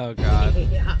 Oh God.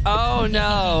 Oh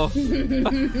no.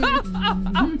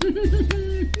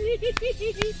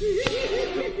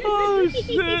 Oh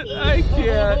shit, I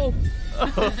can't.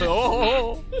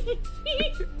 Oh.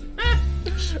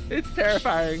 It's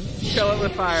terrifying. Kill it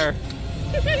with fire.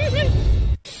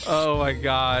 Oh my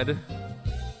God.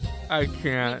 I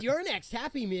can't. With your next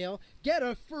Happy Meal, get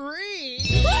a free.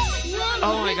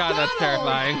 Oh my God, that's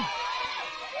terrifying.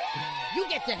 You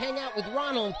get to hang out with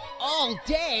Ronald all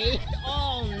day,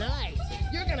 all night.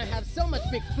 You're gonna have so much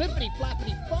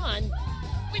McFlippity-flappity fun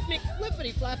with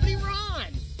McFlippity-flappity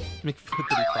Ron.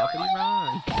 McFlippity floppity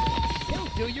Ron. He'll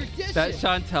do your dishes. That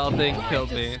Chantel thing Drive killed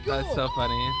to me. school. That's so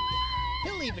funny.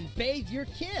 He'll even bathe your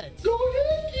kids.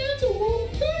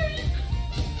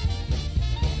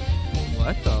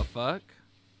 What the fuck?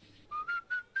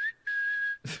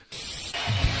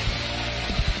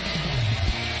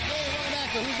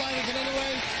 Whose Line Is It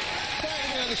Anyway?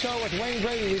 Starting on the show with Wayne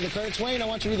Brady. Read the credits. Wayne, I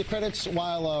want you to read the credits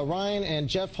while Ryan and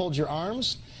Jeff hold your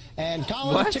arms, and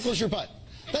Colin What? tickles your butt.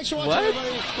 Thanks for watching, What?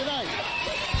 everybody. Good night.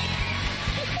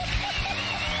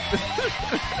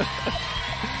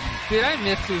 Dude, I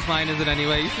missed Whose Line Is It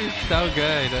Anyway? She's so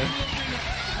good.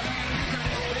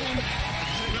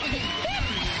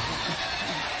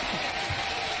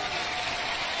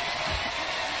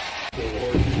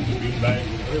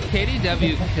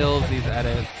 KDW kills these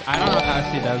edits. I don't know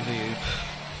how she does these.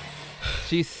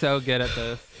 She's so good at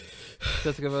this.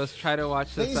 Jessica Vos, try to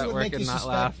watch this Things at that would work make and you not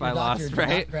suspect laugh. your I doctor lost, did not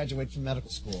right? graduate from medical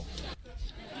school.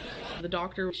 The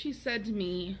doctor, she said to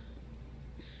me,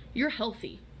 "You're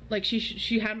healthy." Like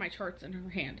she had my charts in her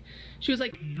hand. She was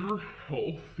like, "You're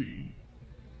healthy."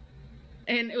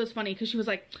 And it was funny because she was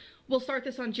like, "We'll start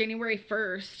this on January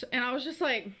 1st." And I was just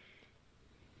like,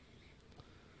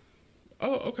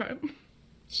 "Oh, okay."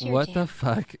 Sure, what the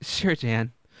fuck? Sure,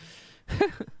 Jan.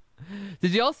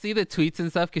 Did y'all see the tweets and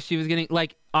stuff? Because she was getting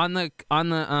like on the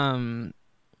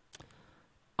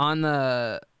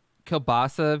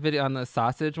kielbasa video, on the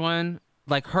sausage one.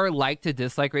 Like her like to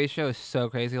dislike ratio is so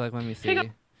crazy. Like, let me see.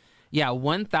 Yeah,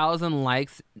 1,000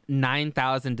 likes,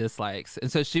 9,000 dislikes. And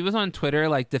so she was on Twitter,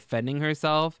 like, defending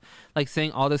herself, like,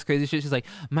 saying all this crazy shit. She's like,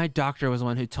 my doctor was the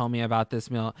one who told me about this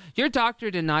meal. Your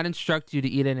doctor did not instruct you to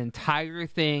eat an entire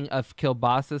thing of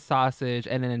kielbasa sausage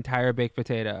and an entire baked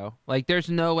potato. Like, there's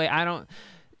no way.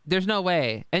 There's no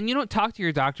way. And you don't talk to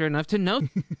your doctor enough to know.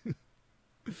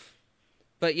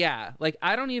 But, yeah, like,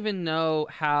 I don't even know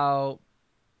how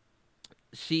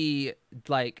she,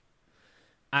 like...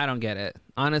 I don't get it.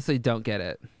 Honestly, don't get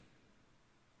it.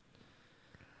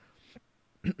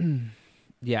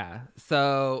 Yeah.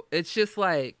 So it's just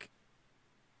like,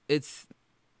 it's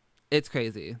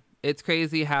crazy. it's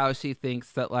crazy how she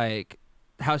thinks that, like,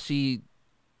 how she,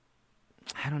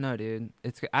 I don't know, dude.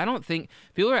 I don't think,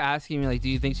 people are asking me, like, do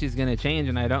you think she's gonna change?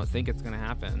 And I don't think it's gonna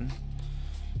happen.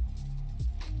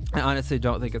 I honestly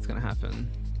don't think it's gonna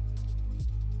happen.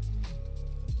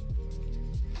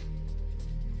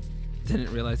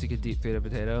 Didn't realize you could deep fry a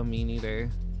potato. Me neither.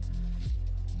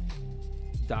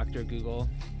 Dr. Google.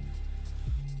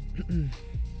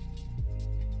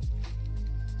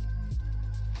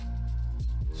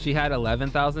 She had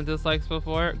 11,000 dislikes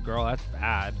before. Girl, that's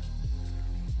bad.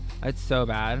 That's so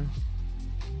bad.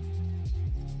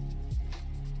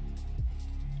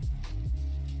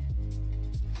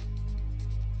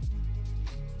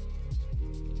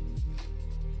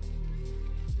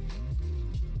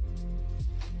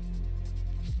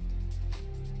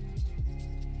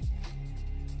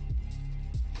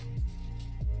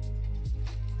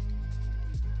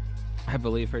 I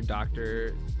believe her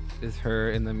doctor is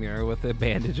her in the mirror with a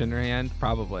bandage in her hand.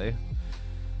 Probably.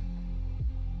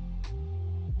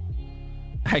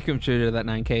 I contributed to that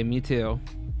 9K. Me too.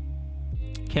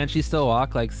 Can she still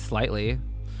walk? Like, slightly.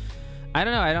 I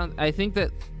don't know. I don't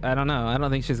know. I don't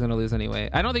think she's gonna lose any weight.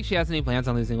 I don't think she has any plans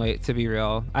on losing weight, to be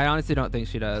real. I honestly don't think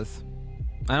she does.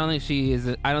 I don't think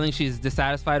she's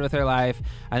dissatisfied with her life.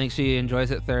 I think she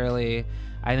enjoys it thoroughly.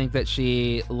 I think that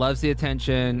she loves the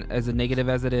attention, as negative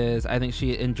as it is. I think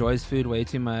she enjoys food way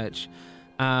too much.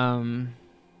 Yeah,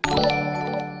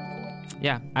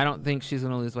 I don't think she's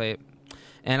gonna lose weight.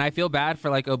 And I feel bad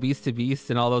for, like, Obese to Beast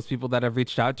and all those people that have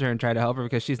reached out to her and tried to help her,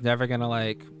 because she's never gonna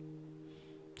take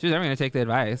the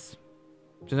advice.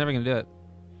 She's never gonna do it.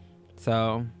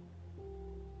 So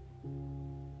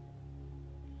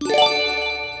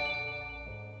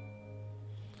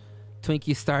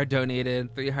Twinkie Star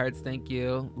donated 3 hearts. Thank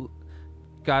you.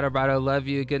 God Obrato, love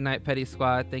you. Good night, Petty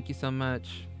Squad. Thank you so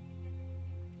much.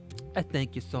 I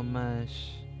thank you so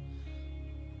much.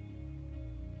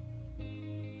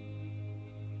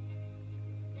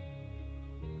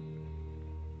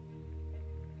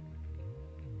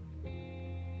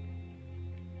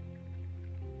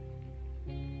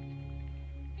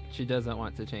 She doesn't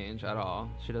want to change at all.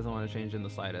 She doesn't want to change in the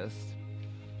slightest.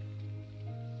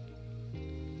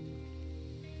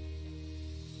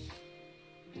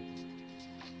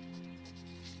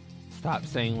 Stop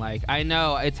saying like. I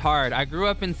know, it's hard. I grew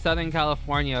up in Southern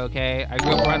California, okay? I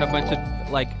grew up around a bunch of,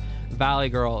 like, valley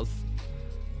girls.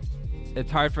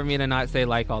 It's hard for me to not say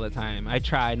like all the time. I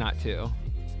try not to.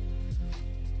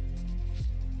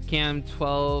 Cam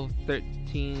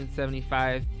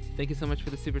 121375, thank you so much for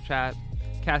the super chat.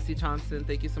 Cassie Thompson,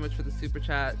 thank you so much for the super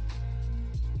chat.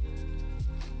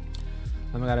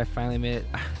 Oh my god, I finally made it.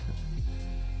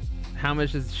 How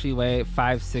much does she weigh?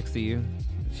 560.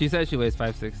 She said she weighs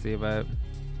 560, but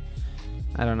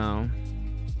I don't know.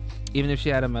 Even if she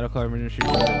had a medical emergency,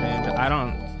 I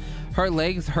don't. Her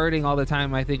legs hurting all the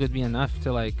time, I think, would be enough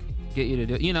to, like, get you to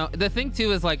do it. You know, the thing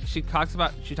too is, like, she talks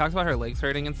about her legs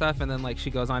hurting and stuff, and then, like, she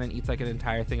goes on and eats, like, an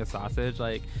entire thing of sausage.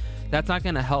 Like, that's not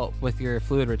gonna help with your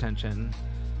fluid retention.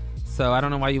 So I don't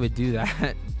know why you would do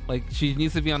that. Like, she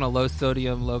needs to be on a low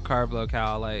sodium, low carb, low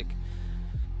cal. Like,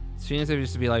 she needs to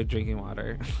just be, like, drinking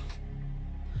water.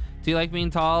 Do you like being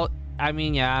tall? I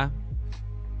mean, yeah.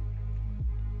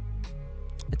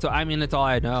 It's all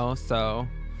I know. So,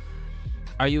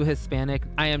 are you Hispanic?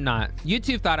 I am not.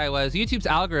 YouTube thought I was. YouTube's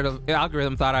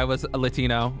algorithm thought I was a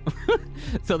Latino.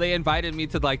 So they invited me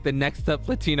to, like, the Next Up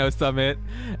Latino Summit,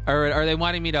 or they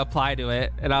wanted me to apply to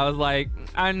it, and I was like,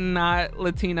 I'm not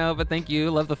Latino, but thank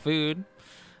you. Love the food.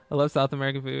 I love South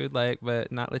American food, like,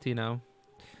 but not Latino.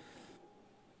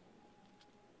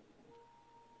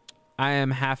 I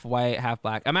am half white, half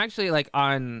black. I'm actually, like,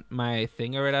 on my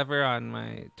thing or whatever, on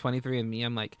my 23andMe,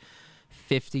 I'm like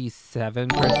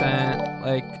 57%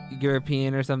 like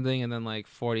European or something, and then like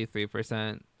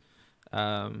 43%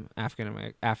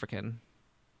 African.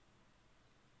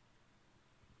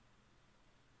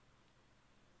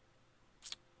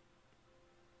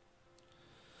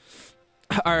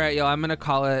 All right, yo, I'm gonna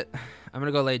call it. I'm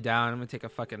gonna go lay down. I'm gonna take a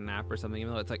fucking nap or something,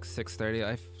 even though it's like 6:30.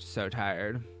 I'm so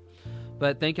tired.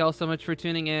 But thank y'all so much for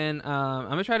tuning in. I'm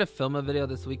gonna try to film a video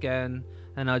this weekend,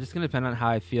 and it's just gonna depend on how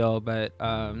I feel. But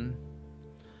I'm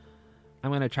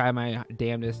gonna try my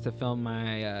damnedest to film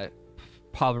my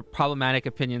problematic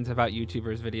opinions about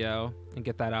YouTubers video and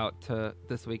get that out to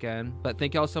this weekend. But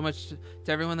thank y'all so much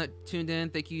to everyone that tuned in.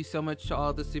 Thank you so much to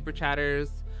all the super chatters.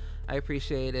 I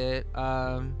appreciate it.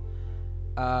 I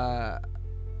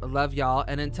love y'all,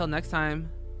 and until next time,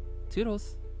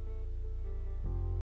 toodles.